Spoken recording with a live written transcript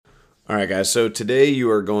All right, guys. So today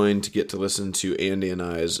you are going to get to listen to Andy and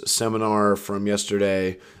I's seminar from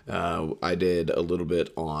yesterday. I did a little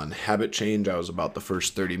bit on habit change. I was about the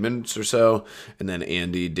first 30 minutes or so, and then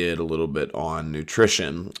Andy did a little bit on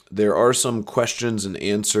nutrition. There are some questions and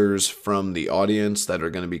answers from the audience that are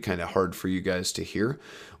going to be kind of hard for you guys to hear.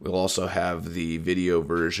 We'll also have the video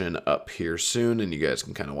version up here soon, and you guys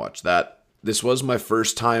can kind of watch that. This was my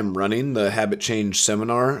first time running the Habit Change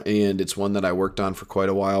seminar, and it's one that I worked on for quite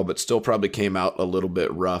a while, but still probably came out a little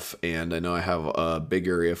bit rough, and I know I have a big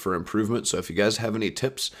area for improvement, so if you guys have any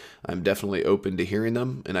tips, I'm definitely open to hearing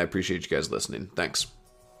them, and I appreciate you guys listening. Thanks.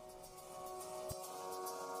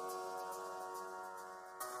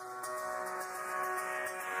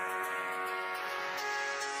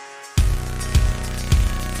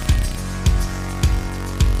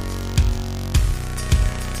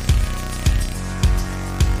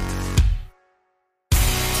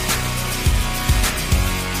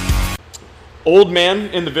 Old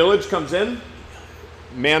man in the village comes in.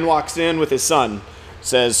 Man walks in with his son.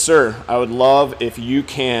 Says, "Sir, I would love if you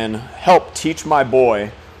can help teach my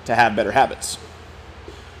boy to have better habits."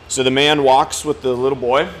 So the man walks with the little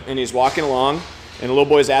boy, and he's walking along, and the little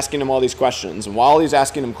boy is asking him all these questions. And while he's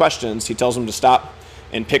asking him questions, he tells him to stop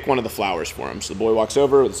and pick one of the flowers for him. So the boy walks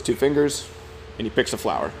over with his two fingers, and he picks a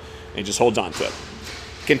flower, and he just holds on to it.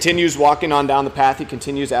 Continues walking on down the path. He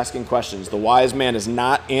continues asking questions. The wise man is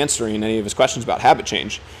not answering any of his questions about habit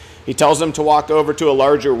change. He tells him to walk over to a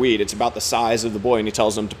larger weed. It's about the size of the boy, and he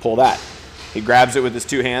tells him to pull that. He grabs it with his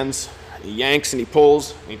two hands. He yanks and he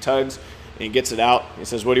pulls and he tugs and he gets it out. He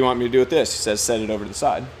says, "What do you want me to do with this?" He says, "Set it over to the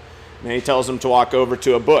side." And he tells him to walk over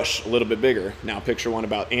to a bush a little bit bigger. Now picture one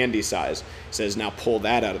about Andy's size. He says, "Now pull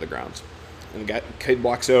that out of the ground." And the kid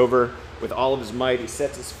walks over with all of his might. He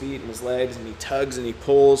sets his feet and his legs, and he tugs and he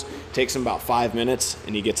pulls. It takes him about 5 minutes,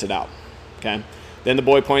 and he gets it out. Okay. Then the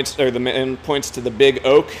man points to the big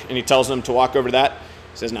oak, and he tells him to walk over to that.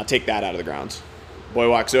 He says, "Now take that out of the ground." The boy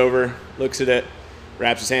walks over, looks at it,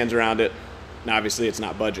 wraps his hands around it, and obviously it's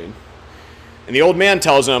not budging. And the old man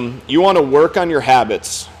tells him, "You want to work on your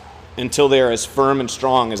habits until they are as firm and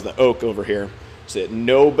strong as the oak over here, so that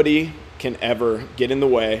nobody can ever get in the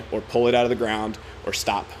way or pull it out of the ground or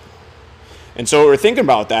stop." And so what we're thinking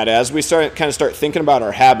about that as we start thinking about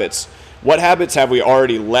our habits, what habits have we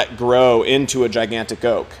already let grow into a gigantic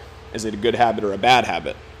oak? Is it a good habit or a bad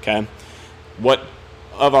habit? Okay. What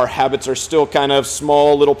of our habits are still kind of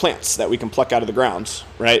small little plants that we can pluck out of the ground,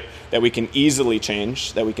 right? That we can easily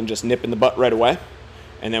change, that we can just nip in the butt right away,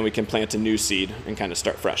 and then we can plant a new seed and kind of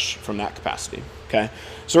start fresh from that capacity. Okay.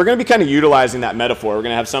 So we're going to be kind of utilizing that metaphor. We're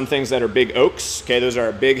going to have some things that are big oaks. Okay. Those are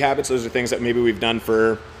our big habits. Those are things that maybe we've done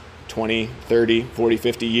for 20, 30, 40,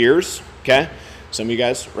 50 years, okay? Some of you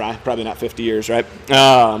guys, right? Probably not 50 years, right?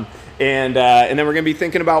 And then we're going to be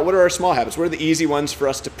thinking about what are our small habits? What are the easy ones for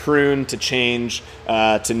us to prune, to change,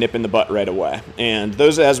 to nip in the butt right away? And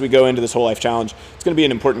those, as we go into this whole life challenge, it's going to be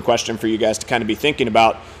an important question for you guys to kind of be thinking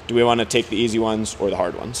about. Do we want to take the easy ones or the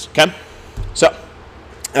hard ones, okay? So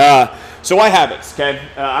why habits, okay?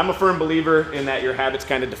 I'm a firm believer in that your habits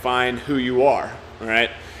kind of define who you are, all right?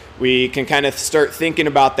 We can kind of start thinking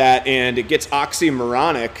about that, and it gets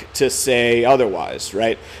oxymoronic to say otherwise,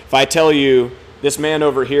 right? If I tell you this man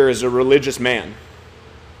over here is a religious man,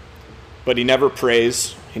 but he never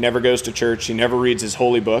prays, he never goes to church, he never reads his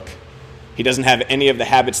holy book, he doesn't have any of the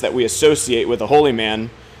habits that we associate with a holy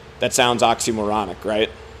man, that sounds oxymoronic,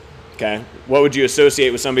 right? Okay. What would you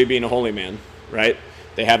associate with somebody being a holy man, right?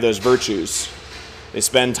 They have those virtues. They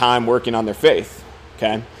spend time working on their faith,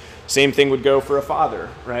 okay? Same thing would go for a father,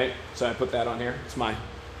 right? So I put that on here. It's one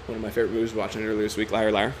of my favorite movies, watching it earlier this week,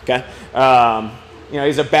 Liar, Liar, okay?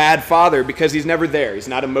 He's a bad father because he's never there. He's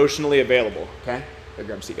not emotionally available, okay?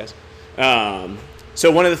 Grab a seat, guys.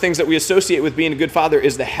 So one of the things that we associate with being a good father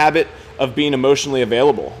is the habit of being emotionally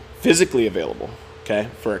available, physically available, okay,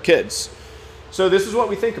 for our kids. So this is what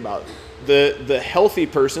we think about. The healthy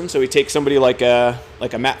person, so we take somebody like a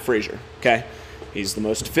Matt Frazier, okay? He's the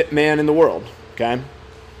most fit man in the world, okay?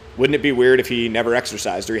 Wouldn't it be weird if he never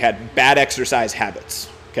exercised or he had bad exercise habits,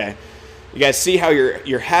 okay? You guys see how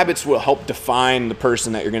your habits will help define the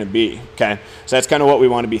person that you're going to be, okay? So that's kind of what we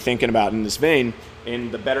want to be thinking about in this vein.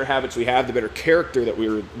 And the better habits we have, the better character that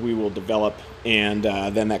we will develop, and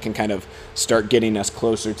then that can kind of start getting us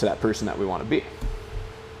closer to that person that we want to be.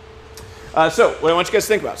 So what I want you guys to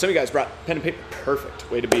think about, some of you guys brought pen and paper.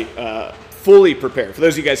 Perfect. Way to be fully prepared. For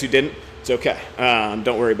those of you guys who didn't, it's okay.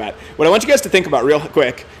 Don't worry about it. What I want you guys to think about real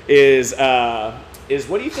quick is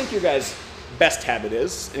what do you think your guys' best habit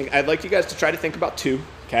is? And I'd like you guys to try to think about 2,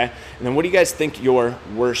 okay? And then what do you guys think your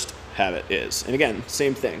worst habit is? And again,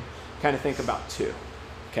 same thing. Kind of think about 2,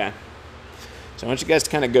 okay? So I want you guys to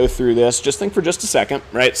kind of go through this. Just think for just a second,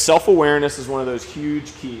 right? Self-awareness is one of those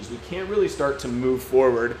huge keys. We can't really start to move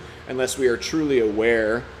forward unless we are truly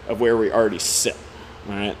aware of where we already sit,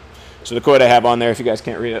 all right? So the quote I have on there, if you guys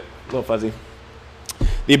can't read it, a little fuzzy.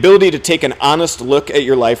 The ability to take an honest look at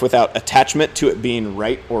your life without attachment to it being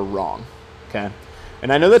right or wrong, okay?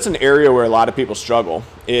 And I know that's an area where a lot of people struggle,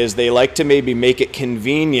 is they like to maybe make it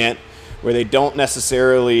convenient where they don't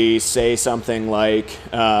necessarily say something like,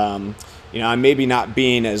 I'm maybe not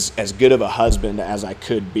being as good of a husband as I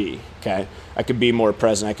could be, okay? I could be more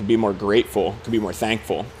present. I could be more grateful. I could be more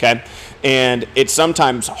thankful, okay? And it's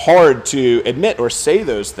sometimes hard to admit or say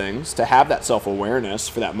those things, to have that self-awareness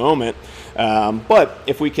for that moment. But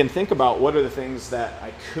if we can think about what are the things that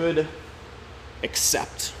I could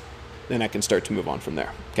accept, then I can start to move on from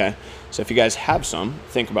there, okay? So if you guys have some,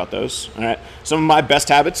 think about those, all right? Some of my best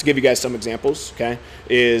habits, to give you guys some examples, okay,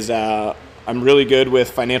 is I'm really good with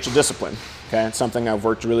financial discipline, okay? It's something I've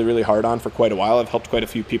worked really, really hard on for quite a while. I've helped quite a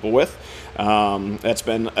few people with. That's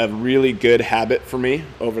been a really good habit for me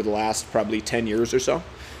over the last probably 10 years or so.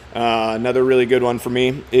 Another really good one for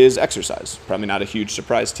me is exercise. Probably not a huge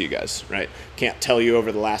surprise to you guys, right? Can't tell you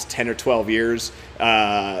over the last 10 or 12 years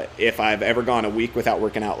if I've ever gone a week without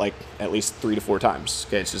working out like at least 3 to 4 times.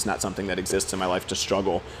 Okay, it's just not something that exists in my life to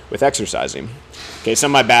struggle with exercising. Okay, some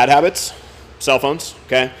of my bad habits, cell phones,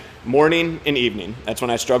 okay? Morning and evening. That's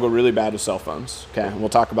when I struggle really bad with cell phones, okay? And we'll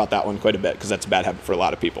talk about that one quite a bit because that's a bad habit for a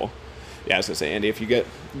lot of people. Yeah, I was going to say, Andy, if you get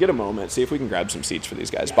a moment, see if we can grab some seats for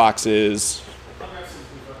these guys. Boxes,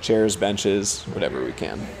 chairs, benches, whatever we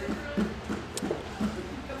can.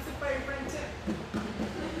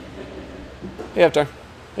 Hey, Avatar.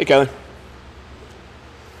 Hey, Kelly.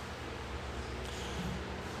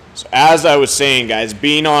 So as I was saying, guys,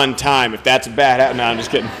 being on time, if that's a bad habit, no, I'm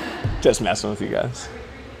just kidding. Just messing with you guys.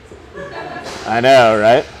 I know,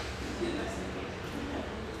 right?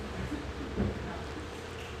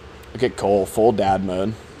 Look at Cole, full dad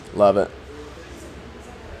mode. Love it.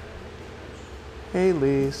 Hey,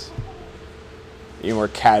 Lise. You're more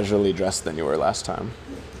casually dressed than you were last time.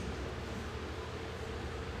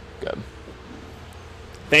 Good.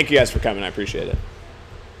 Thank you guys for coming. I appreciate it.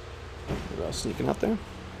 What else sneaking out there?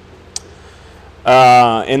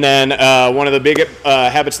 And then one of the big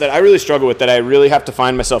habits that I really struggle with, that I really have to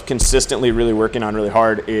find myself consistently really working on really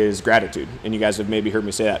hard, is gratitude. And you guys have maybe heard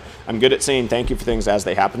me say that. I'm good at saying thank you for things as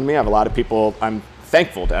they happen to me. I have a lot of people, I'm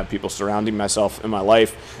thankful to have people surrounding myself in my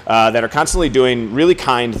life that are constantly doing really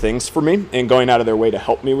kind things for me and going out of their way to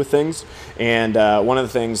help me with things. And one of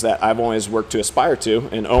the things that I've always worked to aspire to,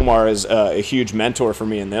 and Omar is a huge mentor for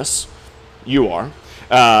me in this, you are,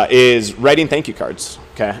 is writing thank you cards.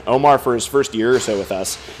 Okay, Omar, for his first year or so with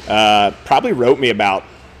us, probably wrote me about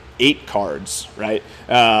 8 cards, right?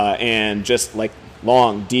 And just like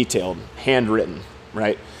long, detailed, handwritten,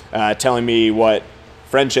 right? Telling me what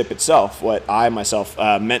friendship itself, what I myself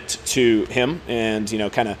meant to him, and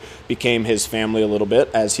kind of became his family a little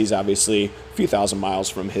bit, as he's obviously a few thousand miles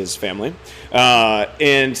from his family.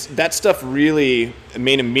 And that stuff really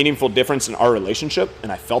made a meaningful difference in our relationship,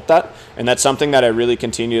 and I felt that. And that's something that I really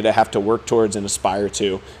continue to have to work towards and aspire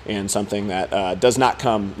to, and something that does not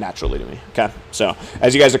come naturally to me. Okay, so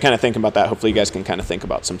as you guys are kind of thinking about that, hopefully you guys can kind of think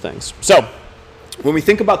about some things. So when we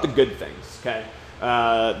think about the good things, okay,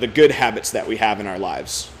 the good habits that we have in our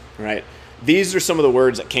lives, right? These are some of the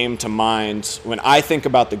words that came to mind when I think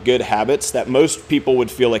about the good habits that most people would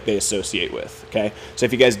feel like they associate with, okay? So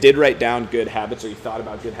if you guys did write down good habits, or you thought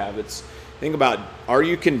about good habits, think about, are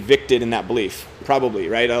you convicted in that belief? Probably,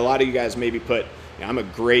 right? A lot of you guys maybe put, I'm a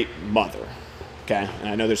great mother, okay? And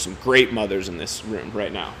I know there's some great mothers in this room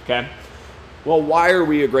right now, okay? Well, why are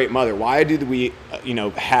we a great mother? Why do we,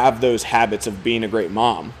 have those habits of being a great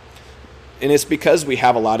mom? And it's because we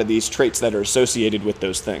have a lot of these traits that are associated with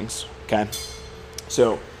those things, okay?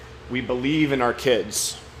 So we believe in our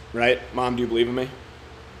kids, right? Mom, do you believe in me?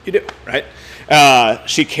 You do, right?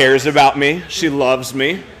 She cares about me. She loves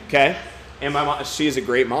me, okay? And my mom, she is a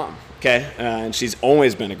great mom, okay? And she's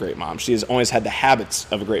always been a great mom. She has always had the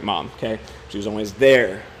habits of a great mom, okay? She was always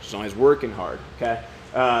there. She's always working hard, okay?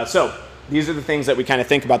 So these are the things that we kind of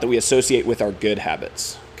think about that we associate with our good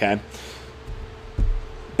habits, okay?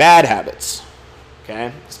 Bad habits,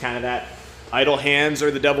 okay? It's kind of that idle hands or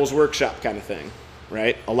the devil's workshop kind of thing,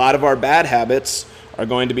 right? A lot of our bad habits are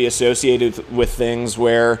going to be associated with things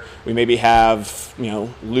where we maybe have,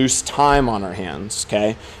 loose time on our hands,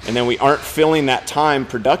 okay? And then we aren't filling that time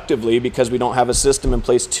productively because we don't have a system in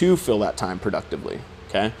place to fill that time productively,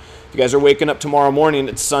 okay? If you guys are waking up tomorrow morning,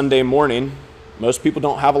 it's Sunday morning. Most people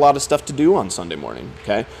don't have a lot of stuff to do on Sunday morning,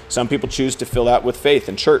 okay? Some people choose to fill that with faith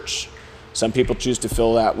and church. Some people choose to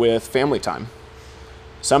fill that with family time,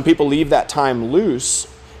 Some people leave that time loose,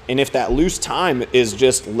 and if that loose time is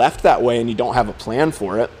just left that way and you don't have a plan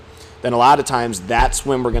for it, then a lot of times that's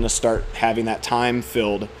when we're going to start having that time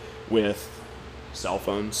filled with cell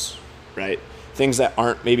phones, right? Things that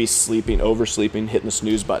aren't maybe sleeping, oversleeping, hitting the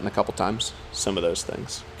snooze button a couple times, some of those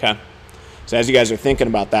things, okay? So as you guys are thinking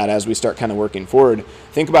about that, as we start kind of working forward,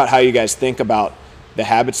 think about how you guys think about the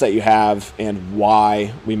habits that you have and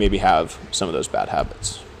why we maybe have some of those bad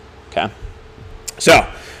habits, okay? So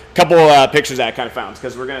a couple pictures that I kind of found,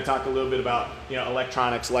 because we're going to talk a little bit about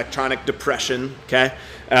electronics, electronic depression, okay?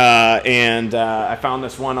 I found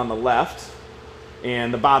this one on the left,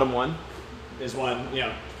 and the bottom one is one,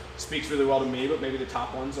 speaks really well to me, but maybe the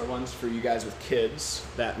top ones are ones for you guys with kids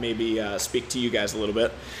that maybe speak to you guys a little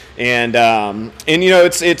bit. And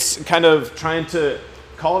it's kind of trying to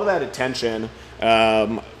call to that attention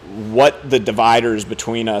what the dividers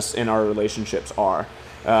between us in our relationships are.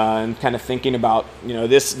 And kind of thinking about,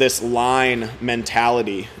 this line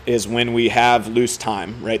mentality is when we have loose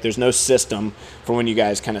time, right? There's no system for when you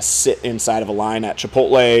guys kind of sit inside of a line at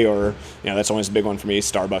Chipotle or, that's always a big one for me,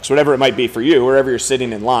 Starbucks, whatever it might be for you, wherever you're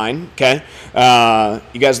sitting in line, okay?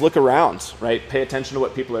 You guys look around, right? Pay attention to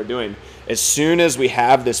what people are doing. As soon as we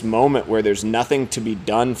have this moment where there's nothing to be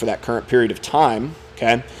done for that current period of time,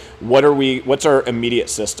 okay, what's our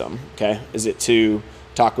immediate system, okay? Is it to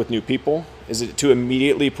talk with new people? Is it to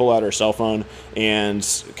immediately pull out our cell phone and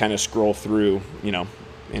kind of scroll through,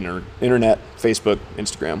 internet, Facebook,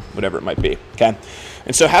 Instagram, whatever it might be, okay?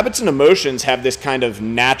 And so habits and emotions have this kind of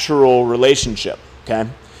natural relationship, okay?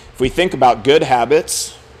 If we think about good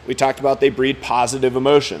habits, we talked about they breed positive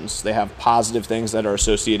emotions. They have positive things that are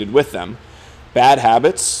associated with them. Bad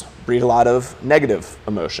habits breed a lot of negative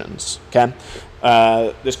emotions, okay?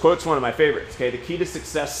 This quote's one of my favorites, okay? The key to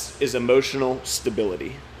success is emotional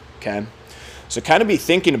stability, okay? So kind of be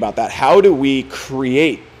thinking about that. How do we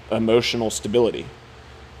create emotional stability?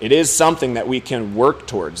 It is something that we can work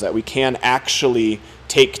towards, that we can actually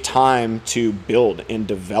take time to build and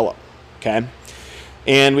develop, okay?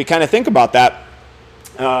 And we kind of think about that,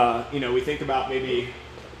 we think about maybe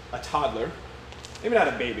a toddler, maybe not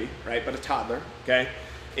a baby, right, but a toddler, okay?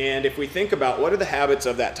 And if we think about what are the habits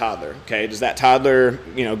of that toddler, okay, does that toddler,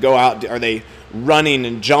 go out, are they running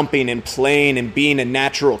and jumping and playing and being a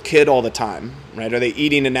natural kid all the time, right? Are they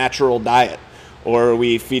eating a natural diet? Or are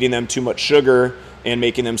we feeding them too much sugar and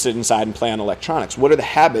making them sit inside and play on electronics? What are the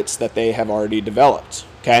habits that they have already developed,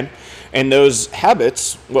 okay? And those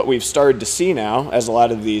habits, what we've started to see now, as a lot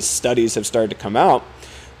of these studies have started to come out,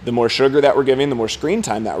 the more sugar that we're giving, the more screen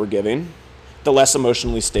time that we're giving, the less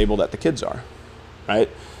emotionally stable that the kids are, right?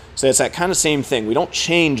 So it's that kind of same thing. We don't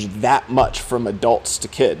change that much from adults to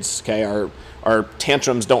kids, okay? Our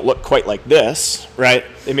tantrums don't look quite like this, right?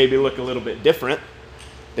 They maybe look a little bit different.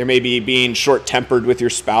 They may be being short-tempered with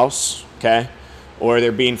your spouse, okay? Or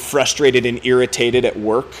they're being frustrated and irritated at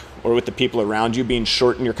work or with the people around you, being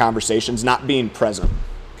short in your conversations, not being present,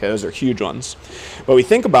 okay? Those are huge ones. But we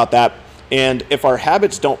think about that, and if our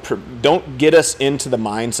habits don't get us into the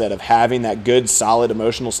mindset of having that good, solid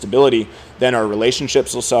emotional stability, then our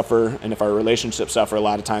relationships will suffer. And if our relationships suffer, a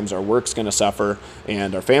lot of times our work's going to suffer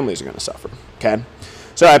and our families are going to suffer, okay?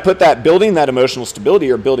 So I put that building that emotional stability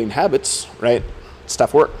or building habits, right? It's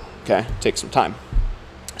tough work, okay? It takes some time.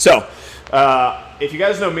 So if you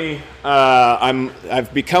guys know me,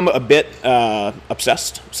 I've become a bit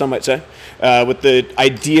obsessed, some might say, with the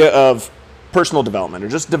idea of personal development or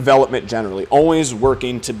just development generally, always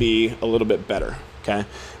working to be a little bit better, okay?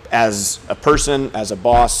 As a person, as a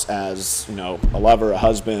boss, as, a lover, a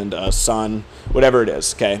husband, a son, whatever it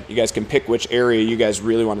is, okay? You guys can pick which area you guys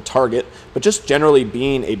really want to target, but just generally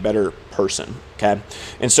being a better person, okay?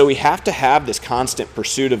 And so we have to have this constant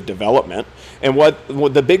pursuit of development. And what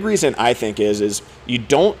the big reason I think is you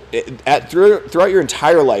don't, throughout your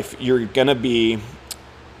entire life, you're going to be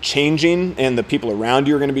changing and the people around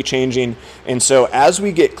you are going to be changing. And so as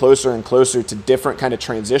we get closer and closer to different kind of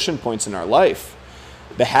transition points in our life,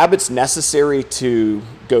 the habits necessary to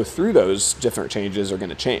go through those different changes are going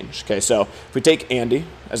to change. Okay, so if we take Andy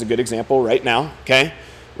as a good example right now, okay,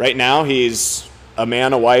 right now he's a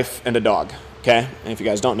man, a wife, and a dog. Okay, and if you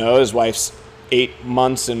guys don't know, his wife's 8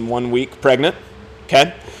 months and 1 week pregnant.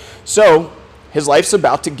 Okay, so his life's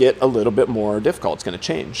about to get a little bit more difficult. It's going to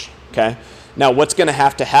change. Okay. Now, what's going to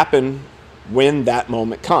have to happen when that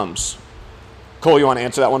moment comes? Cole, you want to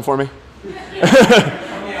answer that one for me?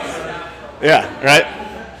 Yeah, right?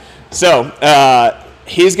 So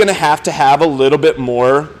he's going to have a little bit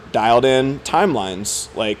more dialed in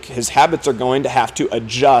timelines. Like his habits are going to have to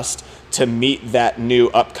adjust to meet that new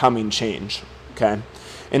upcoming change, okay?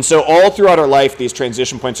 And so all throughout our life, these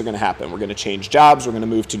transition points are going to happen. We're going to change jobs. We're going to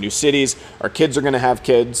move to new cities. Our kids are going to have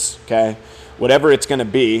kids, okay? Whatever it's going to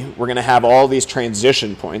be, we're going to have all these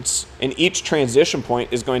transition points. And each transition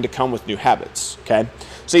point is going to come with new habits, okay?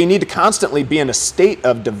 So you need to constantly be in a state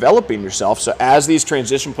of developing yourself. So as these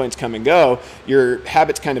transition points come and go, your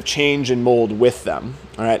habits kind of change and mold with them,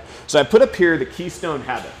 all right? So I put up here the keystone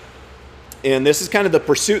habit. And this is kind of the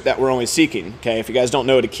pursuit that we're only seeking, okay? If you guys don't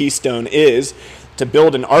know what a keystone is, to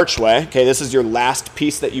build an archway, okay, this is your last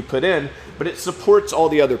piece that you put in, but it supports all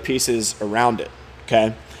the other pieces around it,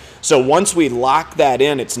 okay? So once we lock that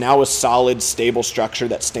in, it's now a solid, stable structure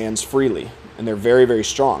that stands freely. And they're very, very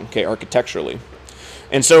strong, okay, architecturally.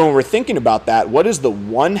 And so when we're thinking about that, what is the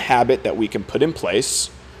one habit that we can put in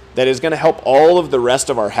place that is going to help all of the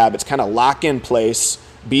rest of our habits kind of lock in place,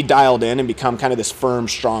 be dialed in, and become kind of this firm,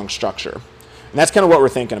 strong structure? And that's kind of what we're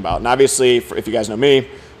thinking about. And obviously, if you guys know me,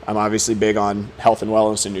 I'm obviously big on health and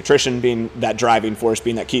wellness and nutrition being that driving force,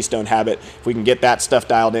 being that keystone habit. If we can get that stuff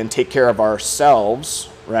dialed in, take care of ourselves,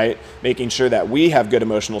 right, making sure that we have good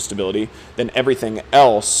emotional stability, then everything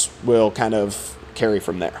else will kind of carry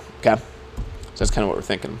from there, okay? So that's kind of what we're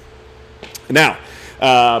thinking. Now,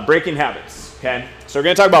 breaking habits, okay? So we're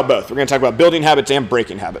going to talk about both. We're going to talk about building habits and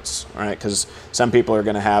breaking habits, all right? Because some people are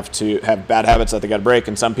going to have bad habits that they got to break,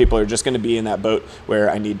 and some people are just going to be in that boat where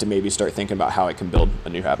I need to maybe start thinking about how I can build a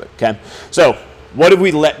new habit, okay? So what have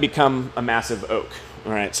we let become a massive oak?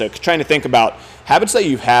 All right, so trying to think about habits that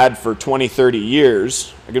you've had for 20, 30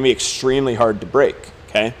 years are going to be extremely hard to break,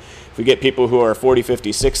 okay? If we get people who are 40,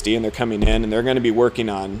 50, 60, and they're coming in and they're going to be working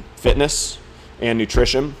on fitness and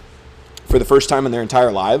nutrition for the first time in their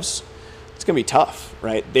entire lives, it's going to be tough,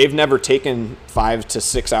 right? They've never taken 5 to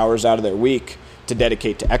 6 hours out of their week to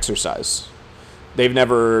dedicate to exercise. They've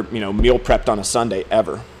never, meal prepped on a Sunday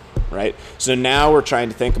ever, right? So now we're trying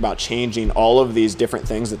to think about changing all of these different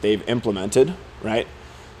things that they've implemented, right?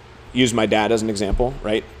 Use my dad as an example,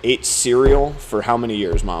 right? Ate cereal for how many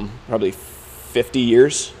years, Mom? Probably 50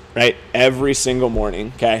 years, right? Every single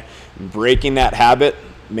morning, okay? Breaking that habit,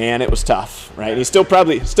 man, it was tough, right? He still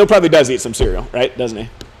probably does eat some cereal, right? Doesn't he?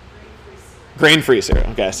 Grain-free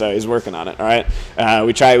cereal. Okay, so he's working on it. All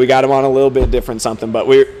right, we got him on a little bit different something, but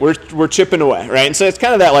we're chipping away, right? And so it's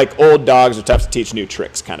kind of that like old dogs are tough to teach new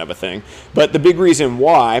tricks kind of a thing. But the big reason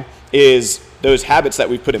why is those habits that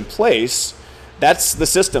we put in place. That's the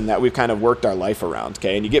system that we've kind of worked our life around.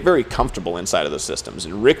 Okay, and you get very comfortable inside of those systems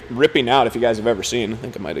and ripping out. If you guys have ever seen, I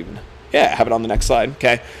think I might even have it on the next slide.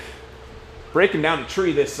 Okay. Breaking down a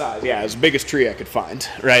tree this size, it's the biggest tree I could find,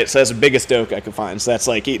 right? So that's the biggest oak I could find. So that's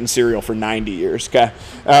like eating cereal for 90 years, okay?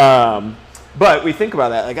 But we think about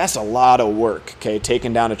that, like that's a lot of work, okay?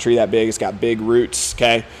 Taking down a tree that big, it's got big roots,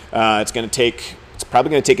 okay? It's probably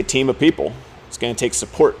going to take a team of people. It's going to take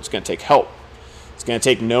support. It's going to take help. It's going to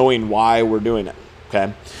take knowing why we're doing it,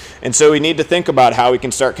 okay? And so we need to think about how we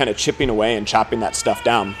can start kind of chipping away and chopping that stuff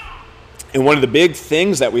down. And one of the big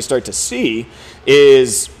things that we start to see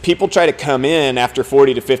is people try to come in after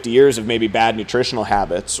 40 to 50 years of maybe bad nutritional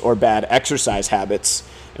habits or bad exercise habits.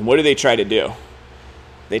 And what do they try to do?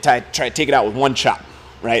 They try to take it out with one chop,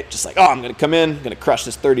 right? Just like, I'm going to come in, I'm going to crush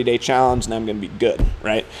this 30-day challenge, and I'm going to be good,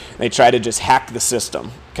 right? They try to just hack the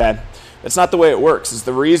system, okay? That's not the way it works. It's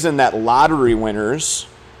the reason that lottery winners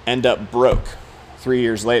end up broke 3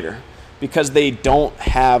 years later. Because they don't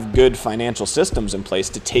have good financial systems in place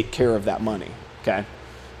to take care of that money, okay?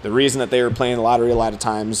 The reason that they were playing the lottery a lot of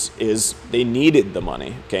times is they needed the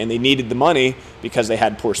money, okay? And they needed the money because they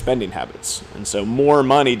had poor spending habits. And so more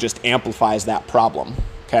money just amplifies that problem,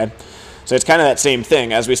 okay? So it's kind of that same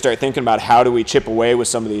thing. As we start thinking about how do we chip away with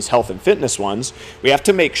some of these health and fitness ones, we have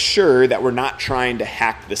to make sure that we're not trying to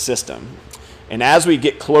hack the system. And as we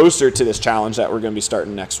get closer to this challenge that we're going to be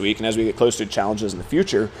starting next week, and as we get closer to challenges in the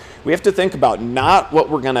future, we have to think about not what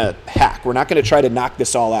we're going to hack. We're not going to try to knock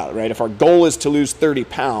this all out, right? If our goal is to lose 30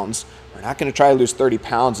 pounds, we're not going to try to lose 30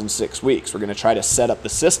 pounds in 6 weeks. We're going to try to set up the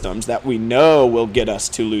systems that we know will get us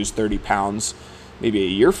to lose 30 pounds maybe a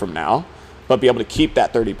year from now, but be able to keep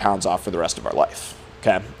that 30 pounds off for the rest of our life,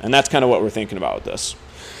 okay? And that's kind of what we're thinking about with this.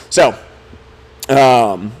 So,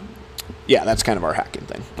 that's kind of our hacking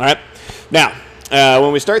thing, all right? Now,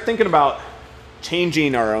 when we start thinking about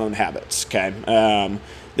changing our own habits, okay,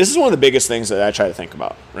 this is one of the biggest things that I try to think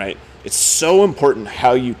about, right? It's so important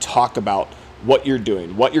how you talk about what you're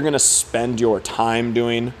doing, what you're going to spend your time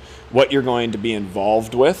doing, what you're going to be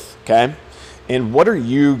involved with, okay, and what are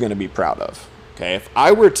you going to be proud of, okay? If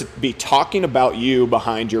I were to be talking about you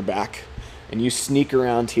behind your back and you sneak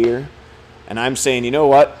around here and I'm saying, you know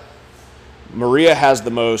what, Maria has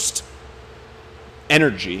the most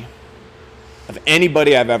energy of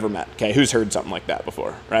anybody I've ever met, okay, who's heard something like that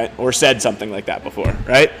before, right? Or said something like that before,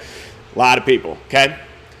 right? A lot of people, okay?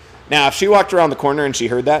 Now, if she walked around the corner and she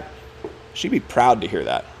heard that, she'd be proud to hear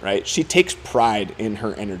that, right? She takes pride in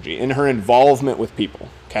her energy, in her involvement with people,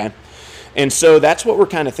 okay? And so that's what we're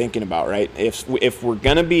kind of thinking about, right? If we're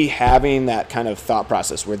going to be having that kind of thought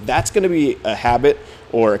process where that's going to be a habit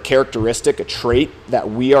or a characteristic, a trait that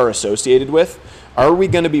we are associated with, are we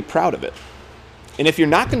going to be proud of it? And if you're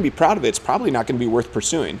not going to be proud of it, it's probably not going to be worth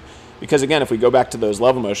pursuing. Because again, if we go back to those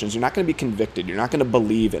love emotions, you're not going to be convicted. You're not going to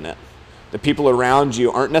believe in it. The people around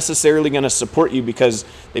you aren't necessarily going to support you because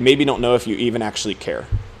they maybe don't know if you even actually care,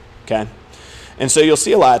 okay? And so you'll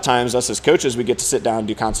see a lot of times, us as coaches, we get to sit down and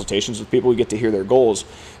do consultations with people. We get to hear their goals.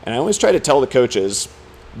 And I always try to tell the coaches,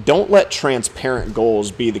 don't let transparent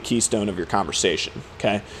goals be the keystone of your conversation,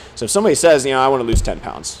 okay? So if somebody says, I want to lose 10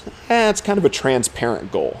 pounds, it's kind of a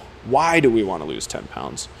transparent goal. Why do we want to lose 10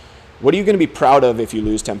 pounds? What are you going to be proud of if you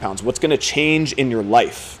lose 10 pounds? What's going to change in your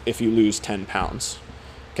life if you lose 10 pounds,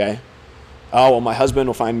 okay? Oh, well, my husband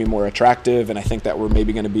will find me more attractive, and I think that we're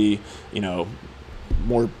maybe going to be,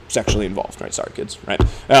 more sexually involved, right? Sorry, kids, right?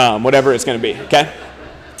 Whatever it's going to be, okay?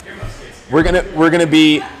 We're gonna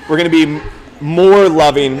be more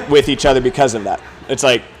loving with each other because of that. It's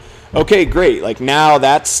like, okay, great. Like now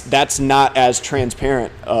that's not as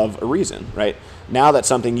transparent of a reason, right? Now that's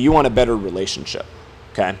something you want a better relationship,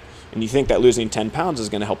 okay? And you think that losing 10 pounds is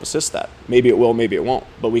going to help assist that. Maybe it will, maybe it won't.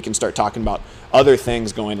 But we can start talking about other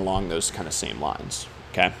things going along those kind of same lines,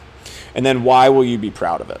 okay? And then why will you be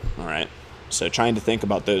proud of it, all right? So trying to think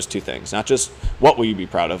about those two things. Not just what will you be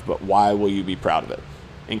proud of, but why will you be proud of it?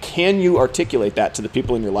 And can you articulate that to the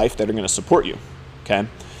people in your life that are going to support you, okay?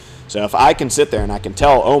 So if I can sit there and I can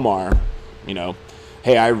tell Omar,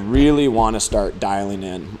 hey, I really want to start dialing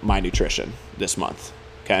in my nutrition this month,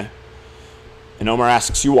 okay? And Omar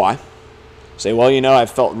asks you why. Say, well,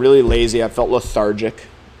 I've felt really lazy. I've felt lethargic.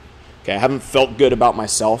 Okay, I haven't felt good about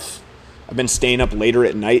myself. I've been staying up later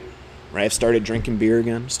at night, right? I've started drinking beer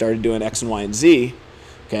again, started doing X and Y and Z.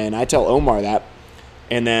 Okay, and I tell Omar that.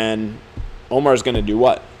 And then Omar's going to do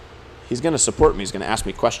what? He's going to support me. He's going to ask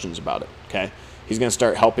me questions about it, okay? He's going to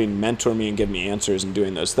start helping mentor me and give me answers and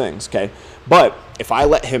doing those things, okay? But if I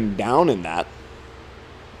let him down in that,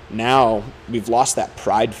 now we've lost that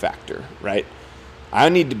pride factor, right? I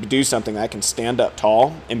need to do something that I can stand up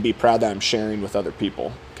tall and be proud that I'm sharing with other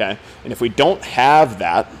people, okay? And if we don't have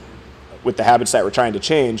that with the habits that we're trying to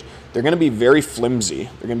change, they're going to be very flimsy.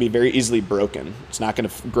 They're going to be very easily broken. It's not going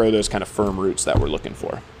to grow those kind of firm roots that we're looking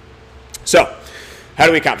for. So how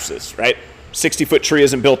do we accomplish this, right? 60-foot tree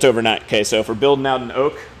isn't built overnight, okay? So if we're building out an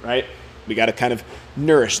oak, right, we got to kind of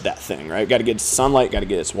nourish that thing, right? Got to get its sunlight, got to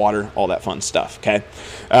get its water, all that fun stuff, okay?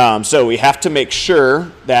 So we have to make sure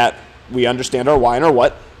that we understand our why and our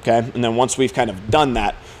what, okay? And then once we've kind of done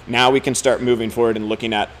that, now we can start moving forward and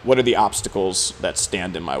looking at what are the obstacles that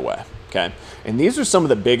stand in my way, okay? And these are some of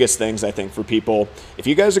the biggest things, I think, for people. If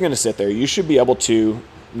you guys are going to sit there, you should be able to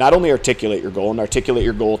not only articulate your goal and articulate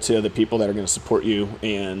your goal to the people that are going to support you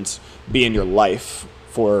and be in your life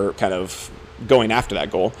for kind of going after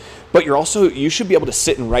that goal, but you should be able to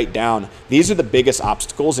sit and write down, these are the biggest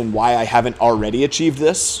obstacles and why I haven't already achieved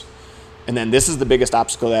this. And then this is the biggest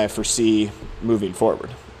obstacle that I foresee moving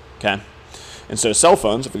forward, okay? And so cell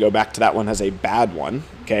phones, if we go back to that one as a bad one,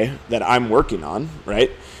 okay, that I'm working on,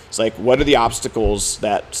 right? It's like, what are the obstacles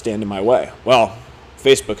that stand in my way? Well,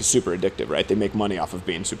 Facebook is super addictive, right? They make money off of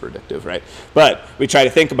being super addictive, right? But we try to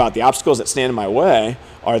think about the obstacles that stand in my way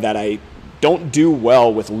are that I don't do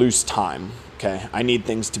well with loose time, okay? I need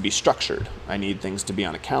things to be structured. I need things to be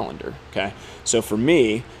on a calendar, okay? So for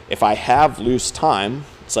me, if I have loose time,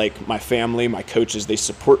 it's like my family, my coaches, they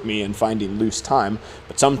support me in finding loose time,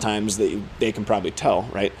 but sometimes they can probably tell,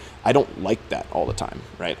 right? I don't like that all the time,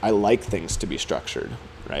 right? I like things to be structured,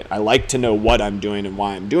 right? I like to know what I'm doing and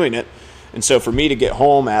why I'm doing it. And so for me to get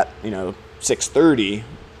home at, 6:30,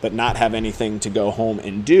 but not have anything to go home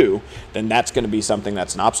and do, then that's going to be something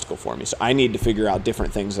that's an obstacle for me. So I need to figure out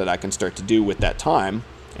different things that I can start to do with that time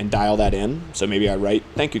and dial that in. So maybe I write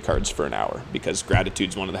thank you cards for an hour because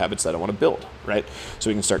gratitude is one of the habits that I want to build, right? So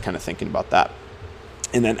we can start kind of thinking about that.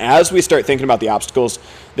 And then as we start thinking about the obstacles,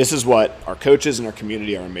 this is what our coaches and our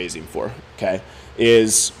community are amazing for, okay?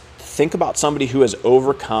 Is think about somebody who has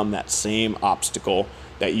overcome that same obstacle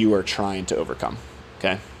that you are trying to overcome,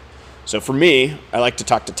 okay? So for me, I like to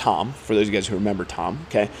talk to Tom, for those of you guys who remember Tom,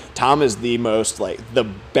 okay? Tom is the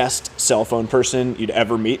best cell phone person you'd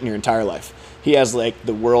ever meet in your entire life. He has like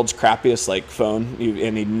the world's crappiest phone,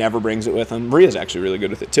 and he never brings it with him. Maria's actually really good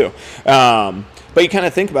with it too. But you kind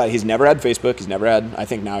of think about it, he's never had Facebook, he's never had, I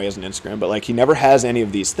think now he has an Instagram, but he never has any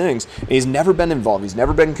of these things. And he's never been involved, he's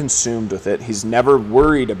never been consumed with it, he's never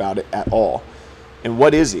worried about it at all. And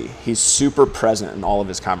what is he? He's super present in all of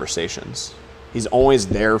his conversations. He's always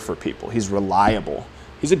there for people. He's reliable.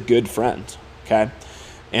 He's a good friend, okay?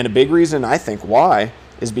 And a big reason I think why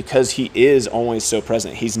is because he is always so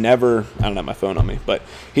present. He's never, I don't have my phone on me, but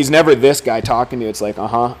he's never this guy talking to you. It's like,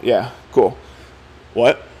 yeah, cool.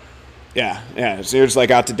 What? Yeah. So you're just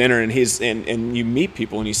out to dinner, and and you meet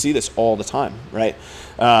people, and you see this all the time, right?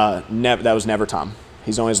 That was never Tom.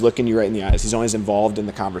 He's always looking you right in the eyes. He's always involved in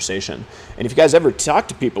the conversation. And if you guys ever talk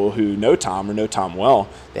to people who know Tom or know Tom well,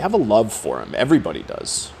 they have a love for him. Everybody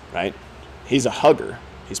does, right? He's a hugger.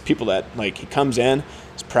 He's people that, he comes in,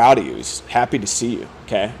 he's proud of you. He's happy to see you,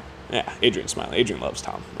 okay? Yeah, Adrian's smiling. Adrian loves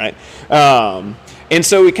Tom, right? And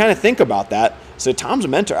so we kind of think about that. So Tom's a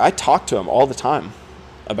mentor. I talk to him all the time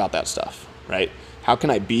about that stuff, right? How can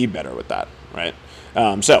I be better with that, right?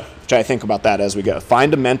 So try to think about that as we go.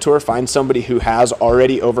 Find a mentor, find somebody who has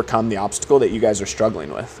already overcome the obstacle that you guys are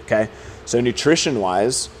struggling with, okay? So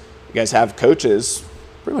nutrition-wise, you guys have coaches.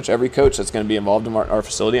 Pretty much every coach that's going to be involved in our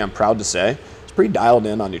facility, I'm proud to say, is pretty dialed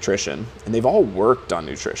in on nutrition. And they've all worked on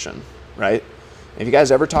nutrition, right? If you guys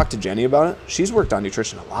ever talk to Jenny about it, she's worked on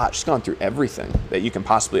nutrition a lot. She's gone through everything that you can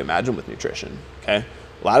possibly imagine with nutrition, okay?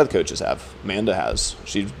 A lot of the coaches have. Amanda has.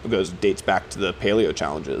 She dates back to the paleo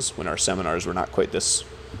challenges when our seminars were not quite this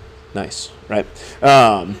nice, right?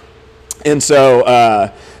 And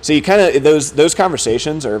so you kind of, those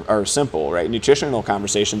conversations are simple, right? Nutritional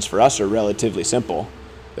conversations for us are relatively simple.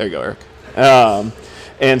 There you go, Eric.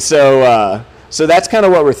 And so that's kind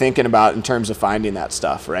of what we're thinking about in terms of finding that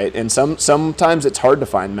stuff, right? And sometimes it's hard to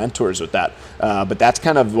find mentors with that, but that's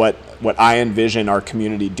kind of what I envision our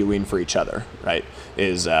community doing for each other, right?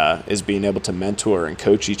 Is being able to mentor and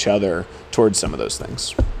coach each other towards some of those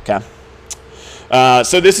things. Okay.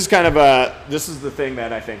 So this is kind of this is the thing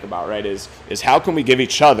that I think about, right? Is how can we give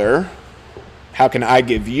each other? How can I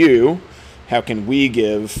give you? How can we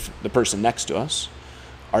give the person next to us,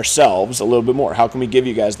 ourselves, a little bit more? How can we give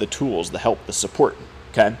you guys the tools, the help, the support?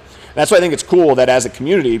 Okay. That's why I think it's cool that as a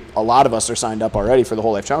community, a lot of us are signed up already for the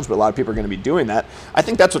Whole Life Challenge, but a lot of people are going to be doing that. I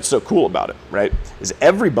think that's what's so cool about it, right? Is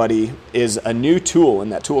everybody is a new tool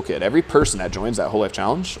in that toolkit. Every person that joins that Whole Life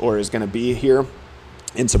Challenge or is going to be here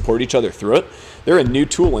and support each other through it, they're a new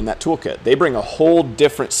tool in that toolkit. They bring a whole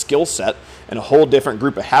different skill set and a whole different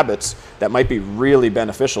group of habits that might be really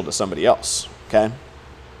beneficial to somebody else, okay?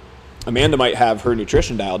 Amanda might have her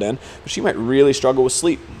nutrition dialed in, but she might really struggle with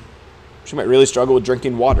sleep. She might really struggle with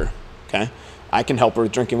drinking water, okay? I can help her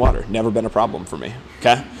with drinking water. Never been a problem for me,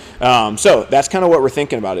 okay? So that's kind of what we're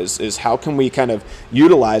thinking about is how can we kind of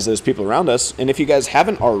utilize those people around us. And if you guys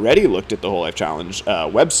haven't already looked at the Whole Life Challenge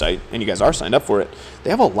website and you guys are signed up for it,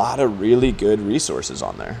 they have a lot of really good resources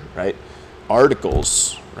on there, right?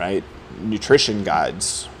 Articles, right? Nutrition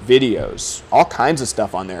guides, videos, all kinds of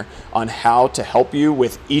stuff on there on how to help you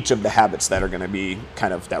with each of the habits that are going to be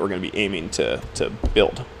that we're going to be aiming to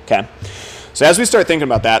build, okay? So as we start thinking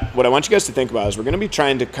about that, what I want you guys to think about is we're going to be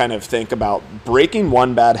trying to kind of think about breaking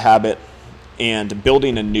one bad habit and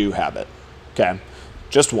building a new habit, okay?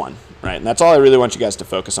 Just one, right? And that's all I really want you guys to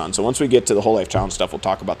focus on. So once we get to the Whole Life Challenge stuff, we'll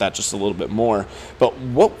talk about that just a little bit more. But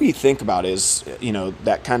what we think about is,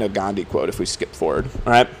 that kind of Gandhi quote, if we skip forward,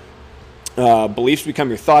 all right? Beliefs become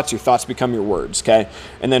your thoughts become your words, okay?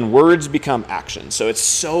 And then words become action. So it's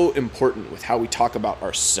so important with how we talk about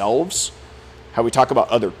ourselves, how we talk about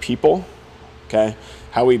other people, okay?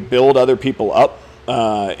 How we build other people up,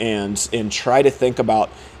 and try to think about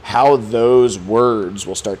how those words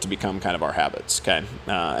will start to become kind of our habits, okay?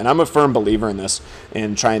 And I'm a firm believer in this,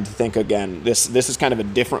 in trying to think, again, this is kind of a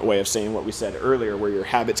different way of saying what we said earlier, where your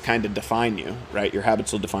habits kind of define you, right? Your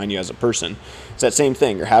habits will define you as a person. It's that same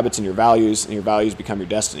thing, your habits and your values become your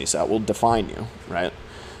destiny, so that will define you, right?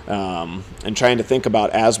 And trying to think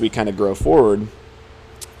about, as we kind of grow forward,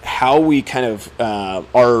 how we kind of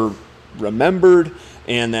are remembered,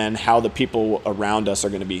 and then how the people around us are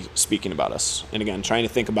going to be speaking about us. And again, trying to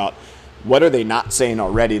think about what are they not saying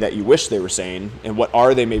already that you wish they were saying, and what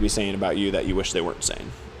are they maybe saying about you that you wish they weren't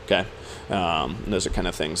saying, okay? And those are kind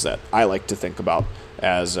of things that I like to think about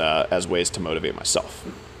as ways to motivate myself.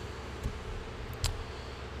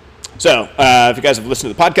 So if you guys have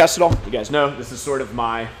listened to the podcast at all, you guys know this is sort of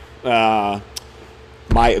my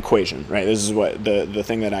my equation, right? This is what the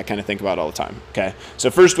thing that I kind of think about all the time, okay?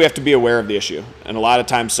 So first we have to be aware of the issue. And a lot of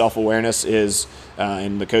times self-awareness is,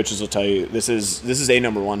 and the coaches will tell you, this is a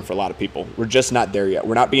number one for a lot of people. We're just not there yet.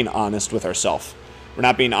 We're not being honest with ourselves. We're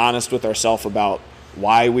not being honest with ourselves about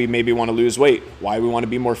why we maybe want to lose weight, why we want to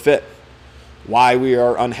be more fit, why we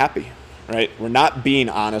are unhappy, right? We're not being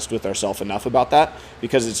honest with ourselves enough about that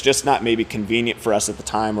because it's just not maybe convenient for us at the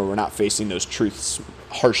time, or we're not facing those truths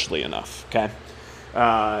harshly enough, okay?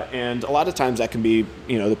 And a lot of times that can be,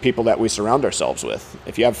 the people that we surround ourselves with.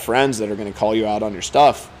 If you have friends that are going to call you out on your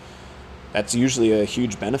stuff, that's usually a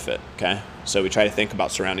huge benefit, okay? So we try to think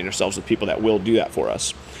about surrounding ourselves with people that will do that for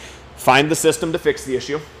us. Find the system to fix the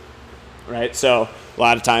issue, right? So a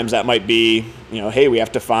lot of times that might be, hey, we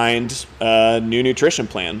have to find a new nutrition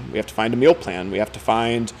plan. We have to find a meal plan. We have to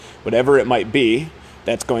find whatever it might be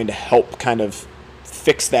that's going to help kind of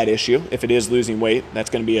fix that issue. If it is losing weight, that's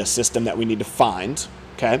going to be a system that we need to find,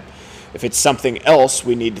 okay? If it's something else,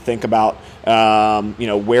 we need to think about,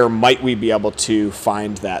 where might we be able to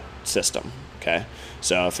find that system, okay?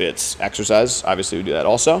 So if it's exercise, obviously we do that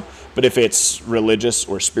also. But if it's religious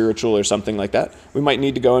or spiritual or something like that, we might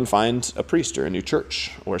need to go and find a priest or a new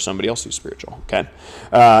church or somebody else who's spiritual, okay?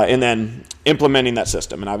 And then implementing that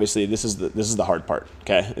system. And obviously this is the hard part,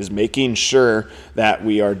 okay, is making sure that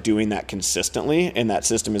we are doing that consistently and that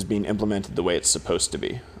system is being implemented the way it's supposed to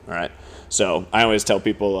be, all right? So I always tell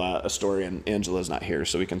people a story, and Angela's not here,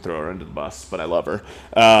 so we can throw her under the bus, but I love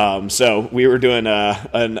her. So we were doing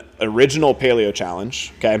an original paleo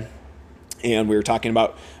challenge, okay? And we were talking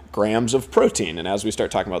about grams of protein. And as we start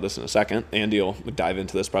talking about this in a second, Andy will dive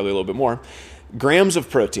into this probably a little bit more. Grams of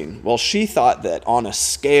protein. Well, she thought that on a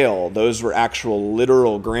scale, those were actual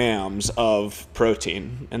literal grams of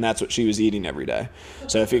protein, and that's what she was eating every day.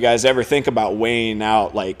 So if you guys ever think about weighing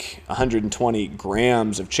out like 120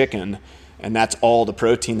 grams of chicken, and that's all the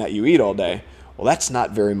protein that you eat all day, well, that's not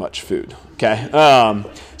very much food, okay?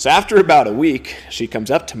 So after about a week, she comes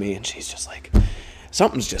up to me and she's just like,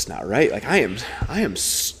 something's just not right. Like I am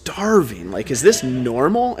starving. Like, is this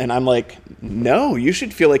normal? And I'm like, no, you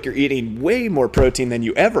should feel like you're eating way more protein than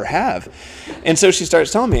you ever have. And so she starts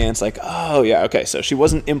telling me, and it's like, oh yeah, okay. So she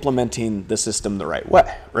wasn't implementing the system the right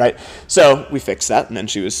way, right? So we fixed that, and then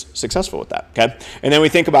she was successful with that, okay? And then we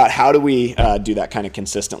think about how do we do that kind of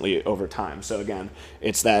consistently over time. So again,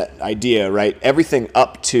 it's that idea, right? Everything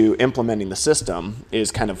up to implementing the system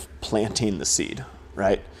is kind of planting the seed,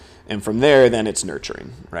 right? And from there, then it's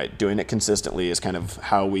nurturing, right? Doing it consistently is kind of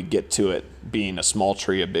how we get to it being a small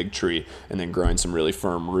tree, a big tree, and then growing some really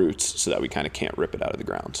firm roots so that we kind of can't rip it out of the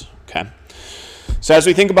ground, okay? So as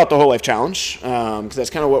we think about the Whole Life Challenge, because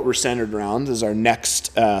that's kind of what we're centered around, is our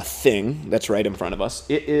next thing that's right in front of us.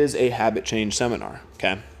 It is a habit change seminar,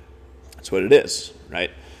 okay? That's what it is,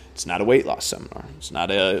 right? It's not a weight loss seminar. It's not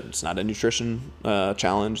a nutrition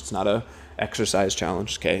challenge. It's not a exercise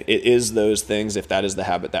challenge, okay? It is those things if that is the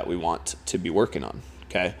habit that we want to be working on,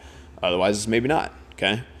 okay? Otherwise, maybe not,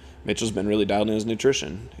 okay? Mitchell's been really dialed in his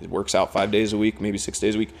nutrition. He works out 5 days a week, maybe 6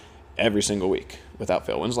 days a week, every single week without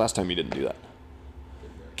fail. When's the last time you didn't do that?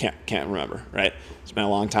 Can't remember, right? It's been a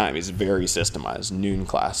long time. He's very systemized. Noon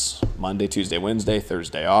class, Monday, Tuesday, Wednesday,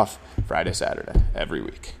 Thursday off, Friday, Saturday, every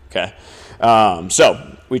week, okay?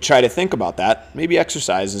 So we try to think about that. Maybe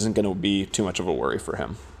exercise isn't going to be too much of a worry for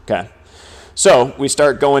him, okay? So we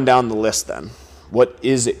start going down the list then. What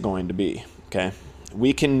is it going to be, okay?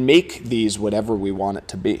 We can make these whatever we want it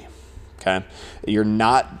to be, okay? You're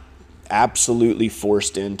not absolutely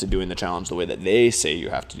forced into doing the challenge the way that they say you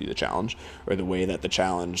have to do the challenge or the way that the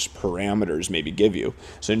challenge parameters maybe give you.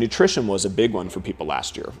 So nutrition was a big one for people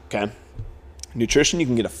last year, okay? Nutrition, you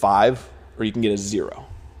can get a 5 or you can get a 0,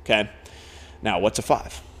 okay? Now, what's a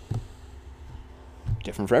 5?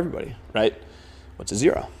 Different for everybody, right? What's a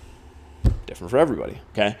 0? Different for everybody,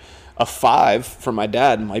 okay? A 5 for my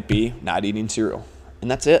dad might be not eating cereal,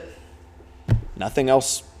 and that's it. Nothing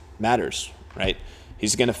else matters, right?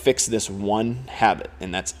 He's going to fix this one habit,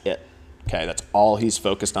 and that's it, okay? That's all he's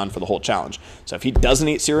focused on for the whole challenge. So if he doesn't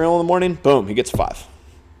eat cereal in the morning, boom, he gets a 5,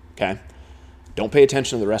 okay? Don't pay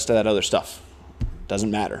attention to the rest of that other stuff.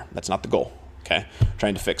 Doesn't matter. That's not the goal, okay?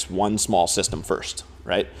 Trying to fix one small system first,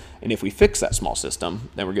 right? And if we fix that small system,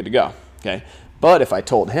 then we're good to go, okay? But if I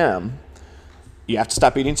told him, you have to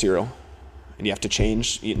stop eating cereal, and you have to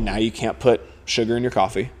change. Now you can't put sugar in your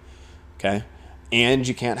coffee, okay? And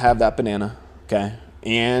you can't have that banana, okay?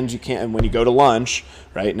 And you can't, and when you go to lunch,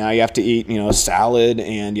 right, now you have to eat, salad,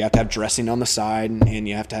 and you have to have dressing on the side, and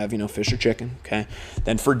you have to have, fish or chicken, okay?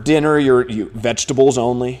 Then for dinner, you vegetables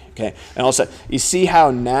only, okay? And also, you see how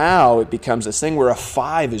now it becomes this thing where a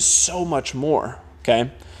 5 is so much more,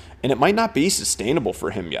 okay? And it might not be sustainable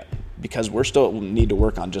for him yet because we're still need to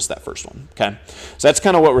work on just that first one, okay? So that's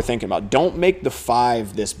kind of what we're thinking about. Don't make the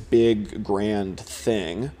 5 this big, grand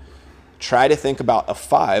thing. Try to think about a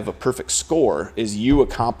 5, a perfect score, is you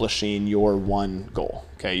accomplishing your one goal,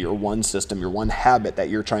 okay? Your one system, your one habit that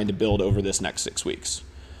you're trying to build over this next 6 weeks,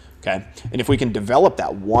 okay? And if we can develop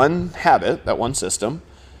that one habit, that one system,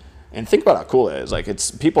 and think about how cool it is. Like,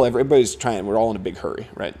 it's people, everybody's trying, we're all in a big hurry,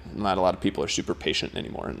 right? Not a lot of people are super patient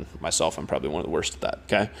anymore. And myself, I'm probably one of the worst at that,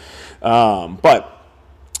 okay? But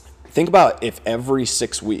think about if every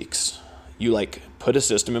 6 weeks you like put a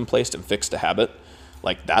system in place and fixed a habit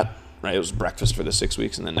like that, right? It was breakfast for the 6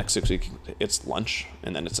 weeks, and then next 6 weeks it's lunch,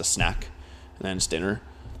 and then it's a snack, and then it's dinner.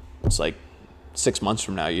 It's like 6 months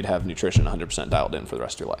from now, you'd have nutrition 100% dialed in for the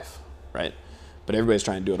rest of your life, right? But everybody's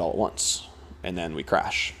trying to do it all at once, and then we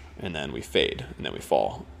crash. And then we fade, and then we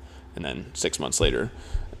fall. And then 6 months later,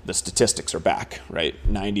 the statistics are back, right?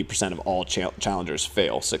 90% of all challengers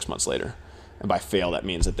fail 6 months later. And by fail, that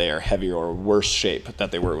means that they are heavier or worse shape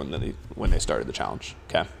that they were when they started the challenge,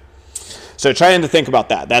 okay? So trying to think about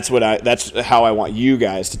that. That's how I want you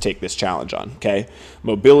guys to take this challenge on, okay?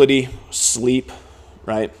 Mobility, sleep,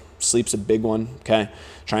 right? Sleep's a big one, okay?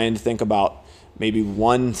 Trying to think about maybe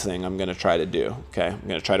one thing I'm going to try to do, okay? I'm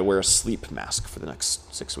going to try to wear a sleep mask for the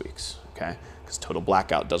next 6 weeks, okay? Because total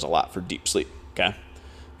blackout does a lot for deep sleep, okay?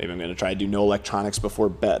 Maybe I'm going to try to do no electronics before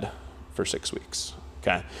bed for 6 weeks,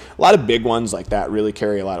 okay? A lot of big ones like that really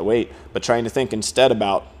carry a lot of weight, but trying to think instead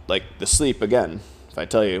about, like, the sleep, again, if I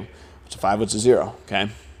tell you what's a 5, what's a 0, okay?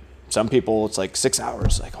 Some people, it's like 6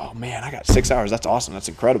 hours. Like, oh, man, I got 6 hours. That's awesome. That's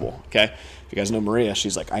incredible, okay? If you guys know Maria,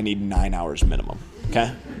 she's like, I need 9 hours minimum,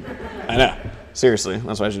 okay? I know. Seriously,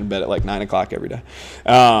 that's why I should bed at like 9 o'clock every day.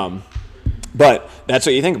 But that's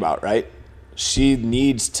what you think about, right? She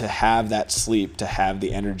needs to have that sleep to have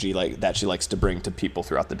the energy like that she likes to bring to people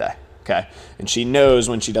throughout the day, okay? And she knows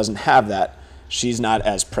when she doesn't have that, she's not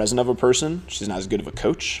as present of a person. She's not as good of a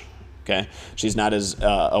coach, okay? She's not as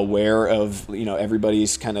aware of,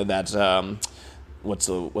 everybody's kind of that, what's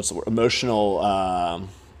the word? Emotional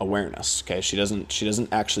awareness, okay? She doesn't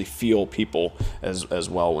actually feel people as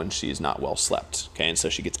well when she's not well slept, okay? And so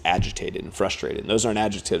she gets agitated and frustrated. And those aren't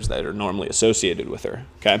adjectives that are normally associated with her,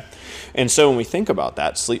 okay? And so when we think about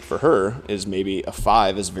that, sleep for her is maybe a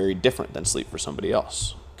 5 is very different than sleep for somebody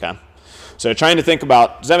else, okay? So trying to think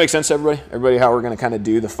about, does that make sense to everybody? Everybody, how we're going to kind of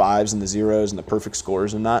do the 5s and the 0s and the perfect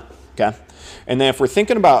scores and that, okay? And then if we're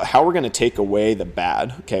thinking about how we're going to take away the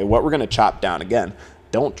bad, okay, what we're going to chop down, again,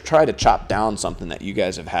 don't try to chop down something that you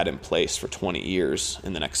guys have had in place for 20 years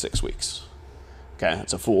in the next 6 weeks. Okay,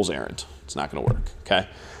 it's a fool's errand. It's not going to work. Okay,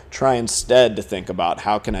 try instead to think about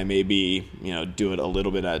how can I maybe do it a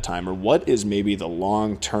little bit at a time, or what is maybe the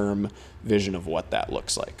long-term vision of what that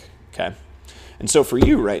looks like. Okay, and so for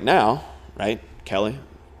you right now, right, Kelly,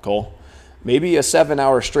 Cole, maybe a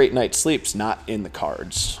 7-hour straight night's sleep's not in the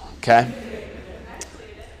cards. Okay,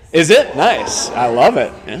 is it nice? I love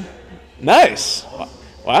it. Yeah. Nice.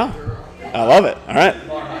 Wow. I love it. All right.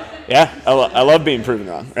 Yeah, I love being proven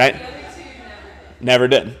wrong, right? Never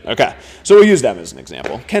did. Okay. So we'll use them as an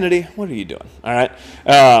example. Kennedy, what are you doing? All right.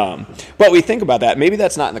 But we think about that. Maybe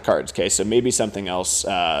that's not in the cards, okay? So maybe something else,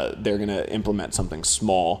 they're going to implement something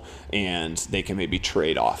small, and they can maybe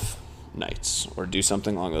trade off nights or do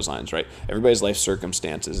something along those lines, right? Everybody's life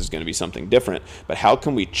circumstances is going to be something different, but how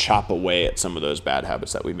can we chop away at some of those bad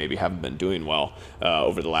habits that we maybe haven't been doing well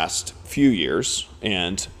over the last few years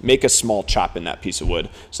and make a small chop in that piece of wood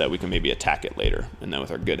so that we can maybe attack it later, and then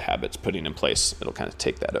with our good habits putting in place, it'll kind of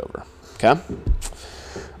take that over, okay?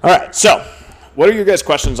 All right, so what are your guys'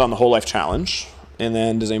 questions on the Whole Life Challenge? And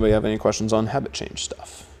then does anybody have any questions on habit change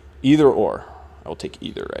stuff? Either or. I will take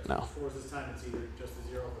either right now. Or is this time it's either just a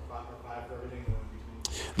 0 or 5 for everything, or in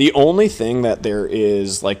between? The only thing that there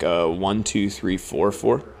is like a 1, 2, 3, 4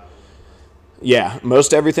 for. Yeah,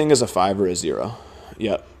 most everything is a 5 or a 0.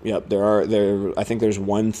 Yep. I think there's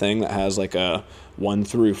one thing that has like a 1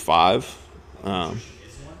 through 5.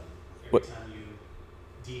 What? Time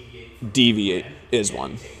you Deviate is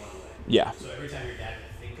one. Yeah. So every time your dad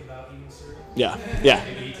would think about eating cereal, Yeah.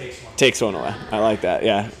 maybe he takes one. Takes one away. I like that.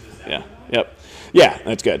 Yeah. Yep. Yeah,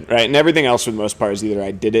 that's good, right? And everything else for the most part is either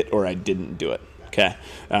I did it or I didn't do it, okay?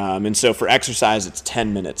 And so for exercise, it's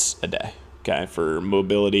 10 minutes a day, Okay, for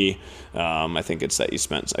mobility, I think it's that you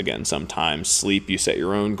spent, again, some time. Sleep, you set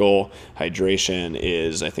your own goal. Hydration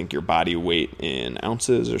is, I think, your body weight in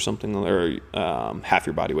ounces or something, or half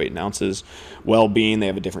your body weight in ounces. Well-being, they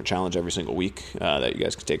have a different challenge every single week that you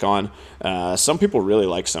guys can take on. Some people really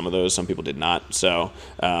like some of those. Some people did not. So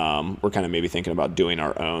we're kind of maybe thinking about doing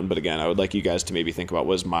our own. But again, I would like you guys to maybe think about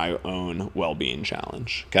what is my own well-being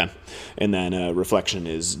challenge. Okay, and then reflection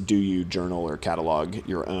is, do you journal or catalog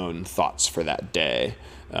your own thoughts for that day,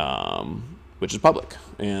 which is public.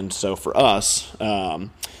 And so for us,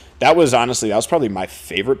 that was probably my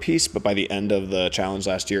favorite piece, but by the end of the challenge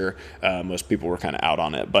last year, most people were kind of out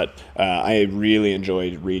on it. But I really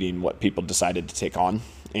enjoyed reading what people decided to take on,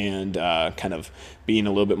 and kind of being a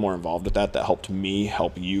little bit more involved with that. That helped me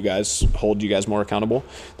help you guys, hold you guys more accountable.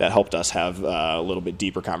 That helped us have a little bit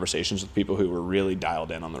deeper conversations with people who were really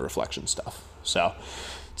dialed in on the reflection stuff. So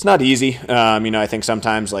it's not easy. I think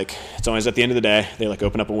sometimes, like, it's always at the end of the day, they like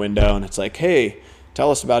open up a window and it's like, hey, tell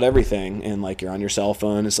us about everything. And like, you're on your cell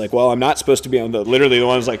phone. It's like, well, I'm not supposed to be on literally the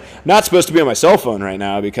one's like, not supposed to be on my cell phone right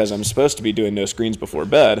now because I'm supposed to be doing no screens before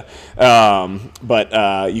bed.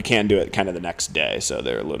 But you can do it kind of the next day. So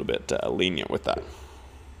they're a little bit lenient with that.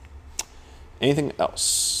 Anything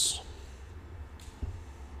else?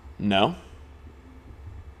 No?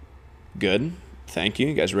 Good. Thank you.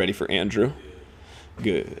 You guys ready for Andrew?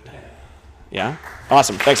 Good. Yeah?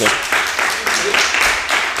 Awesome. Thanks, Ed.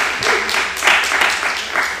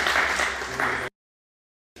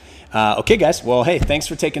 Okay, guys. Well, hey, thanks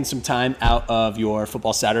for taking some time out of your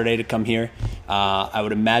football Saturday to come here. I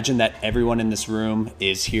would imagine that everyone in this room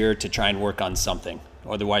is here to try and work on something.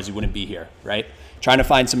 Otherwise, you wouldn't be here, right? Trying to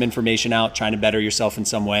find some information out, trying to better yourself in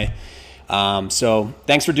some way. So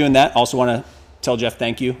thanks for doing that. Also want to tell Jeff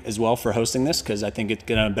thank you as well for hosting this, because I think it's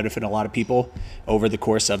going to benefit a lot of people over the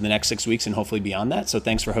course of the next 6 weeks and hopefully beyond that. So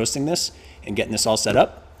thanks for hosting this and getting this all set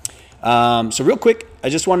up. So real quick, I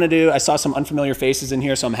saw some unfamiliar faces in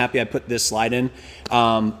here, so I'm happy I put this slide in.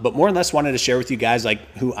 But more or less wanted to share with you guys like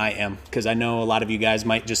who I am, because I know a lot of you guys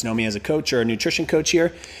might just know me as a coach or a nutrition coach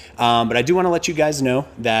here. But I do want to let you guys know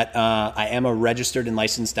that I am a registered and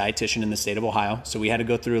licensed dietitian in the state of Ohio. So we had to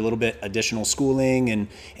go through a little bit additional schooling and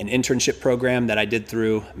an internship program that I did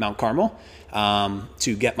through Mount Carmel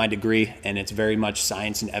to get my degree, and it's very much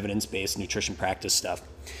science and evidence-based nutrition practice stuff.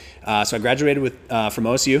 So I graduated from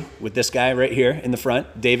OSU with this guy right here in the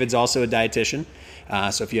front. David's also a dietitian.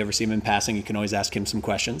 So if you ever see him in passing, you can always ask him some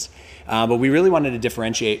questions. But we really wanted to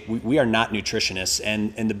differentiate. We are not nutritionists.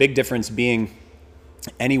 And the big difference being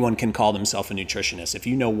anyone can call themselves a nutritionist. If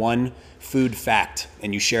you know one food fact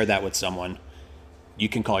and you share that with someone, you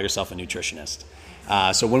can call yourself a nutritionist.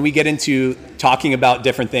 So when we get into talking about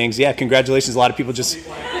different things, yeah, congratulations. A lot of people just,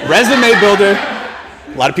 resume builder.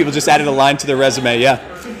 A lot of people just added a line to their resume, yeah.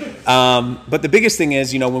 But the biggest thing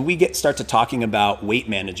is, when we start to talking about weight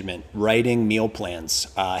management, writing meal plans,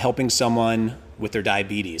 helping someone with their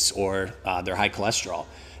diabetes or their high cholesterol,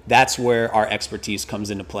 that's where our expertise comes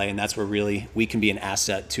into play, and that's where really we can be an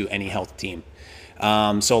asset to any health team.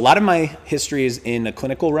 So a lot of my history is in the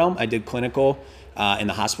clinical realm. I did clinical in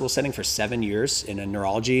the hospital setting for 7 years in a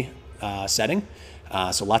neurology setting.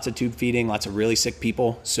 So lots of tube feeding, lots of really sick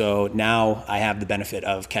people. So now I have the benefit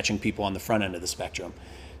of catching people on the front end of the spectrum.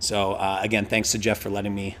 So again, thanks to Jeff for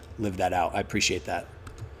letting me live that out. I appreciate that.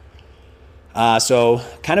 So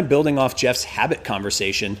kind of building off Jeff's habit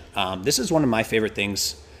conversation, this is one of my favorite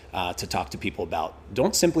things to talk to people about.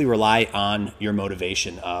 Don't simply rely on your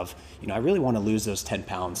motivation of, I really want to lose those 10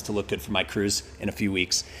 pounds to look good for my cruise in a few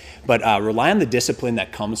weeks. But rely on the discipline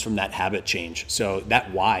that comes from that habit change. So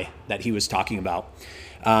that why that he was talking about.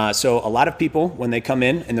 So a lot of people, when they come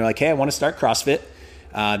in and they're like, hey, I want to start CrossFit,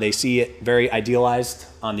 they see it very idealized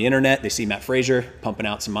on the internet. They see Matt Frazier pumping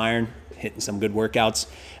out some iron, hitting some good workouts.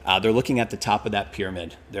 They're looking at the top of that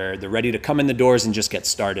pyramid. They're ready to come in the doors and just get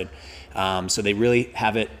started. So they really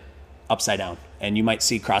have it upside down. And you might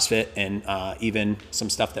see CrossFit and even some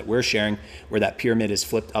stuff that we're sharing where that pyramid is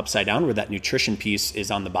flipped upside down, where that nutrition piece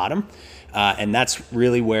is on the bottom. And that's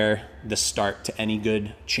really where the start to any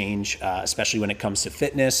good change, especially when it comes to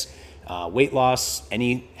fitness, weight loss,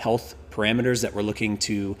 any health parameters that we're looking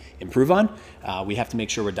to improve on, we have to make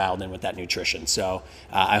sure we're dialed in with that nutrition. So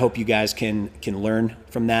I hope you guys can learn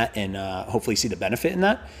from that and hopefully see the benefit in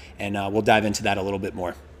that. And we'll dive into that a little bit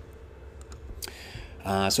more.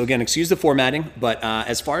 So again, excuse the formatting, but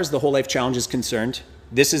as far as the Whole Life Challenge is concerned,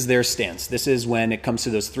 this is their stance. This is when it comes to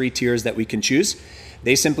those 3 tiers that we can choose.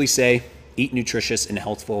 They simply say, eat nutritious and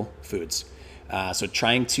healthful foods. So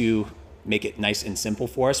trying to make it nice and simple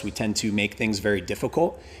for us. We tend to make things very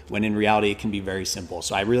difficult when in reality it can be very simple.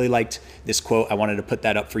 So I really liked this quote. I wanted to put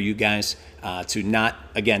that up for you guys to not,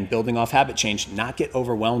 again, building off habit change, not get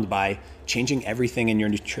overwhelmed by changing everything in your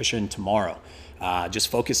nutrition tomorrow. Just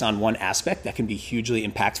focus on one aspect that can be hugely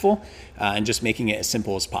impactful and just making it as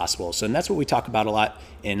simple as possible. So, and that's what we talk about a lot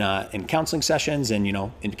in counseling sessions and,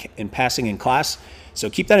 in passing in class. So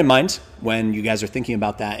keep that in mind when you guys are thinking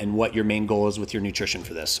about that and what your main goal is with your nutrition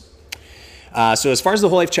for this. So as far as the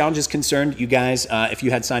Whole Life Challenge is concerned, you guys, if you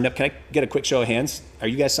had signed up, can I get a quick show of hands? Are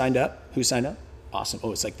you guys signed up? Who signed up? Awesome.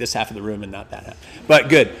 Oh, it's like this half of the room and not that half. But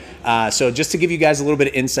good. So just to give you guys a little bit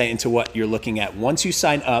of insight into what you're looking at. Once you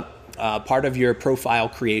sign up, part of your profile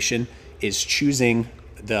creation is choosing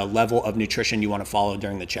the level of nutrition you want to follow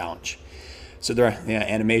during the challenge. So there are,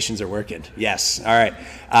 animations are working. Yes. All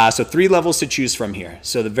right. So 3 levels to choose from here.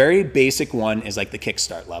 So the very basic one is like the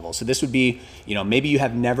kickstart level. So this would be, maybe you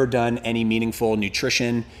have never done any meaningful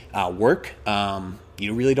nutrition work.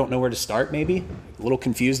 You really don't know where to start, maybe a little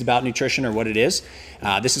confused about nutrition or what it is.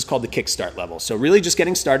 This is called the kickstart level. So really just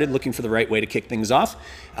getting started, looking for the right way to kick things off.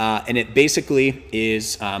 And it basically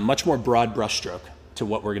is much more broad brushstroke to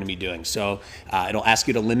what we're going to be doing. So it'll ask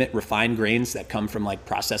you to limit refined grains that come from like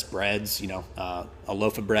processed breads, a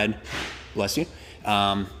loaf of bread, bless you.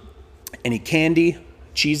 Any candy,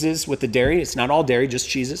 cheeses with the dairy. It's not all dairy, just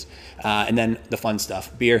cheeses. And then the fun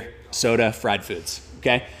stuff, beer, soda, fried foods.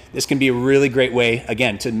 Okay. This can be a really great way,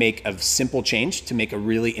 again, to make a simple change, to make a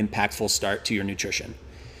really impactful start to your nutrition.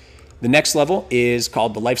 The next level is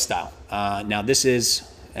called the lifestyle. Now this is,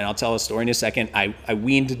 and I'll tell a story in a second, I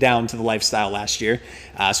weaned down to the lifestyle last year.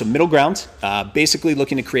 So middle ground, basically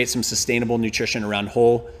looking to create some sustainable nutrition around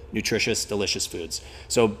whole, nutritious, delicious foods.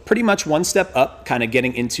 So pretty much one step up, kind of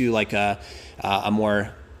getting into like a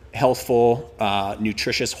more healthful,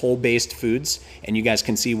 nutritious, whole-based foods. And you guys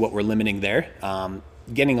can see what we're limiting there.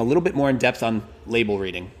 Getting a little bit more in depth on label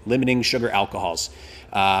reading, limiting sugar alcohols,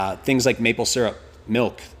 things like maple syrup,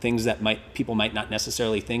 milk, things that people might not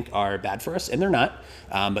necessarily think are bad for us, and they're not,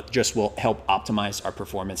 but just will help optimize our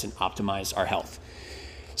performance and optimize our health.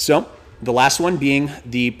 So the last one being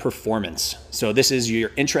the performance. So this is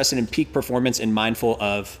you're interested in peak performance and mindful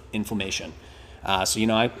of inflammation. So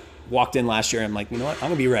I walked in last year and I'm like, you know what, I'm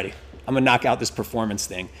gonna be ready. I'm gonna knock out this performance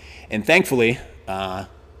thing. And thankfully,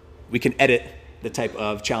 we can edit the type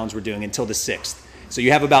of challenge we're doing until the 6th. So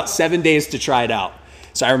you have about 7 days to try it out.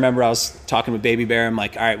 So I remember I was talking with Baby Bear. I'm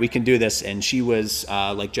like, all right, we can do this. And she was,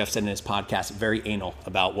 like Jeff said in his podcast, very anal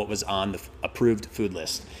about what was on the approved food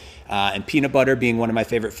list. And peanut butter, being one of my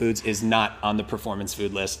favorite foods, is not on the performance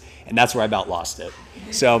food list. And that's where I about lost it.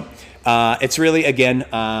 So it's really, again,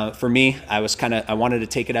 for me, I wanted to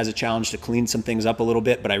take it as a challenge to clean some things up a little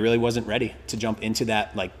bit, but I really wasn't ready to jump into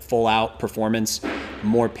that like full out performance,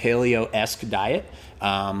 more paleo-esque diet,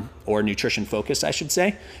 or nutrition focus, I should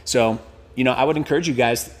say. So, I would encourage you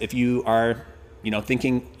guys, if you are,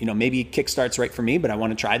 thinking, maybe Kickstart's right for me, but I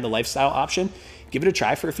want to try the lifestyle option, give it a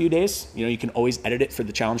try for a few days. You can always edit it for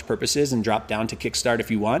the challenge purposes and drop down to Kickstart if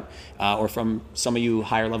you want. Or from some of you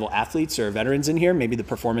higher level athletes or veterans in here, maybe the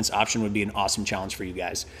performance option would be an awesome challenge for you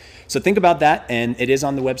guys. So think about that. And it is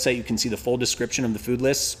on the website. You can see the full description of the food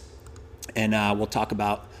lists. And we'll talk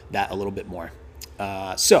about that a little bit more.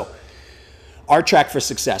 So our track for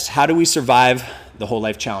success. How do we survive the Whole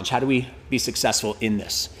Life Challenge? How do we be successful in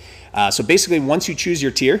this? So basically, once you choose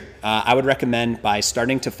your tier, I would recommend by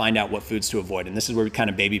starting to find out what foods to avoid. And this is where kind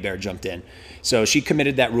of Baby Bear jumped in. So she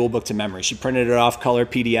committed that rule book to memory. She printed it off, color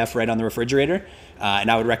PDF right on the refrigerator. And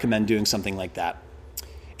I would recommend doing something like that.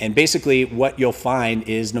 And basically, what you'll find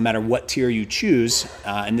is no matter what tier you choose,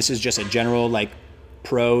 and this is just a general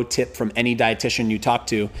pro tip from any dietitian you talk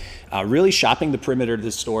to, really shopping the perimeter of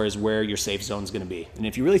the store is where your safe zone is going to be. And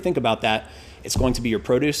if you really think about that, it's going to be your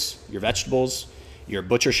produce, your vegetables, your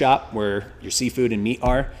butcher shop where your seafood and meat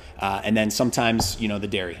are, and then sometimes, the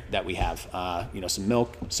dairy that we have, some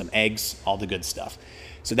milk, some eggs, all the good stuff.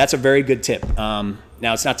 So that's a very good tip. Now,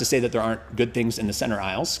 it's not to say that there aren't good things in the center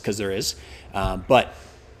aisles, because there is, but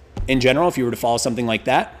in general, if you were to follow something like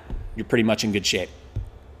that, you're pretty much in good shape.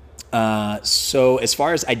 So as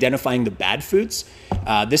far as identifying the bad foods,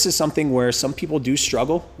 this is something where some people do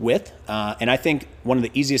struggle with. And I think one of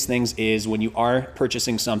the easiest things is when you are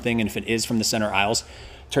purchasing something, and if it is from the center aisles,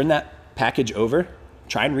 turn that package over,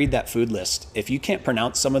 try and read that food list. If you can't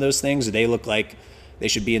pronounce some of those things, or they look like they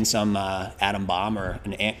should be in some atom bomb or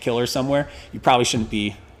an ant killer somewhere, you probably shouldn't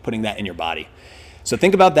be putting that in your body. So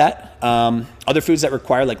think about that. Other foods that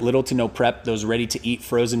require little to no prep, those ready to eat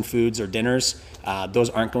frozen foods or dinners, those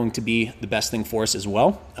aren't going to be the best thing for us as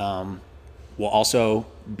well. will also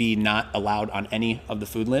be not allowed on any of the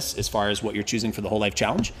food lists as far as what you're choosing for the Whole Life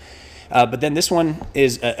Challenge. But then this one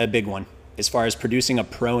is a big one as far as producing a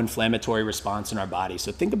pro-inflammatory response in our body.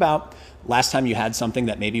 So think about last time you had something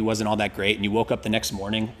that maybe wasn't all that great and you woke up the next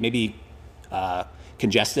morning, maybe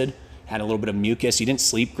congested, had a little bit of mucus, you didn't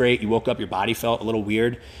sleep great, you woke up, your body felt a little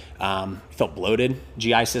weird, felt bloated,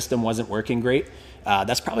 GI system wasn't working great.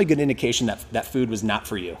 That's probably a good indication that that food was not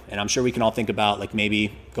for you. And I'm sure we can all think about like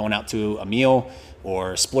maybe going out to a meal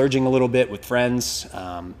or splurging a little bit with friends.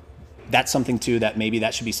 That's something too that maybe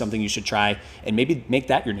that should be something you should try, and maybe make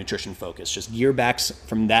that your nutrition focus. Just gear back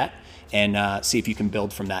from that and see if you can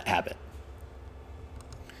build from that habit.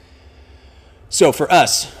 So for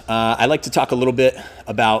us, I like to talk a little bit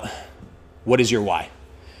about what is your why.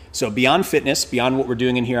 So beyond fitness, beyond what we're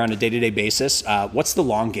doing in here on a day-to-day basis, what's the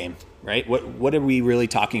long game, right? What are we really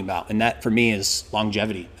talking about? And that for me is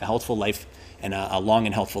longevity, a healthful life, and a long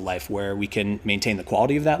and healthful life where we can maintain the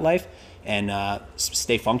quality of that life and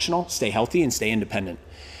stay functional, stay healthy, and stay independent.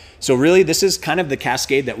 So really, this is kind of the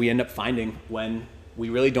cascade that we end up finding when we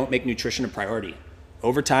really don't make nutrition a priority.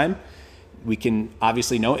 Over time, we can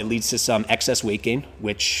obviously know it leads to some excess weight gain,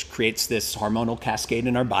 which creates this hormonal cascade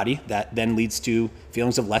in our body that then leads to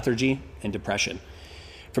feelings of lethargy and depression.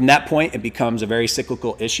 From that point, it becomes a very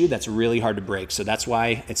cyclical issue that's really hard to break. So that's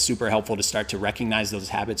why it's super helpful to start to recognize those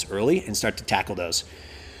habits early and start to tackle those.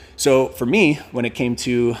 So for me, when it came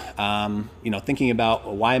to thinking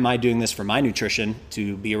about why am I doing this for my nutrition,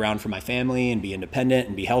 to be around for my family and be independent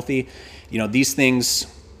and be healthy, these things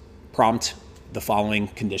prompt the following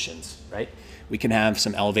conditions, right? We can have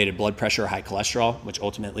some elevated blood pressure, high cholesterol, which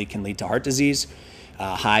ultimately can lead to heart disease,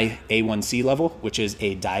 high A1C level, which is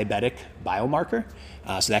a diabetic biomarker.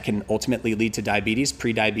 So that can ultimately lead to diabetes.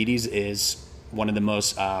 Prediabetes is one of the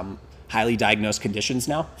most highly diagnosed conditions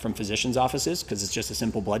now from physicians' offices because it's just a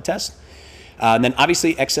simple blood test. And then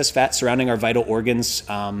obviously excess fat surrounding our vital organs,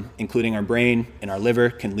 including our brain and our liver,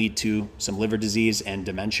 can lead to some liver disease and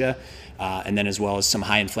dementia. And then as well as some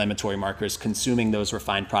high inflammatory markers, consuming those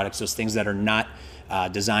refined products, those things that are not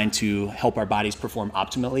designed to help our bodies perform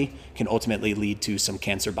optimally, can ultimately lead to some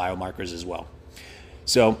cancer biomarkers as well.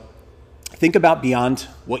 So think about beyond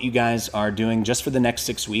what you guys are doing just for the next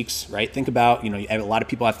 6 weeks, right? Think about, a lot of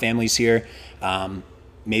people have families here,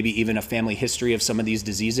 maybe even a family history of some of these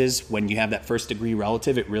diseases. When you have that first degree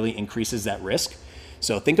relative, it really increases that risk.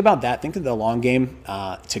 So think about that. Think of the long game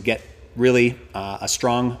to get really a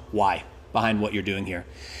strong why behind what you're doing here.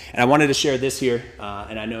 And I wanted to share this here,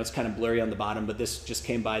 and I know it's kind of blurry on the bottom, but this just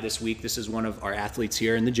came by this week. This is one of our athletes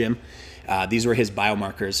here in the gym. These were his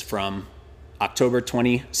biomarkers from October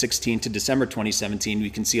 2016 to December 2017.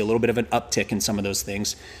 We can see a little bit of an uptick in some of those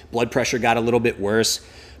things. Blood pressure got a little bit worse.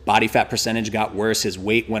 Body fat percentage got worse. His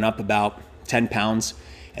weight went up about 10 pounds.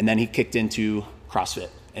 And then he kicked into CrossFit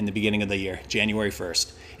in the beginning of the year, January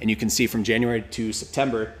 1st. And you can see from January to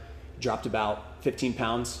September, dropped about 15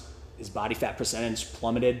 pounds. His body fat percentage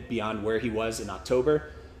plummeted beyond where he was in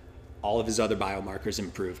October. All of his other biomarkers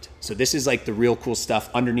improved. So this is like the real cool stuff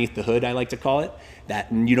underneath the hood, I like to call it,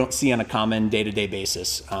 that you don't see on a common day-to-day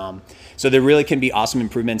basis. So there really can be awesome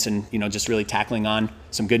improvements in, just really tackling on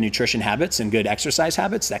some good nutrition habits and good exercise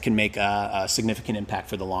habits that can make a significant impact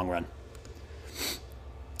for the long run.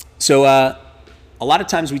 So a lot of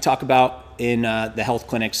times we talk about in the health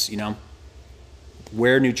clinics,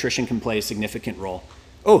 where nutrition can play a significant role.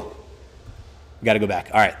 Oh, we got to go back.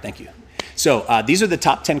 All right, thank you. So these are the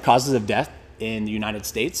top 10 causes of death in the United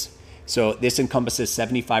States. So this encompasses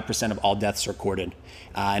 75% of all deaths recorded.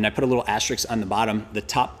 And I put a little asterisk on the bottom. The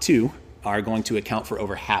top 2 are going to account for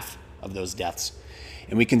over half of those deaths.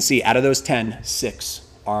 And we can see out of those 10, 6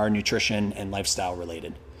 are nutrition and lifestyle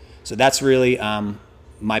related. So that's really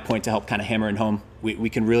my point to help kind of hammer it home. We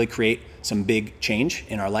can really create some big change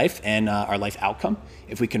in our life and our life outcome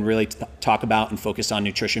if we can really talk about and focus on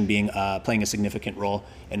nutrition playing a significant role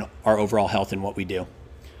in our overall health and what we do.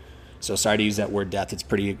 So sorry to use that word death. It's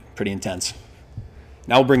pretty intense.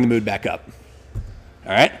 Now we'll bring the mood back up.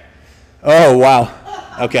 All right? Oh, wow.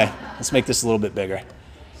 Okay, let's make this a little bit bigger.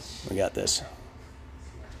 We got this.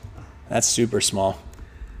 That's super small.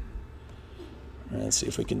 Let's see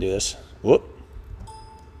if we can do this. Whoop.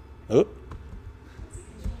 Oop.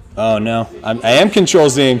 Oh no, I am control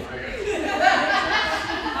Zing.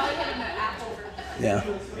 Yeah.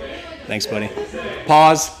 Thanks, buddy.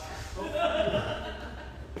 Pause.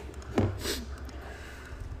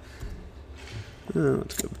 There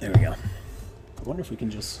we go. I wonder if we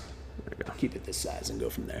can just keep it this size and go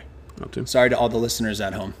from there. Sorry to all the listeners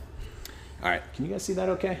at home. All right, can you guys see that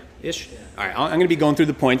okay-ish? All right, I'm going to be going through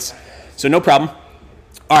the points, so no problem.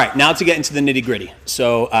 All right, now to get into the nitty gritty.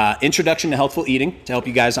 So introduction to healthful eating to help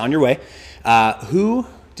you guys on your way. Who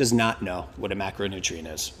does not know what a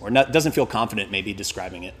macronutrient is or doesn't feel confident maybe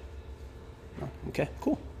describing it? Oh, okay,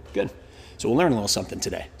 cool, good. So we'll learn a little something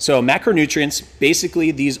today. So macronutrients,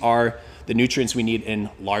 basically these are the nutrients we need in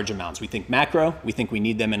large amounts. We think macro, we think we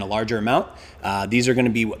need them in a larger amount. These are gonna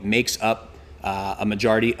be what makes up a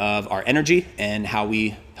majority of our energy and how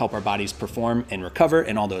we help our bodies perform and recover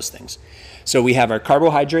and all those things. So we have our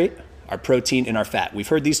carbohydrate, our protein, and our fat. We've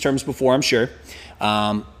heard these terms before, I'm sure.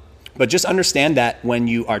 But just understand that when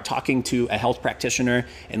you are talking to a health practitioner,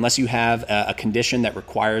 unless you have a condition that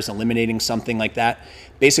requires eliminating something like that,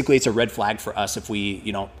 basically it's a red flag for us if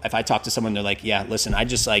if I talk to someone, they're like, yeah, listen, I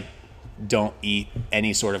just don't eat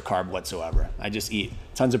any sort of carb whatsoever. I just eat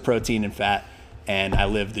tons of protein and fat, and I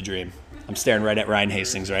live the dream. I'm staring right at Ryan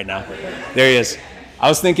Hastings right now. There he is. I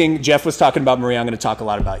was thinking Jeff was talking about Maria. I'm going to talk a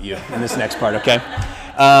lot about you in this next part, okay?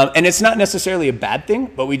 And it's not necessarily a bad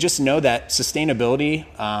thing, but we just know that sustainability,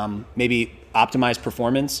 maybe optimized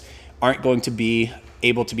performance, aren't going to be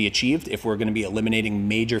able to be achieved if we're going to be eliminating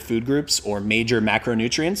major food groups or major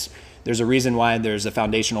macronutrients. There's a reason why there's a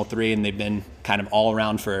foundational 3, and they've been kind of all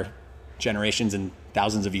around for generations and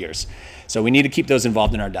thousands of years. So we need to keep those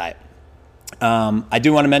involved in our diet. I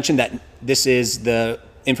do want to mention that this is the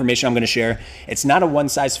information I'm going to share. It's not a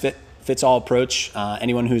one-size-fits-all approach.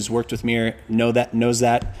 Anyone who's worked with me knows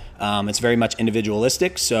that. It's very much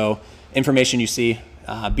individualistic. So information you see,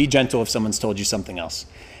 be gentle if someone's told you something else.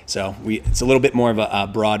 So it's a little bit more of a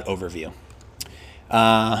broad overview.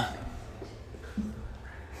 Come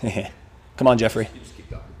on, Jeffrey. You just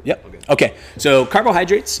keep going. Yep. Okay. So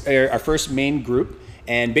carbohydrates are our first main group.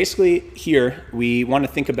 And basically here, we want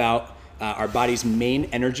to think about our body's main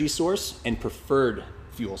energy source and preferred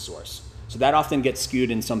fuel source. So that often gets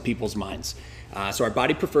skewed in some people's minds. So our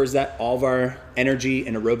body prefers that. All of our energy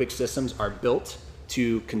and aerobic systems are built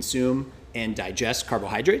to consume and digest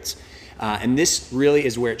carbohydrates. And this really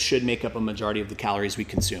is where it should make up a majority of the calories we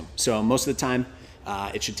consume. So most of the time,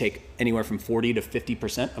 it should take anywhere from 40 to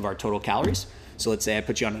 50% of our total calories. So let's say I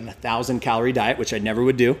put you on a 1,000 calorie diet, which I never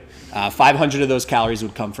would do. 500 of those calories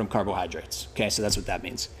would come from carbohydrates. Okay, so that's what that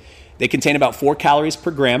means. They contain about 4 calories per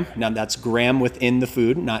gram. Now that's gram within the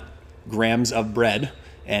food, not grams of bread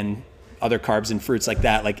and other carbs and fruits like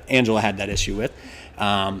that, like Angela had that issue with.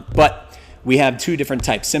 But we have 2 different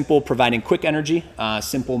types. Simple, providing quick energy.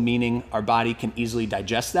 Simple meaning our body can easily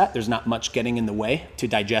digest that. There's not much getting in the way to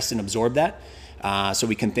digest and absorb that. So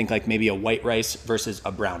we can think like maybe a white rice versus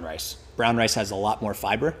a brown rice. Brown rice has a lot more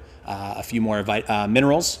fiber, a few more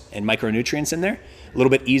minerals and micronutrients in there. A little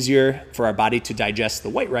bit easier for our body to digest the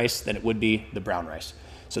white rice than it would be the brown rice.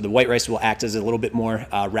 So the white rice will act as a little bit more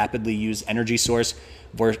rapidly used energy source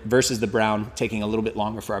versus the brown, taking a little bit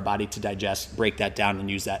longer for our body to digest, break that down, and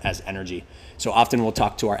use that as energy. So often we'll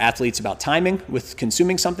talk to our athletes about timing with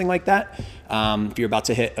consuming something like that. If you're about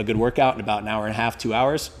to hit a good workout in about an hour and a half, 2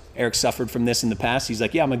 hours, Eric suffered from this in the past. He's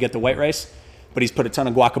like, yeah, I'm gonna get the white rice, but he's put a ton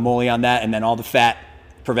of guacamole on that, and then all the fat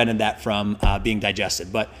prevented that from being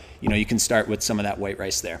digested. But you can start with some of that white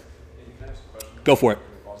rice there. Can I ask a question? Go for it.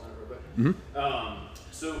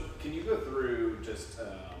 So can you go through just,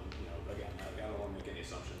 again, I don't want to make any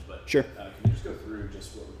assumptions, but Sure. Can you just go through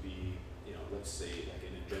just what would be, let's say like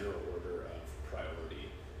in a general order of priority,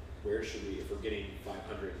 where should we, if we're getting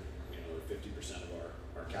 500, or 50% of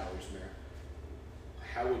our calories from there,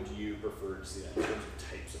 how would you prefer to see that in terms of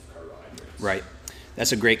types of carbohydrates? Right.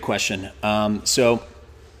 That's a great question. So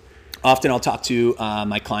often I'll talk to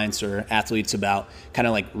my clients or athletes about kind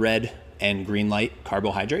of like red and green light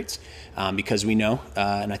carbohydrates because we know,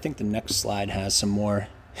 and I think the next slide has some more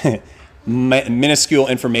minuscule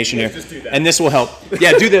information here. Just do that. And this will help.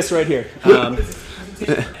 Yeah, do this right here.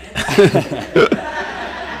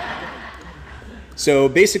 So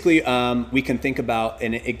basically, we can think about,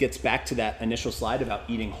 and it gets back to that initial slide about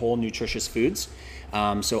eating whole nutritious foods.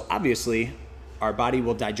 So obviously, our body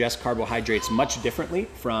will digest carbohydrates much differently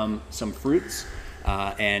from some fruits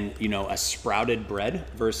and a sprouted bread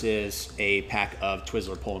versus a pack of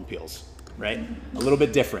Twizzler Poland peels, right? A little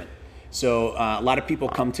bit different. So a lot of people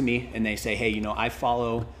come to me and they say, hey, I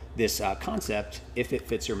follow this concept if it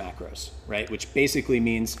fits your macros, right? Which basically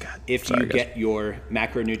means if you get your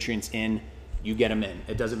macronutrients in, you get them in.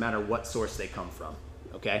 It doesn't matter what source they come from,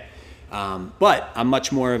 okay? But I'm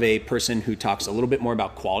much more of a person who talks a little bit more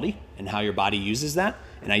about quality and how your body uses that.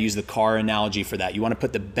 And I use the car analogy for that. You want to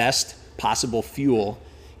put the best possible fuel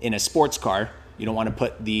in a sports car. You don't want to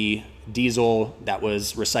put the diesel that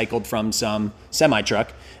was recycled from some semi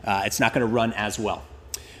truck. It's not going to run as well.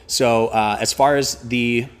 So as far as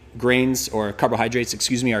the grains or carbohydrates,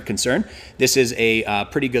 are concerned, this is a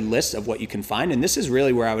pretty good list of what you can find. And this is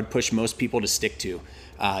really where I would push most people to stick to.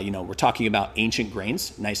 We're talking about ancient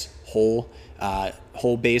grains, nice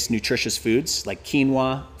whole-based nutritious foods like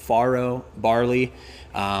quinoa, farro, barley,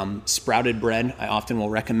 sprouted bread. I often will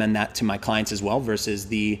recommend that to my clients as well versus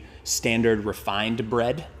the standard refined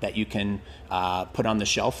bread that you can put on the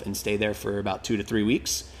shelf and stay there for about 2 to 3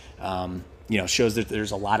 weeks. Shows that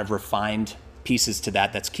there's a lot of refined pieces to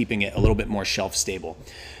that's keeping it a little bit more shelf stable.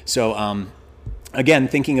 So again,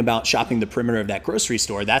 thinking about shopping the perimeter of that grocery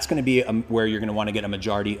store, that's going to be where you're going to want to get a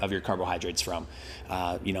majority of your carbohydrates from.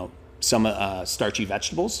 Some starchy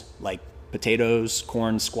vegetables like potatoes,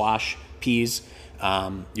 corn, squash, peas,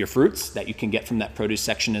 your fruits that you can get from that produce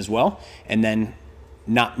section as well. And then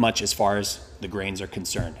not much as far as the grains are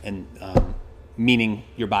concerned. And meaning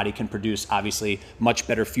your body can produce obviously much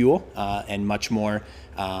better fuel and much more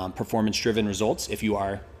performance-driven results if you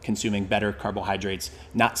are consuming better carbohydrates,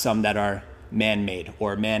 not some that are man-made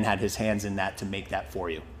or man had his hands in that to make that for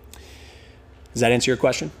you. Does that answer your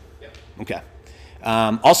question? Yeah. Okay.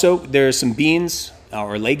 Also, there's some beans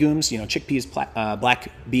or legumes, chickpeas,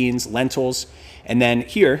 black beans, lentils. And then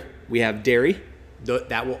here we have dairy.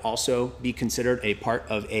 That will also be considered a part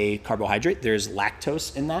of a carbohydrate. There's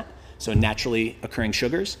lactose in that. So naturally occurring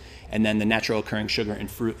sugars, and then the natural occurring sugar in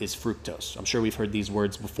fruit is fructose. I'm sure we've heard these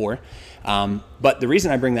words before. But the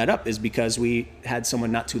reason I bring that up is because we had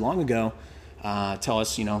someone not too long ago tell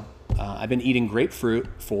us, I've been eating grapefruit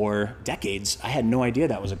for decades. I had no idea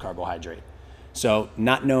that was a carbohydrate. So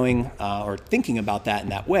not knowing or thinking about that in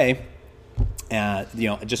that way, I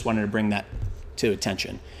just wanted to bring that to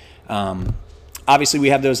attention. Obviously, we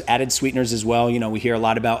have those added sweeteners as well. We hear a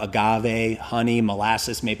lot about agave, honey,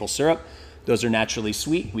 molasses, maple syrup. Those are naturally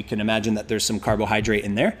sweet. We can imagine that there's some carbohydrate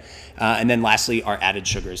in there. And then lastly, our added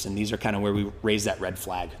sugars. And these are kind of where we raise that red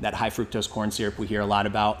flag. That high fructose corn syrup we hear a lot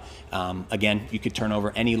about. Again, you could turn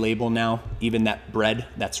over any label now, even that bread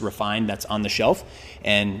that's refined that's on the shelf.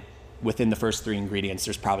 And within the first 3 ingredients,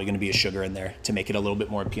 there's probably going to be a sugar in there to make it a little bit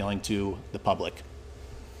more appealing to the public.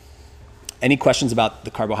 Any questions about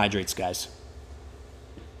the carbohydrates, guys?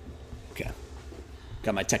 Okay.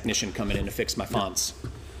 Got my technician coming in to fix my fonts.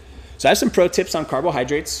 So I have some pro tips on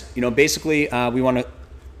carbohydrates. Basically, we want to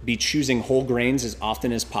be choosing whole grains as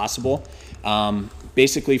often as possible.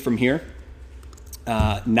 Basically from here,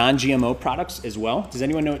 non-GMO products as well. Does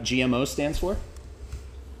anyone know what GMO stands for?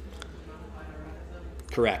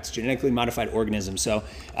 Correct, genetically modified organisms. So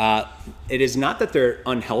it is not that they're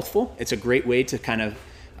unhealthful. It's a great way to kind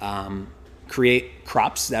of create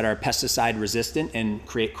crops that are pesticide resistant and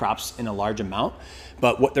create crops in a large amount.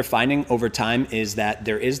 But what they're finding over time is that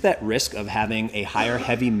there is that risk of having a higher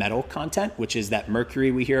heavy metal content, which is that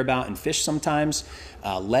mercury we hear about in fish sometimes,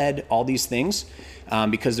 lead, all these things,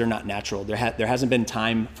 because they're not natural. There hasn't been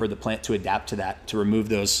time for the plant to adapt to that, to remove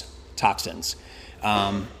those toxins.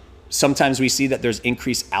 Sometimes we see that there's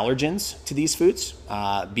increased allergens to these foods,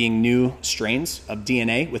 being new strains of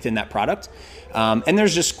DNA within that product. And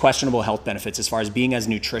there's just questionable health benefits as far as being as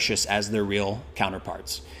nutritious as their real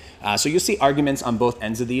counterparts. So you'll see arguments on both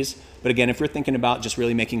ends of these. But again, if we're thinking about just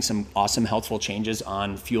really making some awesome healthful changes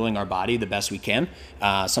on fueling our body the best we can,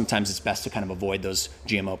 sometimes it's best to kind of avoid those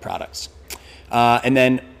GMO products. And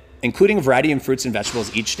then including a variety of fruits and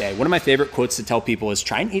vegetables each day. One of my favorite quotes to tell people is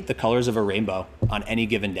try and eat the colors of a rainbow on any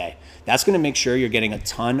given day. That's going to make sure you're getting a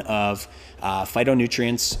ton of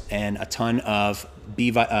phytonutrients and a ton of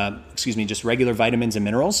just regular vitamins and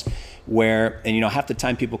minerals half the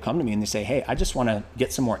time people come to me and they say, hey, I just want to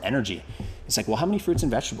get some more energy. It's like, well, how many fruits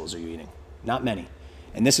and vegetables are you eating? Not many.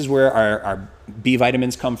 And this is where our B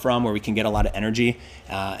vitamins come from, where we can get a lot of energy.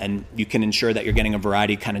 And you can ensure that you're getting a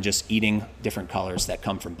variety, kind of just eating different colors that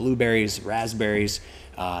come from blueberries, raspberries,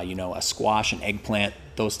 a squash, an eggplant,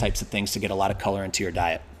 those types of things to get a lot of color into your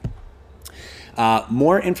diet.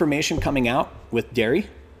 More information coming out with dairy,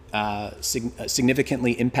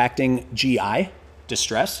 significantly impacting GI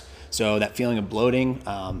distress. So that feeling of bloating,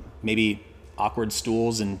 maybe awkward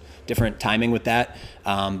stools and different timing with that.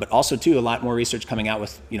 But also too, a lot more research coming out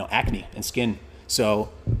with, acne and skin. So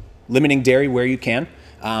limiting dairy where you can.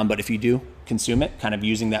 But if you do consume it, kind of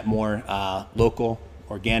using that more local,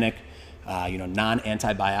 organic,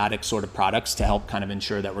 non-antibiotic sort of products to help kind of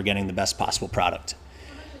ensure that we're getting the best possible product.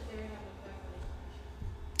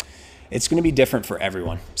 It's going to be different for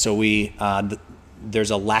everyone. So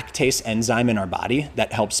there's a lactase enzyme in our body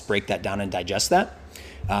that helps break that down and digest that.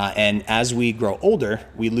 And as we grow older,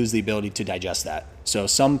 we lose the ability to digest that. So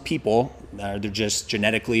some people, they're just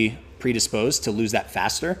genetically predisposed to lose that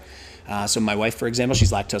faster. So my wife, for example,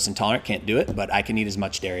 she's lactose intolerant, can't do it, but I can eat as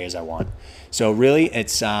much dairy as I want. So really,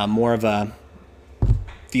 it's more of a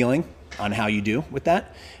feeling on how you do with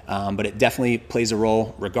that. But it definitely plays a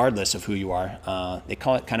role regardless of who you are. They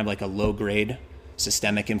call it kind of like a low-grade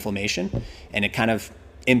systemic inflammation, and it kind of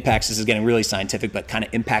impacts, this is getting really scientific, but kind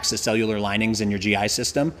of impacts the cellular linings in your GI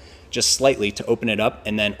system just slightly to open it up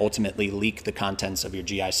and then ultimately leak the contents of your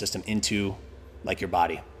GI system into like your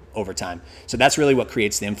body over time. So that's really what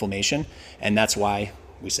creates the inflammation, and that's why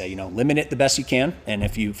we say, limit it the best you can, and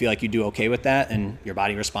if you feel like you do okay with that and your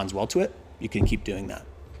body responds well to it, you can keep doing that.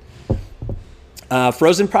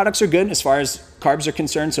 Frozen products are good as far as carbs are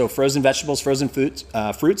concerned. So frozen vegetables, frozen fruits.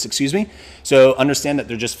 So understand that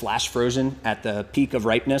they're just flash frozen at the peak of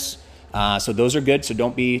ripeness. So those are good. So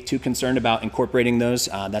don't be too concerned about incorporating those.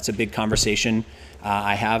 That's a big conversation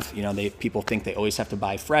I have. People think they always have to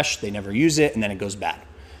buy fresh. They never use it, and then it goes bad.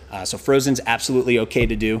 So frozen's absolutely okay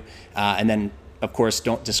to do. And then, of course,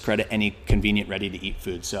 don't discredit any convenient, ready-to-eat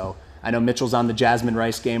food. So I know Mitchell's on the jasmine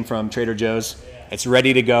rice game from Trader Joe's. It's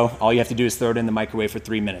ready to go. All you have to do is throw it in the microwave for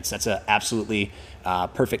 3 minutes. That's an absolutely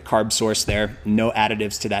perfect carb source there. No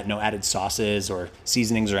additives to that, no added sauces or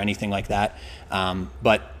seasonings or anything like that.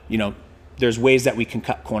 But there's ways that we can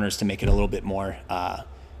cut corners to make it a little bit more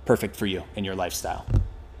perfect for you in your lifestyle.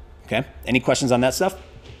 Okay? Any questions on that stuff?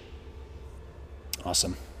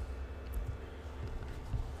 Awesome.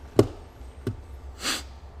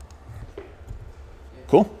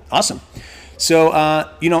 Cool. Awesome. So,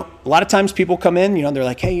 a lot of times people come in, they're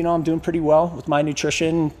like, hey, I'm doing pretty well with my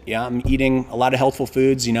nutrition. Yeah, I'm eating a lot of healthful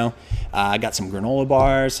foods. I got some granola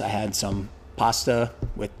bars. I had some pasta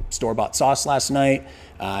with store-bought sauce last night.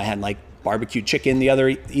 I had like barbecue chicken the other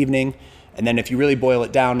evening. And then if you really boil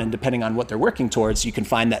it down and depending on what they're working towards, you can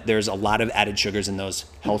find that there's a lot of added sugars in those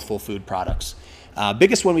healthful food products.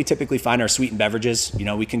 Biggest one we typically find are sweetened beverages.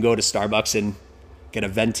 We can go to Starbucks and get a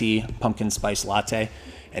venti pumpkin spice latte.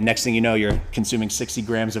 And next thing you know, you're consuming 60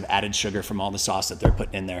 grams of added sugar from all the sauce that they're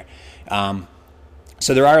putting in there.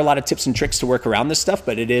 So there are a lot of tips and tricks to work around this stuff,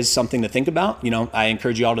 but it is something to think about. I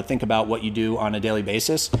encourage you all to think about what you do on a daily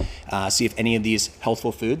basis. See if any of these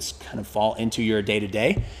healthful foods kind of fall into your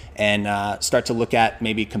day-to-day, and start to look at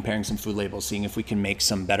maybe comparing some food labels, seeing if we can make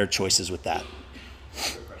some better choices with that.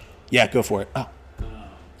 Yeah, go for it. Oh.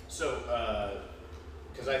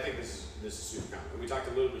 Because I think this is super common. We talked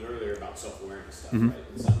a little bit earlier about self-awareness stuff, right?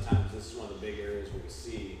 And sometimes this is one of the big areas where we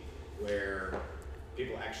see where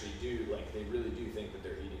people actually do, they really do think that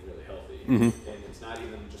they're eating really healthy. And it's not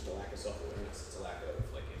even just a lack of self-awareness, it's a lack of,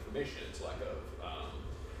 information. It's a lack of,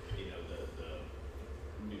 the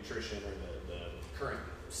nutrition or the current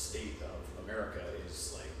state of America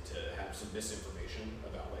is, to have some misinformation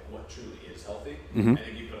about, what truly is healthy. I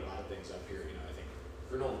think you put a lot of things up here, I think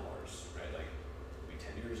granola bars, right? Maybe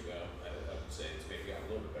 10 years ago, I would say it's maybe gotten a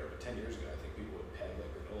little bit better, but 10 years ago, I think people would peg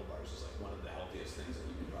granola bars as one of the healthiest things that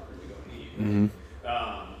you can probably go and eat.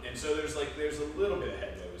 And so there's a little bit of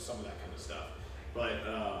headway with some of that kind of stuff, but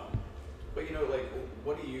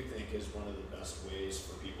what do you think is one of the best ways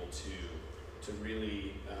for people to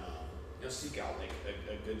really seek out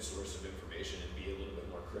a good source of information and be a little bit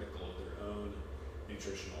more critical of their own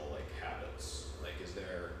nutritional habits? Is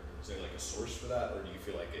there a source for that, or do you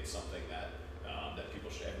feel like it's something that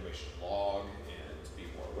everybody should log and be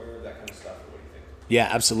more aware of that kind of stuff, or what do you think? Yeah,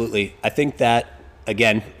 absolutely. I think that,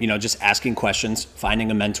 again, just asking questions,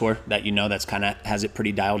 finding a mentor that that's kind of has it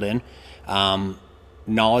pretty dialed in.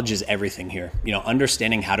 Knowledge is everything here.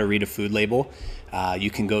 Understanding how to read a food label.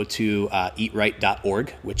 You can go to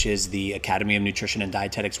eatright.org, which is the Academy of Nutrition and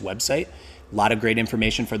Dietetics website. A lot of great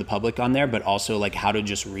information for the public on there, but also how to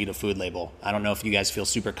just read a food label. I don't know if you guys feel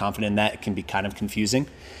super confident in that. It can be kind of confusing.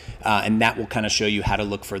 And that will kind of show you how to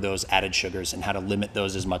look for those added sugars and how to limit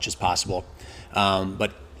those as much as possible.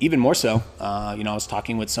 But even more so, I was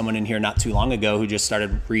talking with someone in here not too long ago who just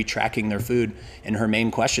started re-tracking their food. And her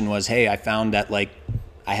main question was, hey, I found that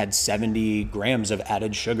I had 70 grams of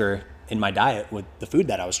added sugar in my diet with the food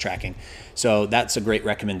that I was tracking. So that's a great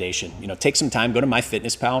recommendation. Take some time, go to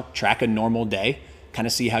MyFitnessPal, track a normal day, kind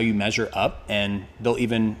of see how you measure up, and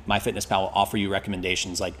MyFitnessPal will offer you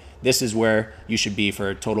recommendations this is where you should be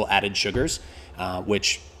for total added sugars,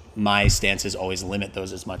 which my stance is always limit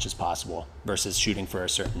those as much as possible versus shooting for a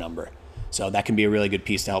certain number. So that can be a really good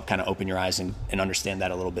piece to help kind of open your eyes and understand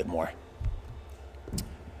that a little bit more.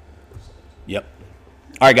 Yep.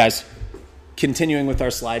 All right, guys. Continuing with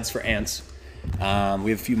our slides for ants. We have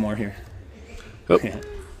a few more here. Oh. Yeah.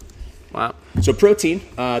 Wow. So protein,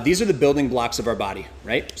 these are the building blocks of our body,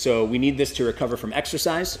 right? So we need this to recover from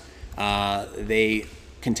exercise. They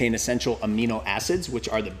contain essential amino acids, which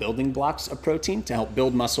are the building blocks of protein to help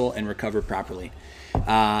build muscle and recover properly.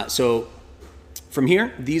 So from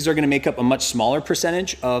here, these are going to make up a much smaller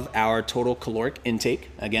percentage of our total caloric intake.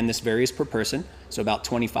 Again, this varies per person, so about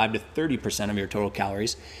 25 to 30% of your total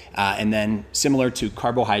calories. And then similar to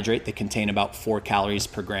carbohydrate, they contain about 4 calories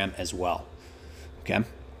per gram as well. Okay.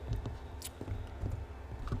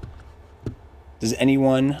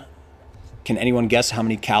 Can anyone guess how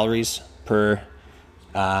many calories per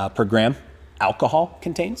gram alcohol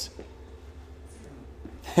contains?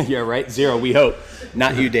 Yeah, right. 0, we hope.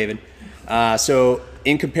 Not you, David. So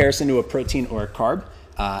in comparison to a protein or a carb,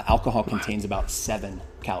 alcohol contains about 7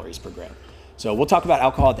 calories per gram. So we'll talk about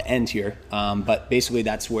alcohol at the end here, but basically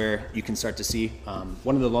that's where you can start to see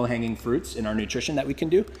one of the low-hanging fruits in our nutrition that we can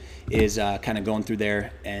do is kind of going through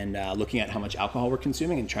there and looking at how much alcohol we're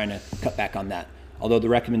consuming and trying to cut back on that. Although the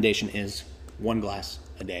recommendation is 1 glass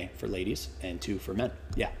a day for ladies and 2 for men.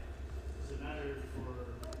 Yeah. Does it matter for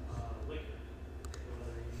liquor,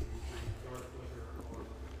 whether you use dark liquor or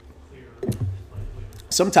clear light liquor?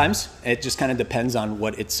 Sometimes it just kind of depends on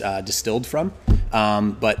what it's distilled from,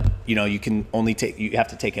 but you know you have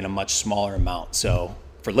to take in a much smaller amount. So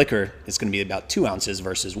for liquor, it's going to be about 2 ounces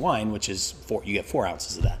versus wine, which is you get 4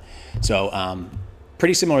 ounces of that. So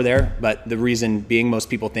pretty similar there, but the reason being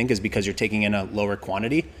most people think is because you're taking in a lower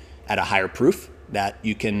quantity at a higher proof that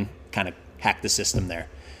you can kind of hack the system there.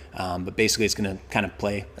 But basically, it's going to kind of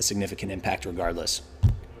play a significant impact regardless.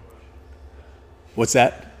 What's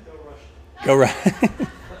that? Go right.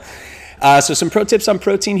 So some pro tips on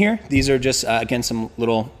protein here. These are just, again, some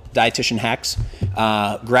little dietitian hacks.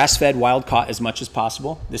 Grass-fed, wild-caught as much as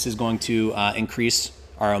possible. This is going to increase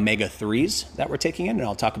our omega-3s that we're taking in, and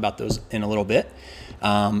I'll talk about those in a little bit.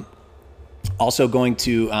 Also going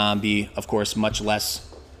to be, of course, much less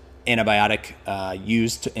antibiotic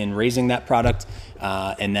used in raising that product.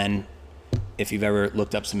 And then if you've ever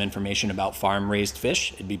looked up some information about farm-raised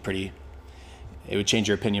fish, it would change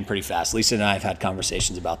your opinion pretty fast. Lisa and I have had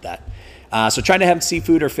conversations about that. So try to have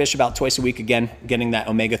seafood or fish about twice a week. Again, getting that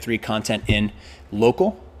omega-3 content in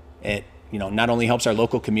local. It not only helps our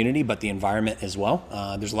local community, but the environment as well.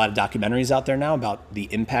 There's a lot of documentaries out there now about the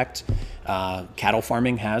impact cattle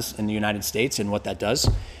farming has in the United States and what that does.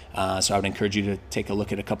 So I would encourage you to take a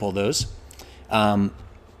look at a couple of those.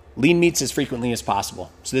 Lean meats as frequently as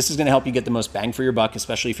possible. So this is going to help you get the most bang for your buck,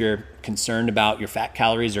 especially if you're concerned about your fat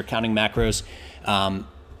calories or counting macros.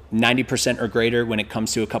 90% or greater when it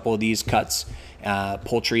comes to a couple of these cuts.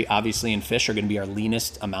 Poultry, obviously, and fish are going to be our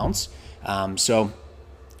leanest amounts. So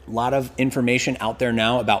a lot of information out there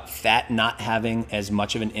now about fat not having as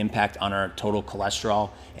much of an impact on our total cholesterol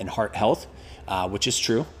and heart health, which is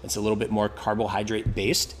true. It's a little bit more carbohydrate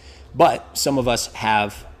based, but some of us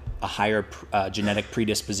have a higher genetic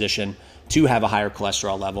predisposition to have a higher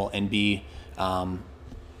cholesterol level and be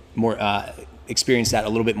experience that a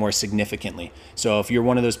little bit more significantly. So if you're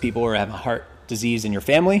one of those people who have a heart disease in your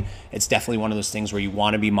family, it's definitely one of those things where you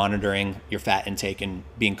want to be monitoring your fat intake and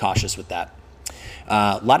being cautious with that.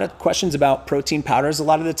 A lot of questions about protein powders a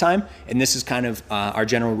lot of the time, and this is kind of our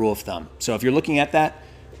general rule of thumb. So if you're looking at that,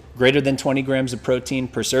 greater than 20 grams of protein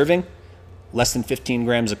per serving, less than 15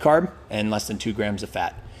 grams of carb, and less than 2 grams of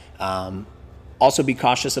fat. Also be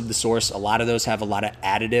cautious of the source. A lot of those have a lot of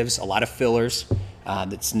additives, a lot of fillers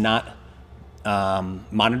that's not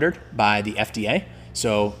monitored by the FDA.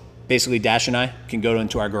 So basically Dash and I can go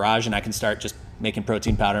into our garage and I can start just making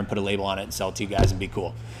protein powder and put a label on it and sell it to you guys and be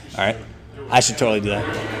cool. All right? I should totally do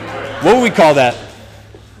that. What would we call that?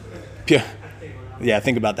 Yeah,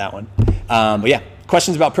 think about that one. But yeah,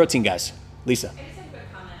 questions about protein, guys? Lisa. I just have a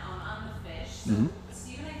quick comment on the fish. Mm-hmm.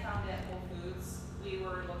 Steve and I found at Whole Foods, we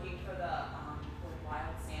were looking for the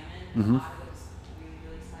wild salmon. Mm-hmm. A lot of it was really,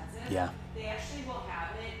 really expensive. Yeah. They actually will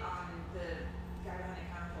have it on the guy behind the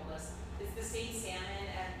counter told us it's the same salmon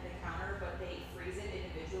at the counter, but they freeze it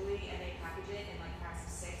individually and they package it in like packs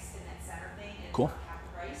of 6 in that center thing, and Cool. it's about half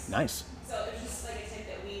the price. Nice. So it was just like a tip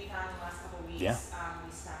that we found the last couple of weeks. Yeah.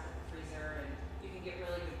 We stocked at the freezer, and you can get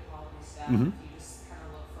really good quality stuff Mhm. if you just kind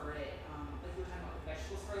of look for it. Like we were talking about the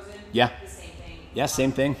vegetables frozen. Yeah. The same thing. Yeah,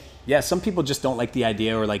 same thing. Yeah, some people just don't like the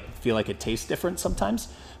idea or like feel like it tastes different sometimes,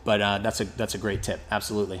 but that's a great tip.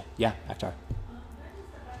 Absolutely. Yeah, Akhtar.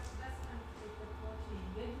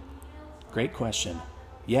 Great question.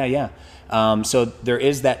 Yeah. So there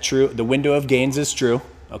is the window of gains is true,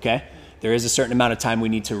 okay? There is a certain amount of time we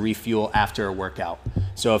need to refuel after a workout.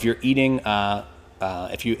 So if you're eating,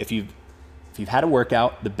 if you've had a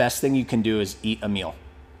workout, the best thing you can do is eat a meal.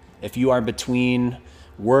 If you are between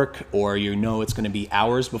work or it's going to be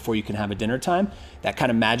hours before you can have a dinner time, that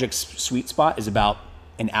kind of magic sweet spot is about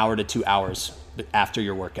an hour to 2 hours after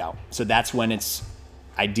your workout. So that's when it's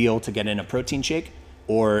ideal to get in a protein shake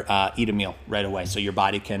or eat a meal right away so your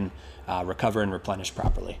body can recover and replenish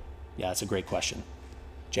properly. Yeah, that's a great question.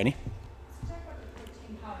 Jenny? Talk about the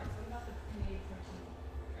protein powders. What about the pre-made protein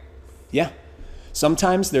drinks? Yeah.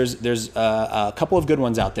 Sometimes there's a couple of good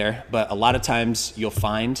ones out there, but a lot of times you'll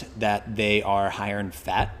find that they are higher in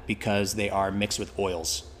fat because they are mixed with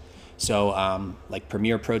oils. So like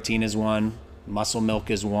Premier Protein is one, Muscle Milk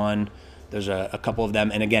is one. There's a couple of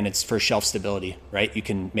them. And again, it's for shelf stability, right? You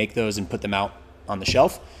can make those and put them out on the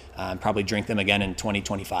shelf and probably drink them again in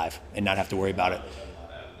 2025 and not have to worry about it.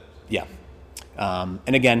 Yeah.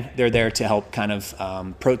 And again, they're there to help kind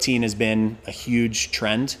of, protein has been a huge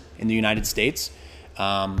trend in the United States.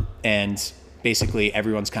 And basically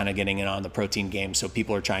everyone's kind of getting in on the protein game. So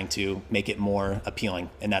people are trying to make it more appealing.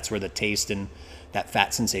 And that's where the taste and that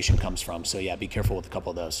fat sensation comes from. So yeah, be careful with a couple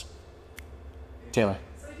of those. Taylor.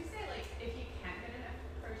 So would you say, like, if you can't get enough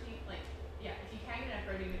protein, if you can't get enough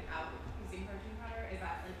protein without using protein powder, is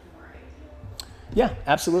that, like, more ideal? Yeah,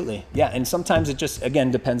 absolutely. Yeah, and sometimes it just,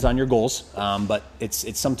 again, depends on your goals, but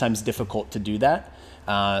it's sometimes difficult to do that.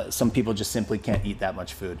 Some people just simply can't eat that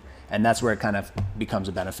much food, and that's where it kind of becomes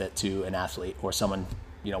a benefit to an athlete or someone,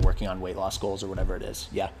 working on weight loss goals or whatever it is.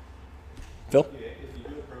 Yeah. Phil? Yeah, if you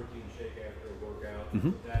do a protein shake after a workout,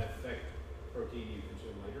 would that affect protein you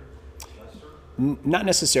consume later? Lesser? Not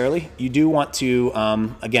necessarily. You do want to,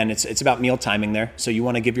 again, it's about meal timing there. So you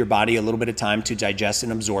want to give your body a little bit of time to digest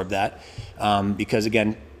and absorb that. Because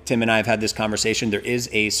again, Tim and I have had this conversation. There is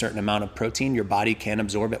a certain amount of protein your body can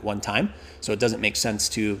absorb at one time. So it doesn't make sense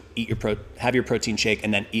to have your protein shake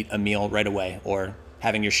and then eat a meal right away, or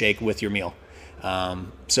having your shake with your meal.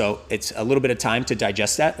 So it's a little bit of time to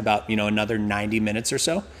digest that, about, another 90 minutes or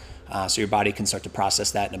so. So your body can start to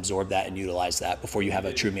process that and absorb that and utilize that before you have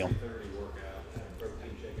a true meal. 30 workout and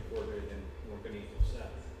protein shake incorporated and we're going to eat till 7.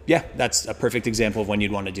 Yeah, that's a perfect example of when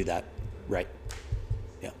you'd want to do that. Right.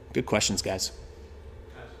 Yeah. Good questions, guys.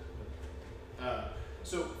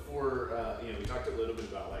 So for, we talked a little bit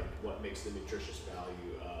about like what makes the nutritious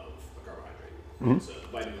value of a carbohydrate. So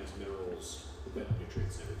vitamins, minerals,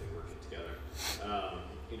 nutrients, and everything working together.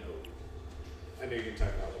 I know you can talk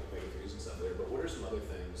about like omega-3s and stuff there, but what are some other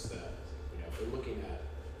things that, if we're looking at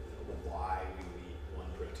why we would eat one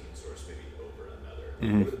protein source maybe over another,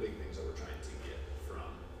 what are the big things that we're trying to get from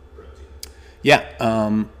protein?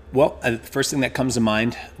 Yeah. Well, the first thing that comes to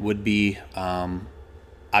mind would be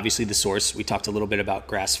obviously the source. We talked a little bit about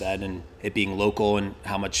grass-fed and it being local and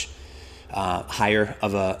how much higher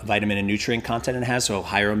of a vitamin and nutrient content it has, so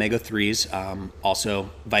higher omega-3s. Also,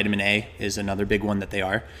 vitamin A is another big one that they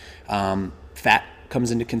are. Fat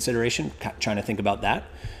comes into consideration, trying to think about that.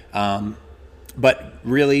 But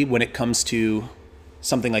really, when it comes to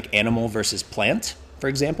something like animal versus plant, for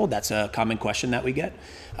example, that's a common question that we get.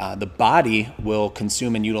 The body will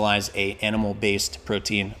consume and utilize a animal-based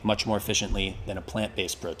protein much more efficiently than a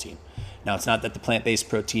plant-based protein. Now, it's not that the plant-based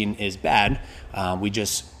protein is bad. We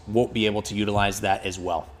just won't be able to utilize that as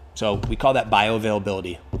well. So we call that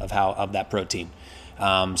bioavailability of that protein.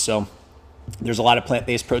 So there's a lot of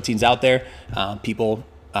plant-based proteins out there.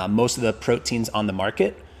 Most of the proteins on the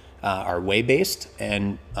market are whey-based,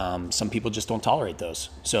 and some people just don't tolerate those.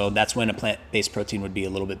 So that's when a plant-based protein would be a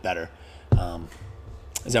little bit better.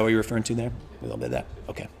 Is that what you're referring to there? A little bit of that?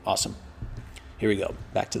 Okay, awesome. Here we go.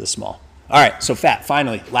 Back to the small. All right, so fat,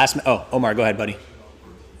 finally. Omar, go ahead, buddy.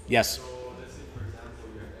 Yes. So let's say, for example,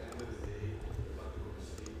 you're at the end of the day, you're about to go to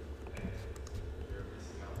sleep, and you're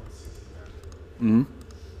missing out on 60 grams of protein.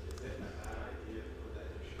 Is it a bad idea to put that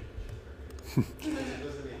in your shake? Because it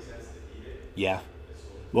doesn't make sense to eat it. Yeah.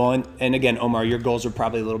 Well, and again, Omar, your goals are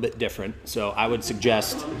probably a little bit different. So I would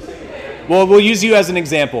suggest, well, we'll use you as an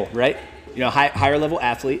example, right? Higher level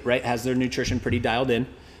athlete, right, has their nutrition pretty dialed in.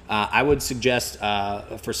 I would suggest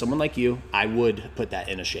for someone like you, I would put that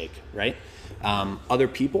in a shake, right? Other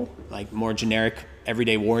people, like more generic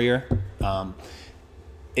everyday warrior,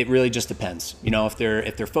 it really just depends. If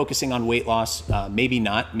they're focusing on weight loss, maybe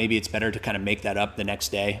not. Maybe it's better to kind of make that up the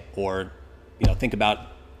next day, or think about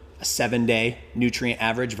a 7-day nutrient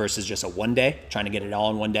average versus just a 1 day, trying to get it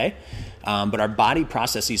all in 1 day. But our body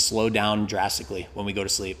processes slow down drastically when we go to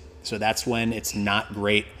sleep. So that's when it's not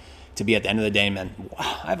great to be at the end of the day, man,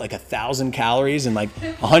 wow, I have like 1,000 calories and like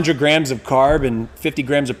 100 grams of carb and 50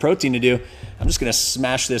 grams of protein to do. I'm just going to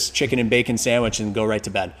smash this chicken and bacon sandwich and go right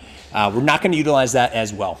to bed. We're not going to utilize that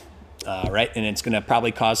as well, right? And it's going to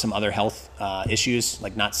probably cause some other health issues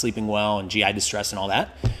like not sleeping well and GI distress and all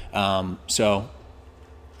that. So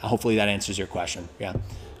hopefully that answers your question. Yeah. What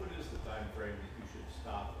is the time frame that you should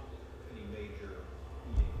stop any major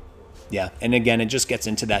eating before Yeah, and again, it just gets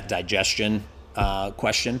into that digestion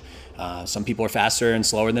question. Some people are faster and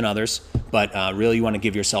slower than others, but really you want to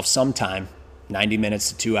give yourself some time, 90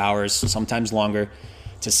 minutes to 2 hours, sometimes longer,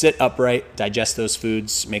 to sit upright, digest those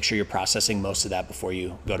foods, make sure you're processing most of that before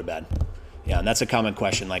you go to bed. Yeah, and that's a common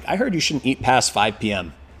question. Like, I heard you shouldn't eat past 5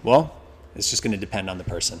 p.m. Well, it's just going to depend on the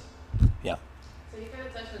person. Yeah. So you kind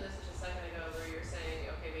of touched on this just a second ago where you're saying,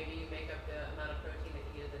 okay, maybe you make up the amount of protein that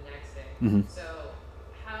you eat the next day. Mhm. So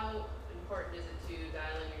how important is it to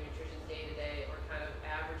dial in your nutrition day to day or kind of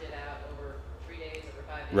average it out over 3 days, over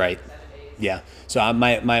 5 days, Right. 7 days? Yeah. So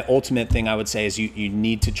my ultimate thing I would say is you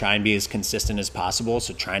need to try and be as consistent as possible.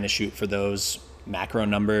 So trying to shoot for those macro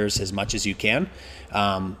numbers as much as you can.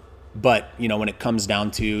 But, you know, when it comes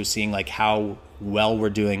down to seeing like how well we're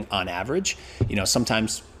doing on average, you know,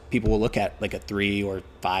 sometimes people will look at like a 3 or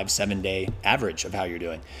 5, 7 day average of how you're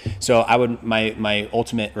doing. So I would, my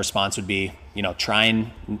ultimate response would be, you know, try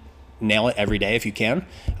and nail it every day if you can.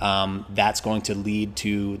 That's going to lead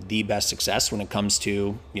to the best success when it comes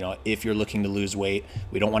to, you know, if you're looking to lose weight.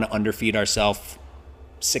 We don't want to underfeed ourselves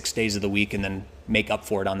 6 days of the week and then make up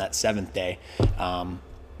for it on that 7th day.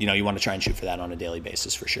 You know, you want to try and shoot for that on a daily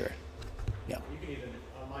basis for sure. Yeah. You can even,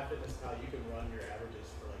 on MyFitnessPal, you can run your averages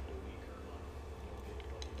for like the week or month. You'll get,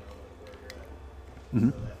 like, you know, like where you're at. Mhm.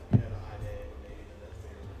 So that if you had a high day, maybe the next day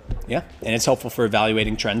will be better. Yeah. And it's helpful for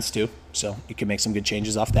evaluating trends too. So you can make some good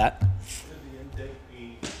changes off that. Should the intake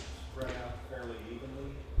be spread out fairly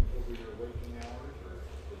evenly over your waking hours, or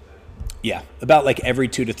is that? Yeah, about like every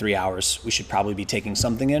 2 to 3 hours, we should probably be taking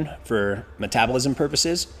something in for metabolism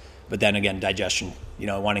purposes. But then again, digestion, you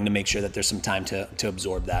know, wanting to make sure that there's some time to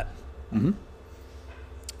absorb that. Mm-hmm.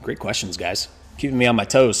 Great questions, guys. Keeping me on my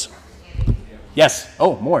toes. Yes.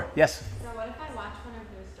 Oh, more. Yes. So what if I watch one of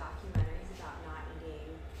those documentaries about not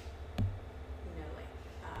eating, you know, like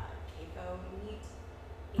keto meat,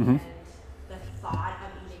 and the thought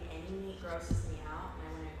of eating any meat grosses me out, and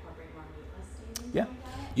I want to incorporate more meatless days into Yeah. my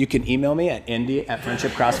diet? You can email me at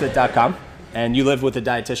indy@friendshipcrossfit.com. And you live with a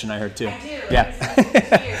dietitian, I heard too. I do. Yeah. It's been 2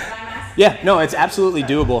 years, but I'm asking. Yeah, no, it's absolutely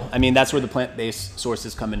doable. I mean, that's where the plant-based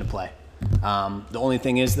sources come into play. The only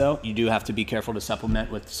thing is, though, you do have to be careful to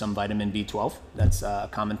supplement with some vitamin B12. That's a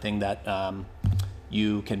common thing that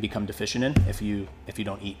you can become deficient in if you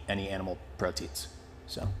don't eat any animal proteins.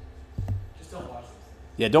 So, Just don't watch this.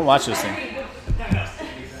 yeah, don't watch those things.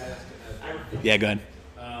 Yeah, go ahead.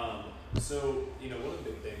 So, you know, one of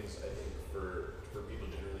the big things I think for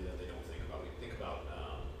people generally that they don't think about, we think about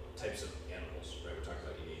types of animals, right? We're talking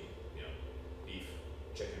about eating, you know, beef,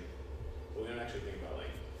 chicken, but we don't actually think about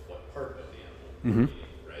like what part of the animal we're eating,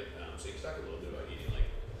 right? So you can talk a little bit about eating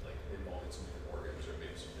like involving some different organs or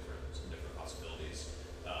maybe some different possibilities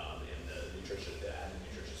and the added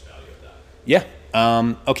nutritious value of that. Yeah.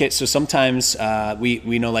 Okay. So sometimes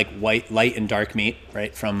we know like light and dark meat,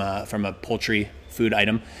 right, from a poultry food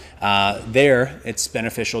item. There, it's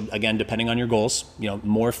beneficial again depending on your goals. You know,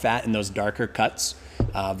 more fat in those darker cuts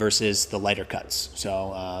versus the lighter cuts.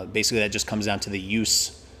 So basically, that just comes down to the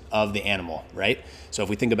use of the animal, right? So if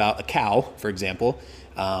we think about a cow, for example,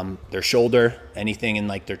 their shoulder, anything in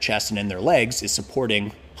like their chest and in their legs is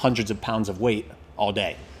supporting hundreds of pounds of weight all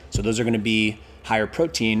day. So those are going to be higher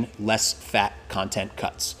protein, less fat content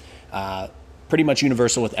cuts. Pretty much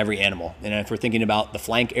universal with every animal. And if we're thinking about the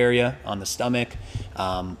flank area on the stomach,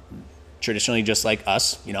 traditionally just like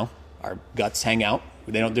us, you know, our guts hang out.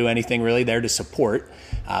 They don't do anything really there to support.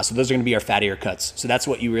 So those are going to be our fattier cuts. So that's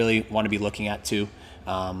what you really want to be looking at too.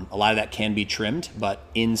 A lot of that can be trimmed, but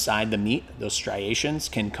inside the meat, those striations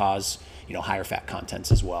can cause, you know, higher fat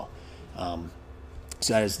contents as well.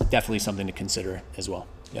 So that is definitely something to consider as well.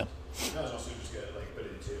 Yeah. That was also just good, like put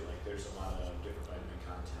into like there's a lot of different vitamin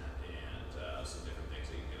content and some different things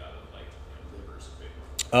that you can get out of like livers and big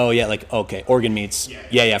ones. Oh yeah, like okay, organ meats.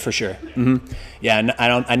 Yeah, for sure. Yeah, and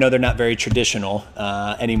I know they're not very traditional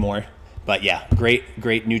anymore, but yeah,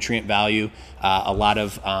 great nutrient value. A lot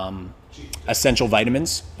of essential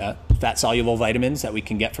vitamins, fat soluble vitamins that we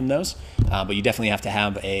can get from those. But you definitely have to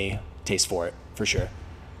have a taste for it for sure.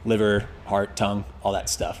 Liver, heart, tongue, all that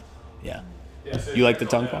stuff. Yeah. Yeah, so You like the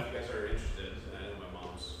tongue, Paul? If you guys are interested, and I know my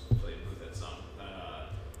mom's played with it some,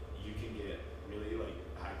 you can get really like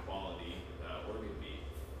high quality organ meat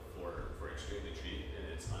for extremely cheap,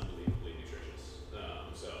 and it's unbelievably nutritious.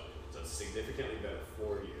 So it's significantly better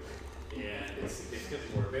for you, and it's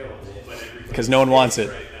significantly more available. But Because no one wants it.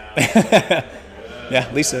 right now.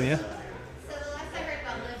 Yeah, Lisa. Yeah. So the last I heard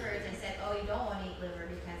about liver is they said, oh, you don't want to eat liver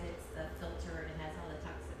because it's the filter and it has all the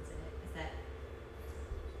toxins in it. Is that,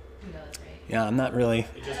 you know, that's right? Yeah, I'm not really.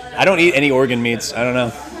 I don't eat any organ meats. I don't know.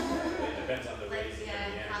 It depends on the Like, raising yeah,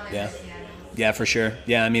 of the how animal. they're Yeah. raising animals. Yeah, for sure.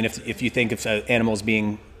 Yeah, I mean, if you think if an animal's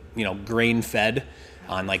being, grain fed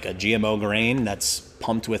on like a GMO grain that's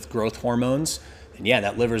pumped with growth hormones, then yeah,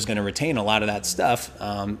 that liver is going to retain a lot of that stuff.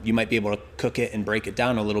 You might be able to cook it and break it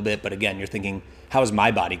down a little bit, but again, you're thinking, how is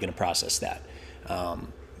my body going to process that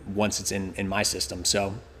once it's in my system?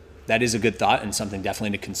 So that is a good thought and something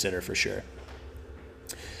definitely to consider for sure.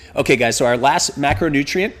 Okay, guys, so our last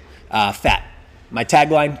macronutrient, fat. My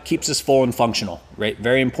tagline, keeps us full and functional, right?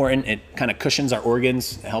 Very important. It kind of cushions our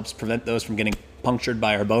organs. It helps prevent those from getting punctured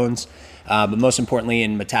by our bones. But most importantly,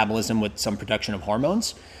 in metabolism with some production of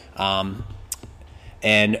hormones.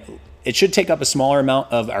 And it should take up a smaller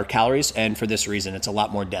amount of our calories. And for this reason, it's a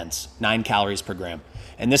lot more dense, 9 calories per gram.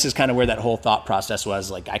 And this is kind of where that whole thought process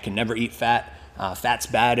was, like, I can never eat fat. Fat's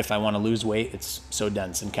bad if I want to lose weight. It's so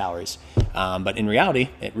dense in calories. But in reality,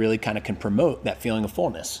 it really kind of can promote that feeling of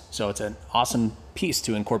fullness. So it's an awesome piece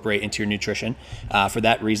to incorporate into your nutrition for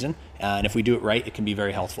that reason. And if we do it right, it can be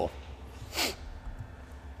very healthful.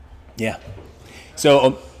 Yeah.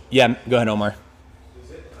 So, yeah, go ahead, Omar.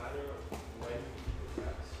 Is it matter when you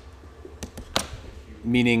fast?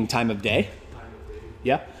 Meaning time of day? Time of day?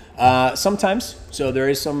 Yeah. Sometimes. So there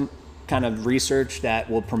is some kind of research that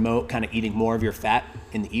will promote kind of eating more of your fat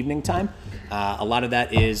in the evening time. A lot of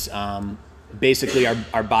that is basically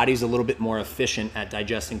our body's a little bit more efficient at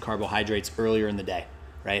digesting carbohydrates earlier in the day,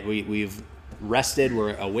 right? We've rested,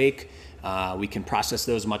 we're awake, we can process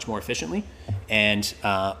those much more efficiently. And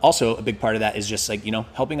also a big part of that is just like,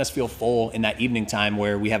 helping us feel full in that evening time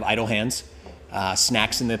where we have idle hands.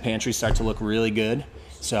 Snacks in the pantry start to look really good.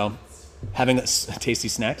 So having tasty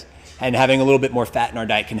snacks and having a little bit more fat in our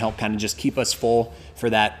diet can help kind of just keep us full for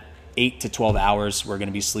that 8 to 12 hours we're going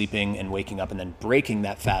to be sleeping and waking up and then breaking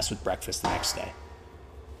that fast with breakfast the next day.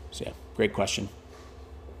 So yeah, great question.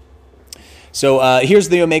 So here's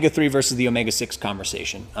the omega-3 versus the omega-6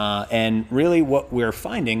 conversation. And really what we're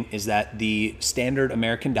finding is that the standard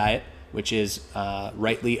American diet, which is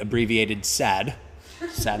rightly abbreviated SAD,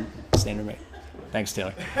 standard American. Thanks,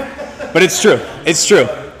 Taylor. But it's true. It's true.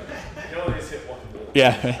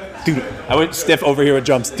 Yeah, dude, I went stiff over here with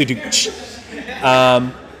jumps.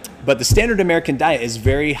 But the standard American diet is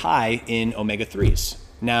very high in omega-3s.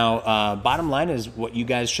 Now, bottom line is what you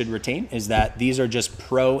guys should retain is that these are just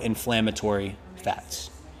pro-inflammatory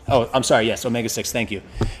fats. Oh, I'm sorry. Yes, omega-6. Thank you.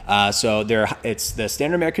 So it's the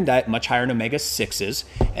standard American diet, much higher in omega-6s,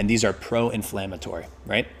 and these are pro-inflammatory,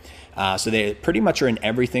 right? So they pretty much are in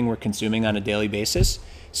everything we're consuming on a daily basis.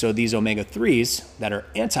 So these omega-3s that are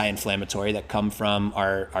anti-inflammatory that come from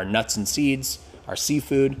our nuts and seeds, our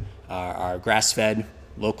seafood, our grass-fed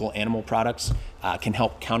local animal products can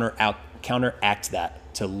help counteract that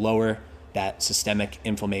to lower that systemic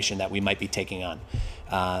inflammation that we might be taking on.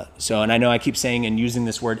 And I know I keep saying and using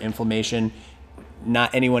this word inflammation,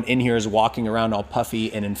 not anyone in here is walking around all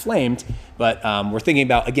puffy and inflamed, but we're thinking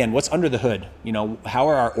about, again, what's under the hood? How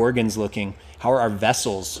are our organs looking? How are our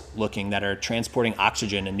vessels looking that are transporting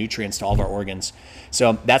oxygen and nutrients to all of our organs?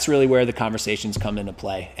 So that's really where the conversations come into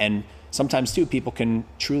play. And sometimes too, people can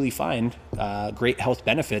truly find great health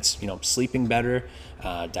benefits, sleeping better,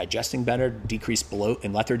 digesting better, decrease bloat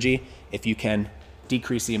and lethargy, if you can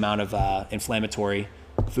decrease the amount of inflammatory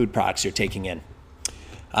food products you're taking in.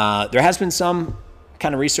 There has been some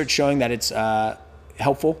kind of research showing that it's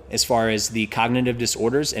helpful as far as the cognitive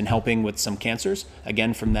disorders and helping with some cancers,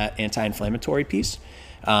 again, from that anti-inflammatory piece.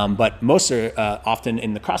 But most are often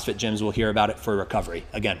in the CrossFit gyms, we'll hear about it for recovery,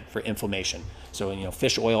 again, for inflammation. So,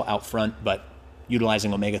 fish oil out front, but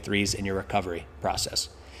utilizing omega-3s in your recovery process.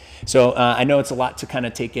 So I know it's a lot to kind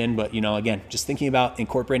of take in, but, again, just thinking about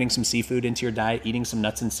incorporating some seafood into your diet, eating some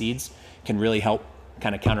nuts and seeds can really help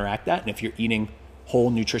kind of counteract that. And if you're eating whole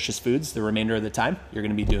nutritious foods the remainder of the time, you're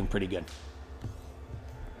going to be doing pretty good.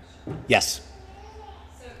 Yes?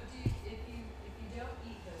 So if you don't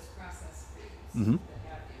eat those processed foods Mm-hmm. that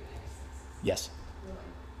have the omega-6s, Yes.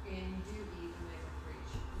 and you do eat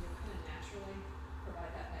omega-3s, you'll kind of naturally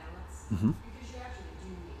provide that balance Mm-hmm. because you actually do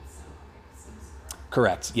need some omega-6s.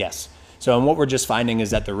 Correct. Yes. So, and what we're just finding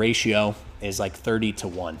is that the ratio is like 30 to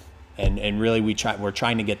 1. And really we're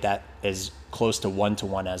trying to get that as close to 1 to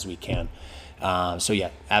 1 as we can. So yeah,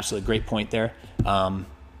 absolutely great point there. Yeah,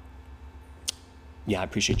 I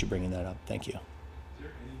appreciate you bringing that up. Thank you. Is there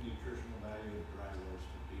any nutritional value of dry roasted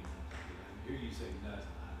peanuts? I hear you say nuts,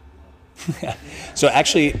 I love it. So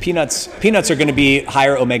actually, peanuts are going to be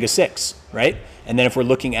higher omega-6, right? And then if we're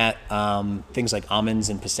looking at things like almonds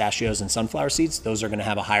and pistachios and sunflower seeds, those are going to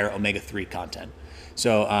have a higher omega-3 content.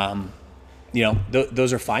 So,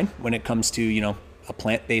 those are fine when it comes to, a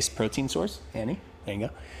plant-based protein source. Annie, there you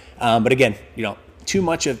go. But again, too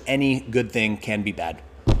much of any good thing can be bad.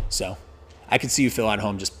 So I could see you, Phil, at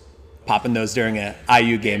home just popping those during a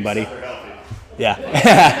IU game, buddy.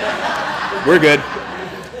 Yeah. We're good.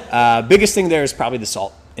 Biggest thing there is probably the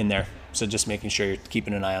salt in there. So just making sure you're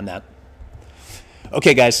keeping an eye on that.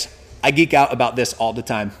 Okay, guys, I geek out about this all the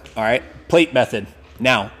time. All right, plate method.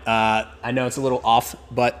 Now, I know it's a little off,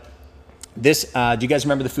 but this, do you guys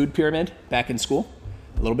remember the food pyramid back in school?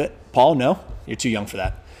 A little bit? Paul, no? You're too young for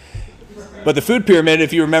that. But the food pyramid,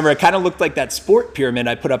 if you remember, it kind of looked like that sport pyramid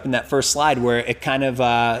I put up in that first slide where it kind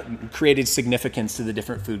of created significance to the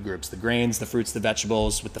different food groups, the grains, the fruits, the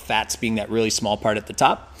vegetables, with the fats being that really small part at the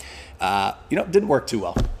top. It didn't work too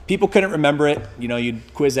well. People couldn't remember it.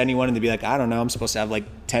 You'd quiz anyone and they'd be like, I don't know, I'm supposed to have like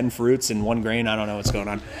 10 fruits and 1 grain. I don't know what's going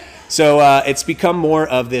on. So it's become more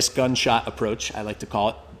of this gunshot approach. I like to call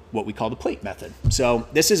it what we call the plate method. So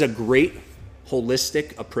this is a great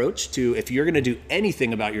holistic approach to, if you're going to do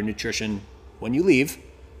anything about your nutrition when you leave,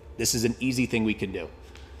 this is an easy thing we can do.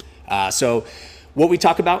 So what we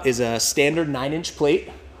talk about is a standard 9-inch plate,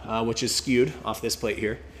 which is skewed off this plate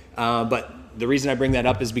here. But the reason I bring that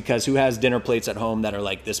up is because who has dinner plates at home that are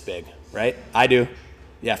like this big, right? I do.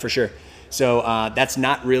 Yeah, for sure. So that's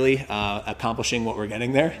not really accomplishing what we're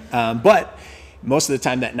getting there. But most of the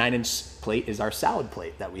time that 9-inch plate is our salad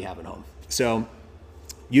plate that we have at home. So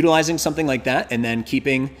utilizing something like that and then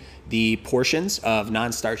keeping the portions of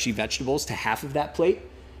non-starchy vegetables to half of that plate,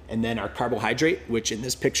 and then our carbohydrate, which in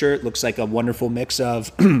this picture looks like a wonderful mix of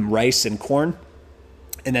rice and corn.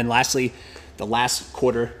 And then lastly, the last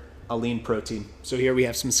quarter, a lean protein. So here we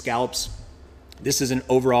have some scallops. This is an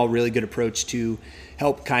overall really good approach to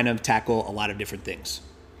help kind of tackle a lot of different things.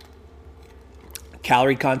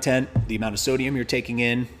 Calorie content, the amount of sodium you're taking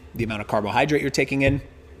in, the amount of carbohydrate you're taking in.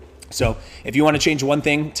 So if you want to change one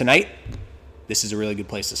thing tonight, this is a really good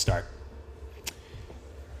place to start.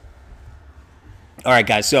 All right,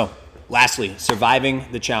 guys. So lastly, surviving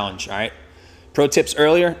the challenge. All right. Pro tips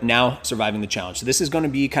earlier, now surviving the challenge. So this is going to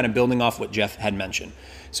be kind of building off what Jeff had mentioned.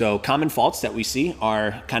 So common faults that we see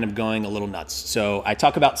are kind of going a little nuts. So I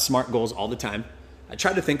talk about SMART goals all the time. I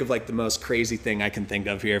try to think of like the most crazy thing I can think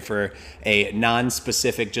of here for a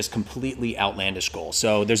non-specific, just completely outlandish goal.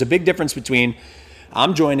 So there's a big difference between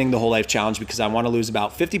I'm joining the Whole Life Challenge because I want to lose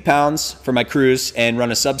about 50 pounds for my cruise and run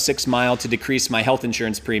a sub 6 mile to decrease my health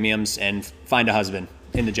insurance premiums and find a husband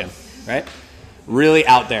in the gym, right? Really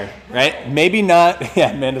out there, right? Maybe not.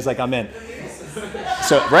 Yeah, Amanda's like, I'm in.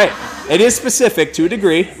 So, right. It is specific to a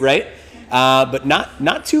degree, right? But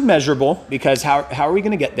not too measurable, because how are we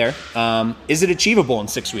going to get there? Is it achievable in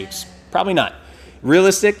 6 weeks? Probably not.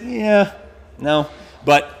 Realistic? Yeah, no.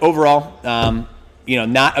 But overall,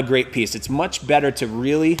 not a great piece. It's much better to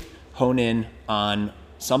really hone in on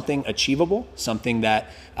something achievable, something that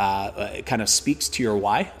kind of speaks to your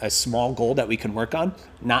why, a small goal that we can work on,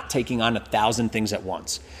 not taking on 1,000 things at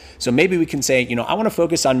once. So maybe we can say, I want to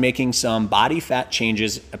focus on making some body fat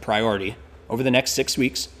changes a priority over the next 6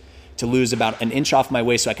 weeks to lose about 1 inch off my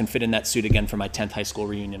waist so I can fit in that suit again for my 10th high school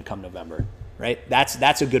reunion come November, right?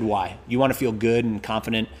 That's a good why. You want to feel good and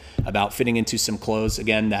confident about fitting into some clothes,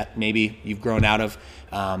 again, that maybe you've grown out of,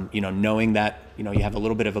 knowing that, you have a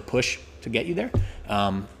little bit of a push to get you there.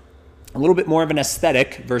 A little bit more of an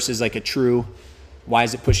aesthetic versus like a true, why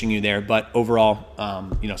is it pushing you there? But overall,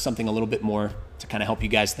 something a little bit more to kind of help you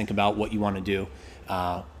guys think about what you want to do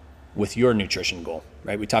with your nutrition goal,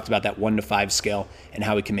 right? We talked about that 1 to 5 scale and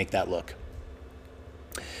how we can make that look.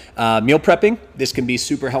 Meal prepping, this can be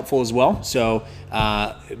super helpful as well. So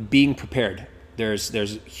being prepared, there's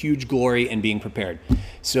huge glory in being prepared.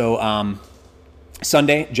 So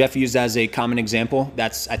Sunday, Jeff used as a common example.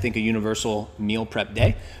 That's, I think, a universal meal prep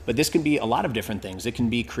day. But this can be a lot of different things. It can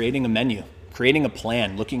be creating a menu, creating a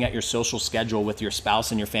plan, looking at your social schedule with your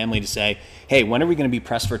spouse and your family to say, hey, when are we going to be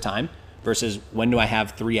pressed for time versus when do I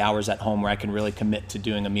have 3 hours at home where I can really commit to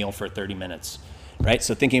doing a meal for 30 minutes, right?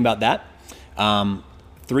 So thinking about that.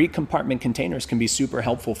 3 compartment containers can be super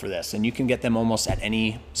helpful for this, and you can get them almost at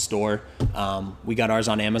any store. We got ours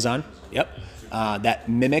on Amazon. Yep. That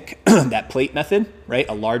mimic that plate method, right?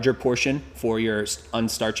 A larger portion for your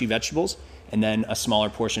unstarchy vegetables, and then a smaller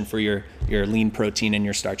portion for your lean protein and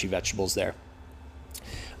your starchy vegetables there.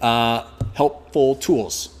 Helpful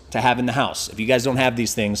tools to have in the house. If you guys don't have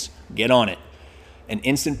these things, get on it. An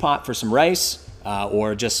Instant Pot for some rice,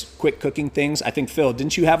 or just quick cooking things. I think, Phil,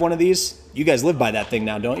 didn't you have one of these? You guys live by that thing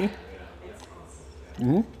now, don't you?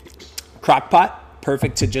 Mm-hmm. Crock pot,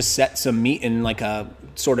 perfect to just set some meat in like a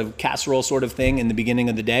sort of casserole sort of thing in the beginning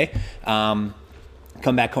of the day. Come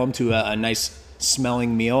back home to a nice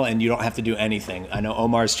smelling meal and you don't have to do anything. I know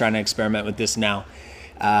Omar's trying to experiment with this now.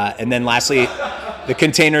 And then lastly, the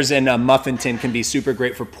containers in a muffin tin can be super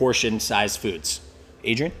great for portion sized foods.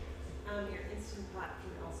 Adrian? Your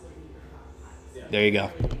there you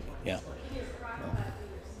go.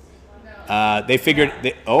 Yeah. They figured,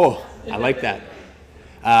 I like that.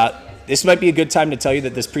 This might be a good time to tell you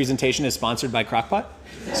that this presentation is sponsored by Crock-Pot.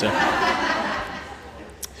 So,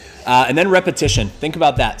 and then repetition. Think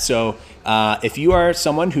about that. So if you are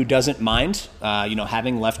someone who doesn't mind,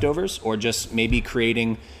 having leftovers or just maybe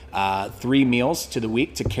creating 3 meals to the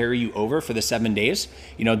week to carry you over for the 7 days,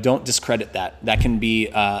 don't discredit that. That can be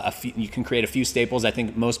you can create a few staples. I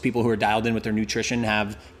think most people who are dialed in with their nutrition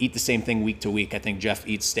eat the same thing week to week. I think Jeff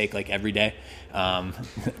eats steak like every day,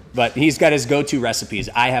 but he's got his go-to recipes.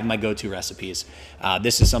 I have my go-to recipes.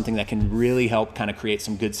 This is something that can really help kind of create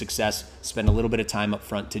some good success. Spend a little bit of time up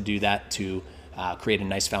front to do that to create a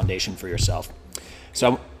nice foundation for yourself.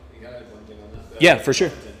 So, you gotta add one thing on that, though. Yeah, for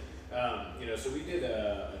sure. So we did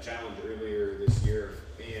a challenge earlier this year,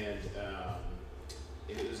 and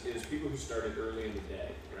it was people who started early in the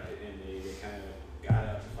day, right? And they kind of got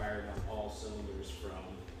up, fired on all cylinders from,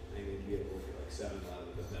 I think they'd be able to work at like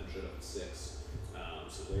 7:11, but then showed up at 6.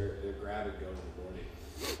 So they're grab and go in the morning.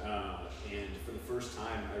 And for the first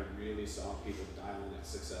time, I really saw people dialing that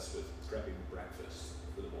success with prepping breakfast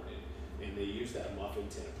for the morning. And they used that muffin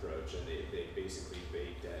tin approach, and they basically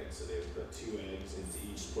baked eggs. So they would put 2 eggs into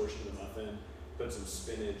each portion of the muffin, put some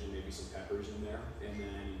spinach and maybe some peppers in there, and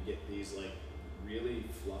then you get these like really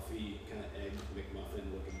fluffy kind of egg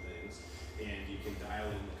McMuffin looking things. And you can dial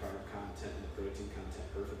in the carb content and the protein content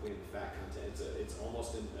perfectly, and the fat content. It's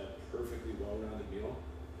almost a perfectly well-rounded meal.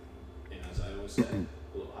 And as I always say, a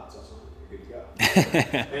little hot sauce on it, you're good to go.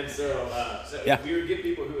 And so Yeah. we would get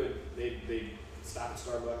people who they stop at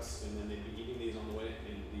Starbucks, and then they'd be eating these on the way,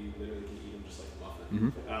 and you literally can eat them just like a muffin.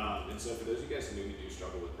 And so for those of you guys who maybe do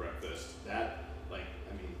struggle with breakfast,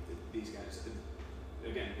 these guys,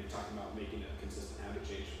 again, we're talking about making a consistent habit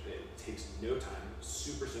change. It takes no time,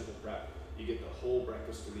 super simple prep. You get the whole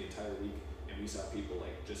breakfast for the entire week, and we saw people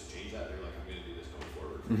like just change that. They're like, I'm going to do this going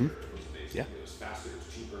forward for sure. It was amazing. Yeah. It was faster, it was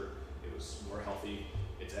cheaper, it was more healthy,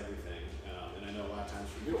 it's everything. And I know a lot of times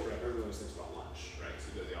for meal prep, everyone always thinks about lunch, right?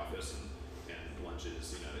 So you go to the office and lunch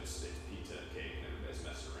is, it's pizza and cake, and everybody's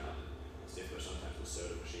messing around. And sometimes the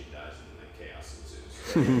soda machine dies and like chaos ensues.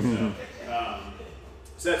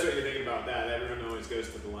 So that's what you're thinking about that. Everyone always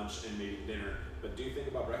goes to the lunch and maybe dinner, but do think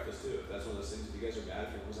about breakfast too. If that's one of those things, if you guys are bad,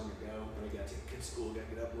 if you're always on the go, or you got to take kids to school, got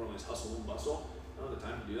to get up, we're always hustle and bustle. I don't have the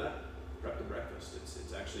time to do that. Prep the breakfast.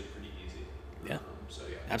 It's actually pretty easy. Yeah.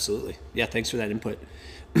 Yeah. Absolutely. Yeah, thanks for that input.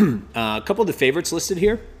 A couple of the favorites listed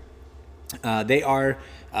here. They are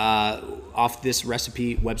off this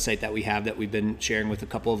recipe website that we have that we've been sharing with a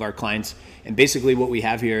couple of our clients. And basically what we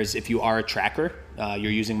have here is if you are a tracker,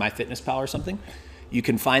 you're using MyFitnessPal or something, you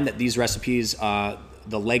can find that these recipes, the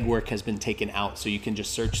legwork has been taken out. So you can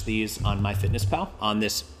just search these on MyFitnessPal on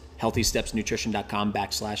this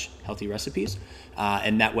healthystepsnutrition.com/healthy recipes.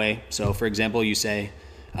 And that way, so for example, you say,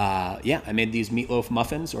 I made these meatloaf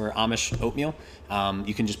muffins or Amish oatmeal.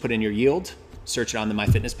 You can just put in your yield, search it on the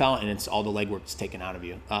MyFitnessPal, and it's all the legwork's taken out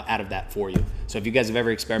of that for you. So if you guys have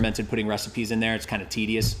ever experimented putting recipes in there, it's kind of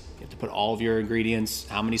tedious. You have to put all of your ingredients,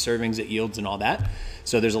 how many servings it yields, and all that.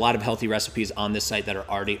 So there's a lot of healthy recipes on this site that are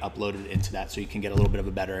already uploaded into that, so you can get a little bit of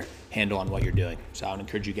a better handle on what you're doing. So I would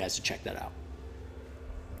encourage you guys to check that out.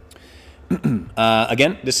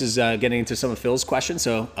 Again, this is getting into some of Phil's questions.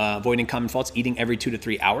 So avoiding common faults, eating every 2 to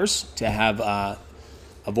 3 hours to have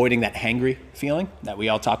avoiding that hangry feeling that we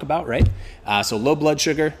all talk about, right? So low blood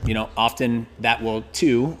sugar, often that will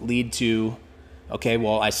too lead to, okay,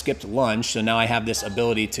 well, I skipped lunch, so now I have this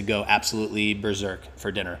ability to go absolutely berserk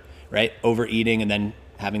for dinner, right? Overeating and then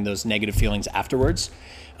having those negative feelings afterwards.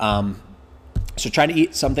 So try to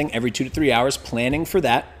eat something every 2 to 3 hours, planning for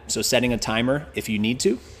that. So setting a timer if you need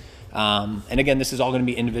to. And again, this is all going to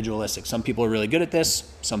be individualistic. Some people are really good at this.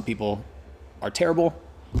 Some people are terrible.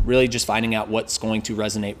 Really just finding out what's going to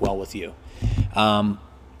resonate well with you.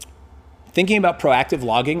 Thinking about proactive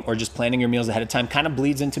logging or just planning your meals ahead of time kind of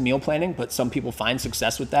bleeds into meal planning, but some people find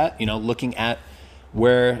success with that. Looking at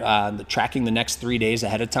where tracking the next 3 days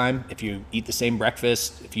ahead of time. If you eat the same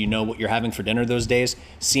breakfast, if you know what you're having for dinner those days,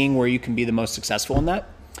 seeing where you can be the most successful in that.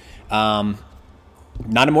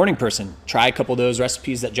 Not a morning person. Try a couple of those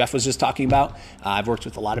recipes that Jeff was just talking about. I've worked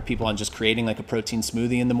with a lot of people on just creating like a protein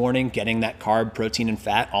smoothie in the morning, getting that carb, protein, and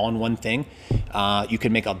fat all in one thing. You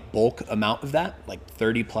can make a bulk amount of that, like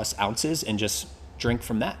 30 plus ounces, and just drink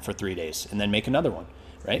from that for 3 days and then make another one,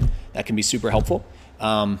 right? That can be super helpful.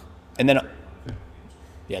 And then,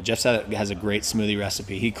 Jeff has a great smoothie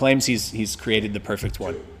recipe. He claims he's created the perfect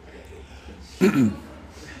one.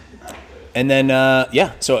 And then,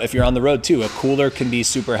 so if you're on the road too, a cooler can be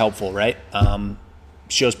super helpful, right?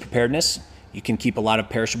 Shows preparedness. You can keep a lot of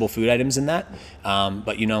perishable food items in that,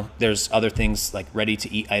 but there's other things like ready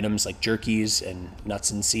to eat items like jerkies and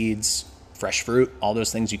nuts and seeds, fresh fruit, all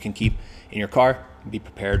those things you can keep in your car and be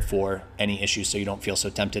prepared for any issues so you don't feel so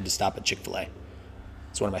tempted to stop at Chick-fil-A.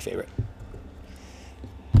 It's one of my favorite.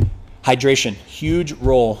 Hydration, huge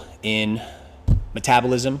role in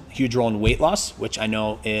metabolism, huge role in weight loss, which I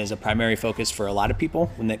know is a primary focus for a lot of people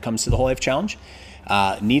when it comes to the Whole Life Challenge.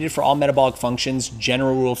 Needed for all metabolic functions.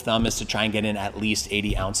 General rule of thumb is to try and get in at least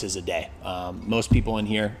 80 ounces a day. Most people in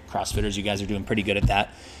here, CrossFitters, you guys are doing pretty good at that,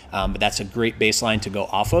 but that's a great baseline to go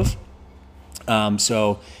off of.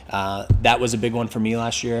 So that was a big one for me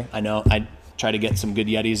last year. I know I try to get some good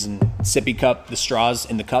Yetis and sippy cup. The straws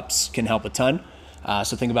in the cups can help a ton.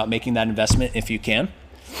 So think about making that investment if you can.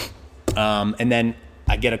 And then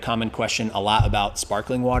I get a common question a lot about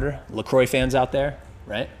sparkling water. LaCroix fans out there,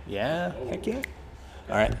 right? Yeah, heck yeah.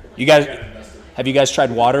 All right, have you guys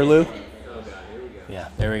tried Waterloo? Yeah,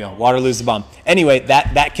 there we go. Waterloo's the bomb. Anyway,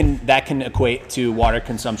 that can equate to water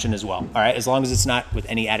consumption as well. All right, as long as it's not with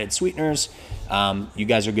any added sweeteners, you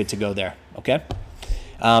guys are good to go there. Okay.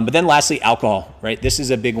 But then lastly, alcohol. Right, this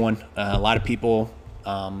is a big one. A lot of people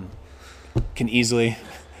can easily.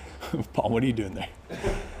 Paul, what are you doing there?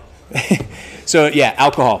 So yeah,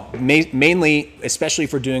 alcohol, mainly, especially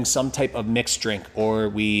if we're doing some type of mixed drink, or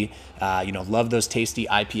we, love those tasty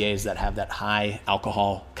IPAs that have that high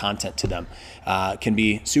alcohol content to them, can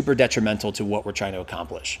be super detrimental to what we're trying to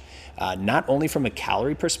accomplish. Not only from a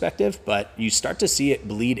calorie perspective, but you start to see it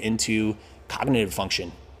bleed into cognitive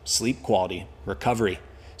function, sleep quality, recovery.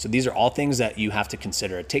 So these are all things that you have to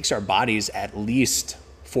consider. It takes our bodies at least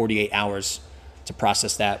 48 hours to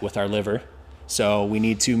process that with our liver. So we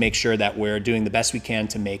need to make sure that we're doing the best we can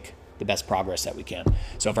to make the best progress that we can.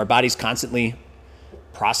 So if our body's constantly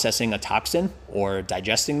processing a toxin or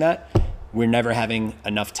digesting that, we're never having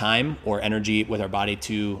enough time or energy with our body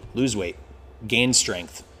to lose weight, gain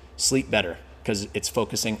strength, sleep better, because it's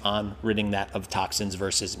focusing on ridding that of toxins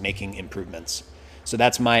versus making improvements. So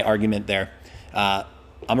that's my argument there.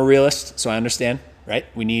 I'm a realist, so I understand, right?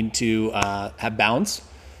 We need to have balance.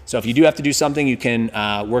 So if you do have to do something, you can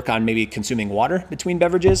work on maybe consuming water between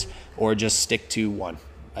beverages or just stick to one.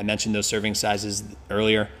 I mentioned those serving sizes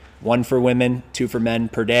earlier. 1 for women, 2 for men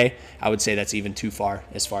per day. I would say that's even too far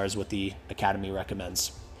as what the Academy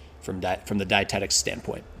recommends from the dietetics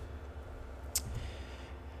standpoint.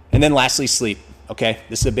 And then lastly, sleep. Okay,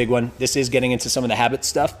 this is a big one. This is getting into some of the habit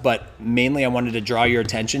stuff, but mainly I wanted to draw your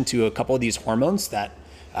attention to a couple of these hormones that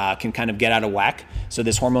can kind of get out of whack. So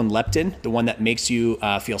this hormone leptin, the one that makes you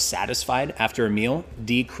feel satisfied after a meal,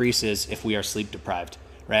 decreases if we are sleep deprived,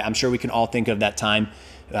 right? I'm sure we can all think of that time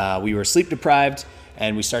we were sleep deprived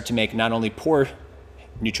and we start to make not only poor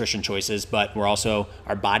nutrition choices, but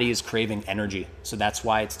our body is craving energy. So that's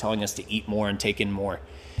why it's telling us to eat more and take in more.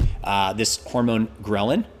 This hormone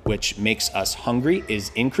ghrelin, which makes us hungry, is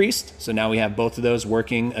increased. So now we have both of those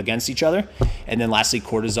working against each other. And then lastly,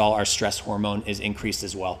 cortisol, our stress hormone, is increased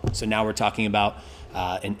as well. So now we're talking about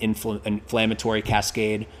an inflammatory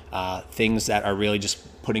cascade, things that are really just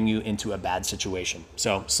putting you into a bad situation.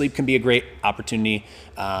 So sleep can be a great opportunity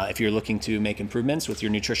if you're looking to make improvements with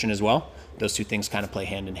your nutrition as well. Those two things kind of play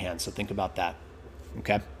hand in hand. So think about that.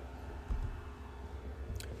 Okay.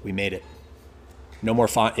 We made it. No more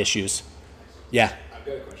font issues. Yeah. I've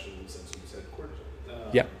got a question since you said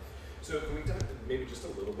cortisol. Yep. So can we talk maybe just a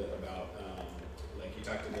little bit about, like you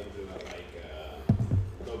talked a little bit about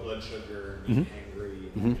like low blood sugar, being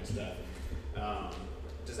angry, and that kind of stuff.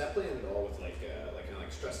 Does that play in at all with like kind of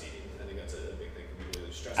like stress eating? I think that's a big thing for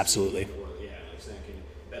people. Stress Absolutely. eating or like snacking.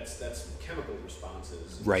 That's chemical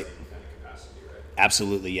responses. In Right. the same kind of capacity, right?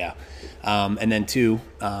 Absolutely, yeah. And then two,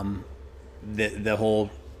 the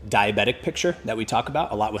whole diabetic picture that we talk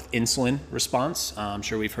about a lot with insulin response. I'm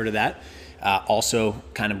sure we've heard of that. Also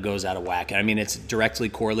kind of goes out of whack. I mean, it's directly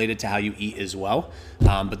correlated to how you eat as well.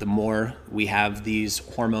 But the more we have these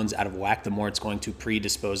hormones out of whack, the more it's going to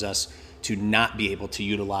predispose us to not be able to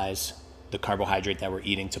utilize the carbohydrate that we're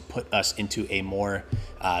eating to put us into a more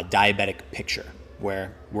diabetic picture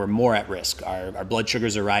where we're more at risk. Our blood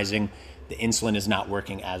sugars are rising. The insulin is not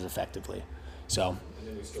working as effectively. So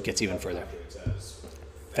it gets even further.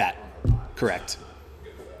 Fat. Correct.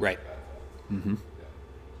 Right. Mm-hmm.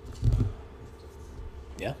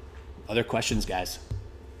 Yeah. Other questions, guys?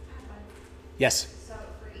 Yes. So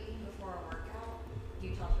for eating before a workout,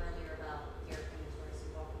 you talked earlier about airplanes versus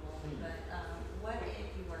guacamole, but what if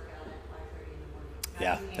you work out at 5:30 in the morning?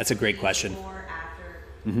 Yeah, do you that's a great eat question. Before,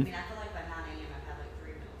 after? Mm-hmm. I mean, I feel like by 9 a.m. I've had like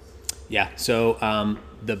 3 meals. Yeah. So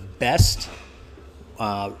the best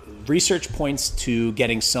research points to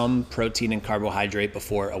getting some protein and carbohydrate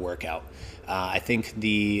before a workout. I think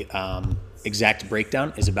the exact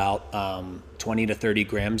breakdown is about 20 to 30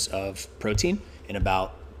 grams of protein and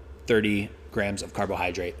about 30 grams of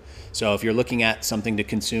carbohydrate. So if you're looking at something to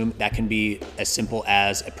consume, that can be as simple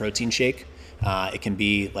as a protein shake. It can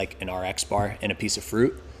be like an RX bar and a piece of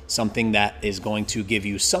fruit, something that is going to give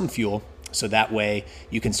you some fuel, so that way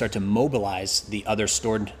you can start to mobilize the other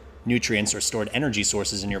stored nutrients or stored energy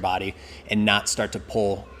sources in your body and not start to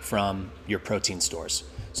pull from your protein stores.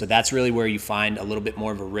 So that's really where you find a little bit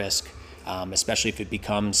more of a risk, especially if it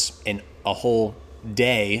becomes a whole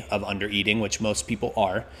day of under eating, which most people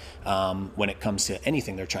are when it comes to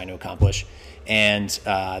anything they're trying to accomplish. And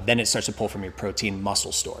then it starts to pull from your protein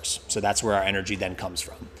muscle stores. So that's where our energy then comes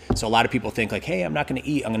from. So a lot of people think like, hey, I'm not going to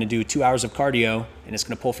eat. I'm going to do 2 hours of cardio and it's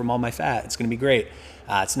going to pull from all my fat. It's going to be great.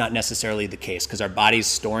 It's not necessarily the case, because our body's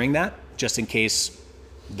storing that just in case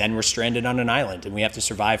then we're stranded on an island and we have to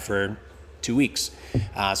survive for 2 weeks.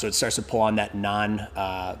 So it starts to pull on that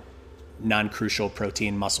non-crucial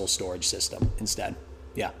protein muscle storage system instead.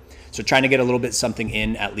 Yeah. So trying to get a little bit something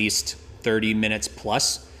in at least 30 minutes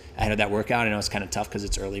plus ahead of that workout. I know it's kind of tough because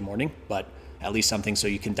it's early morning, but at least something so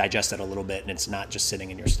you can digest it a little bit and it's not just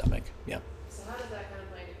sitting in your stomach. Yeah. So how does that kind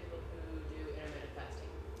of play into people who do intermittent fasting?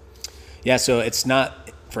 Yeah. So it's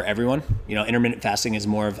not for everyone. You know, intermittent fasting is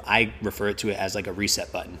more of, I refer it to it as like a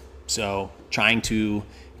reset button. So trying to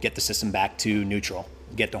get the system back to neutral,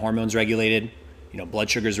 get the hormones regulated, blood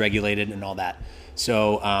sugars regulated and all that.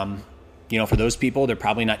 So, for those people, they're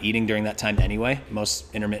probably not eating during that time anyway.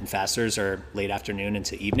 Most intermittent fasters are late afternoon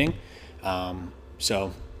into evening.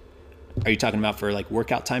 So are you talking about for like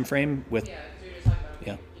workout time frame with? Yeah, because you're just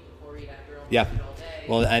talking about eat before, eat after, almost yeah. eat all day.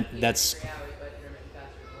 Well, Eat that's 3 hours, but intermittent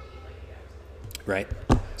fasters will eat like 8 hours a day. right.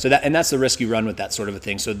 So that's the risk you run with that sort of a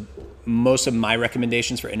thing. So most of my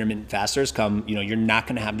recommendations for intermittent fasters come, you're not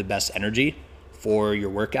going to have the best energy for your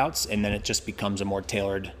workouts, and then it just becomes a more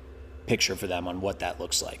tailored picture for them on what that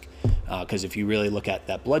looks like. Because if you really look at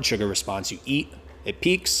that blood sugar response, you eat, it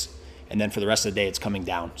peaks, and then for the rest of the day, it's coming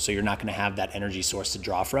down. So you're not going to have that energy source to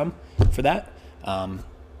draw from for that.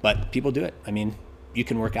 But people do it. I mean, you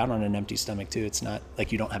can work out on an empty stomach too. It's not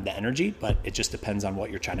like you don't have the energy, but it just depends on what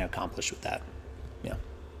you're trying to accomplish with that. Yeah.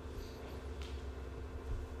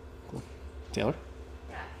 Cool. Taylor?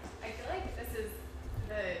 Yeah, I feel like this is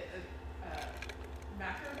the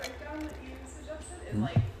macro breakdown that you suggested is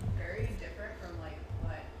like very different from like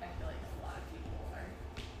what I feel like a lot of people are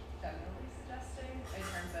generally suggesting in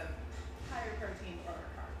terms of higher protein, lower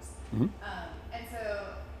carbs. And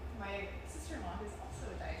so my sister-in-law, who's also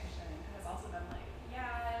a dietitian, has also been like,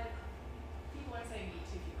 yeah, people are saying eat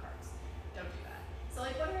too few carbs. Don't do that. So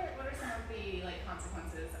like, what are some of the like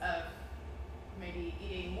consequences of maybe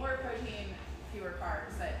eating more protein, fewer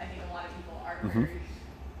carbs that I think a lot of people are very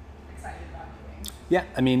excited about doing? Yeah,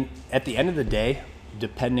 I mean, at the end of the day,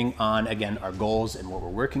 depending on, again, our goals and what we're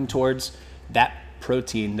working towards, that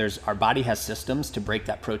protein, our body has systems to break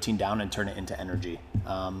that protein down and turn it into energy.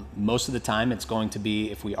 Most of the time, it's going to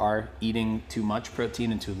be, if we are eating too much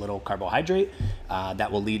protein and too little carbohydrate,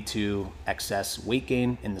 that will lead to excess weight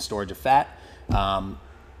gain in the storage of fat.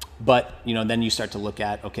 But, then you start to look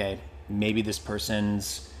at, okay, maybe this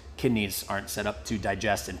person's kidneys aren't set up to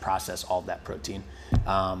digest and process all of that protein.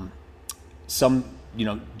 Some,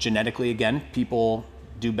 genetically, again, people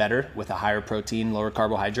do better with a higher protein, lower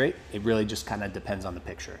carbohydrate. It really just kind of depends on the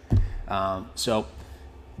picture. So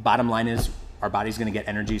bottom line is our body's going to get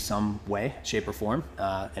energy some way, shape or form,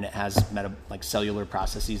 and it has cellular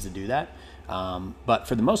processes to do that. But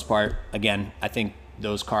for the most part, again, I think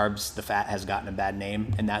those carbs, the fat has gotten a bad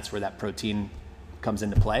name, and that's where that protein comes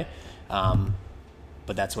into play.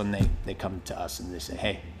 But that's when they come to us and they say,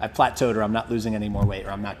 hey, I've plateaued, or I'm not losing any more weight,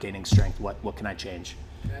 or I'm not gaining strength. What can I change?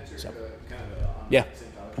 Can I answer So- kind of on Yeah. the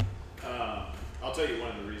same topic? I'll tell you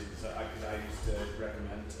one of the reasons, because I used to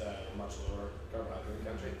recommend much lower carbohydrate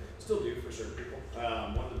content. Still do for certain people.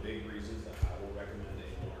 One of the big reasons that I will recommend a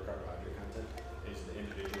lower carbohydrate content is the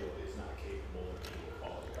individual is not capable of eating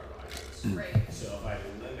quality carbohydrates. Right. So if I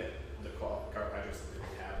limit the carbohydrates that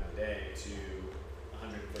they have in a day to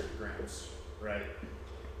 130 grams, right?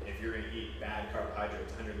 If you're going to eat bad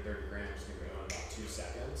carbohydrates, 130 grams is going to go in about 2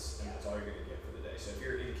 seconds, and that's all you're going to get for the day. So if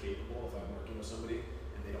you're incapable, if I'm working with somebody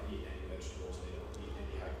and they don't eat any vegetables, they don't eat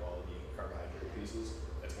any high quality carbohydrate pieces,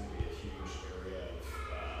 that's going to be a huge area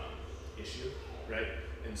of issue, right?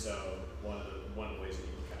 And so one of the ways that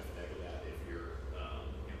you can kind of finagle that if you're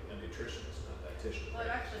a nutritionist, not a dietitian, Well, right?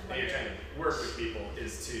 I'm actually and you're trying to work with people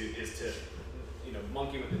is to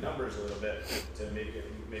monkey with the numbers a little bit to make it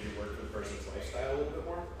maybe work for the person's lifestyle a little bit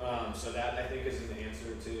more. So that I think is an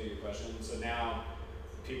answer to your question. So now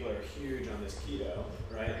people are huge on this keto,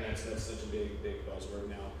 right? And that's such a big buzzword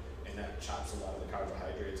now, and that chops a lot of the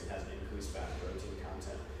carbohydrates and has an increased fat and protein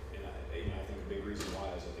content. And I think a big reason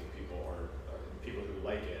why is I think people who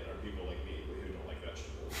like it are people like me who don't like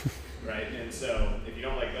vegetables, right? And so if you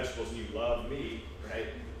don't like vegetables and you love meat, right?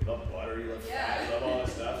 You love butter, you love fat, you love all that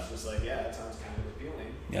stuff. It's just like, yeah, that sounds kind of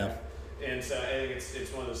appealing. Yeah. And so I think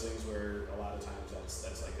it's one of those things where a lot of times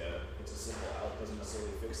that's like it's a simple out, doesn't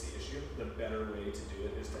necessarily fix the issue. The better way to do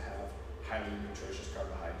it is to have highly nutritious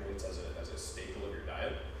carbohydrates as a staple of your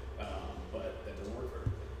diet. But that doesn't work for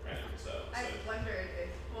everybody, right? So I wondered if,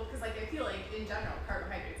 well, because like I feel like in general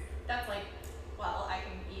carbohydrates, that's like, well, I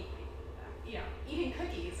can eat, eating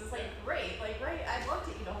cookies is like great, like right. I'd love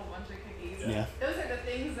to eat a whole bunch of cookies. Yeah. Those are the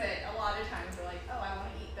things that a lot of times are like, oh, I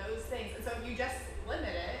want to eat those things. And so if you just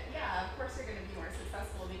limit it, yeah, of course you're going to be more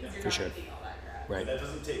successful because you're not eating all that crap. Right. That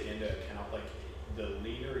doesn't take into account like the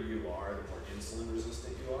leaner you are, the more insulin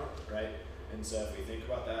resistant you are, right? And so if we think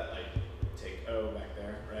about that, like take O back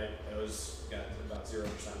there, right? O's got about 0%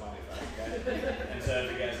 body fat, okay? And so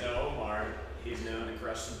if you guys know Omar, he's known to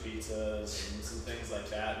crush some pizzas and some things like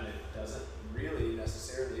that, and it doesn't really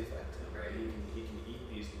necessarily affect him, right? He can eat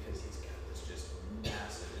these because he's got this just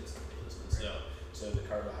massive insulin resistance. So the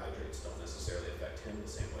carbohydrates don't necessarily affect him the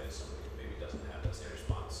same way as somebody who maybe doesn't have that same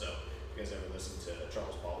response. So if you guys ever listen to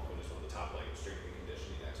Charles Poliquin, who's one of the top strength and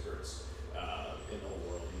conditioning experts in the whole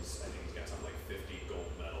world, I think he's got something like 50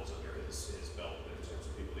 gold medals under his belt in terms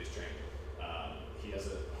of people he's trained. He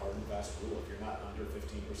has a hard and fast rule: if you're not under 15%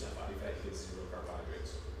 body fat, he gets 0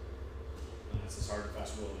 carbohydrates. And that's his hard and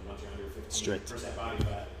fast rule. And once you're under 15% body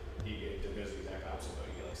fat, he goes the exact opposite. Though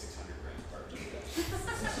you get like 600 grams of carbs.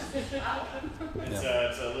 And so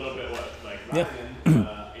it's a little bit like Ryan.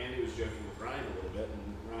 Andy was joking with Ryan a little bit, and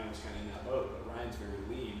Ryan was kind of in that boat. But Ryan's very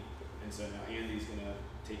lean, and so now Andy's gonna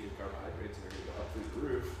take his carbohydrates and they're gonna go up through the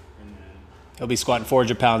roof, and then He'll be squatting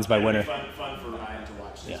 400 pounds by winter. Fun for Ryan to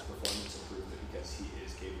watch his performance improvement because he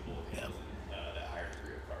is capable of handling that higher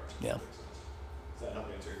degree of carbs. Yeah. Does that help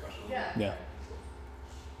answer your question? Yeah.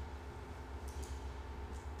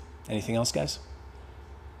 Anything else, guys?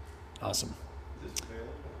 Awesome. Is this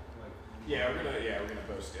available? Like, Yeah, we're gonna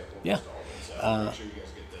post it. We'll Yeah. post all of it. So make sure you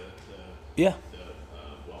guys get the Yeah.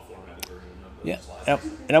 well-formatted version of Yeah. the slides.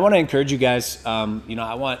 And I want to encourage you guys, I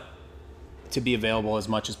want to be available as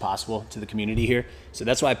much as possible to the community here. So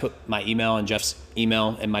that's why I put my email and Jeff's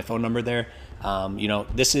email and my phone number there.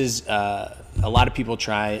 This is a lot of people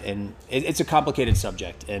try, and it's a complicated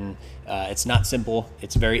subject, and it's not simple.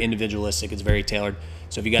 It's very individualistic. It's very tailored.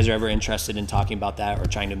 So if you guys are ever interested in talking about that or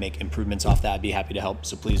trying to make improvements off that, I'd be happy to help.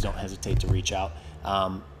 So please don't hesitate to reach out.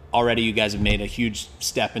 Already you guys have made a huge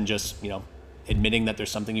step in just, admitting that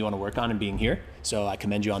there's something you want to work on and being here. So I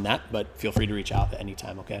commend you on that, but feel free to reach out at any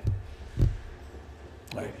time, okay?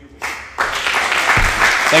 All right.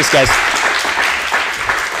 Thanks, guys.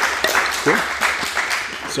 Cool.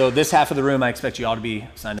 So this half of the room, I expect you all to be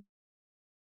signed up.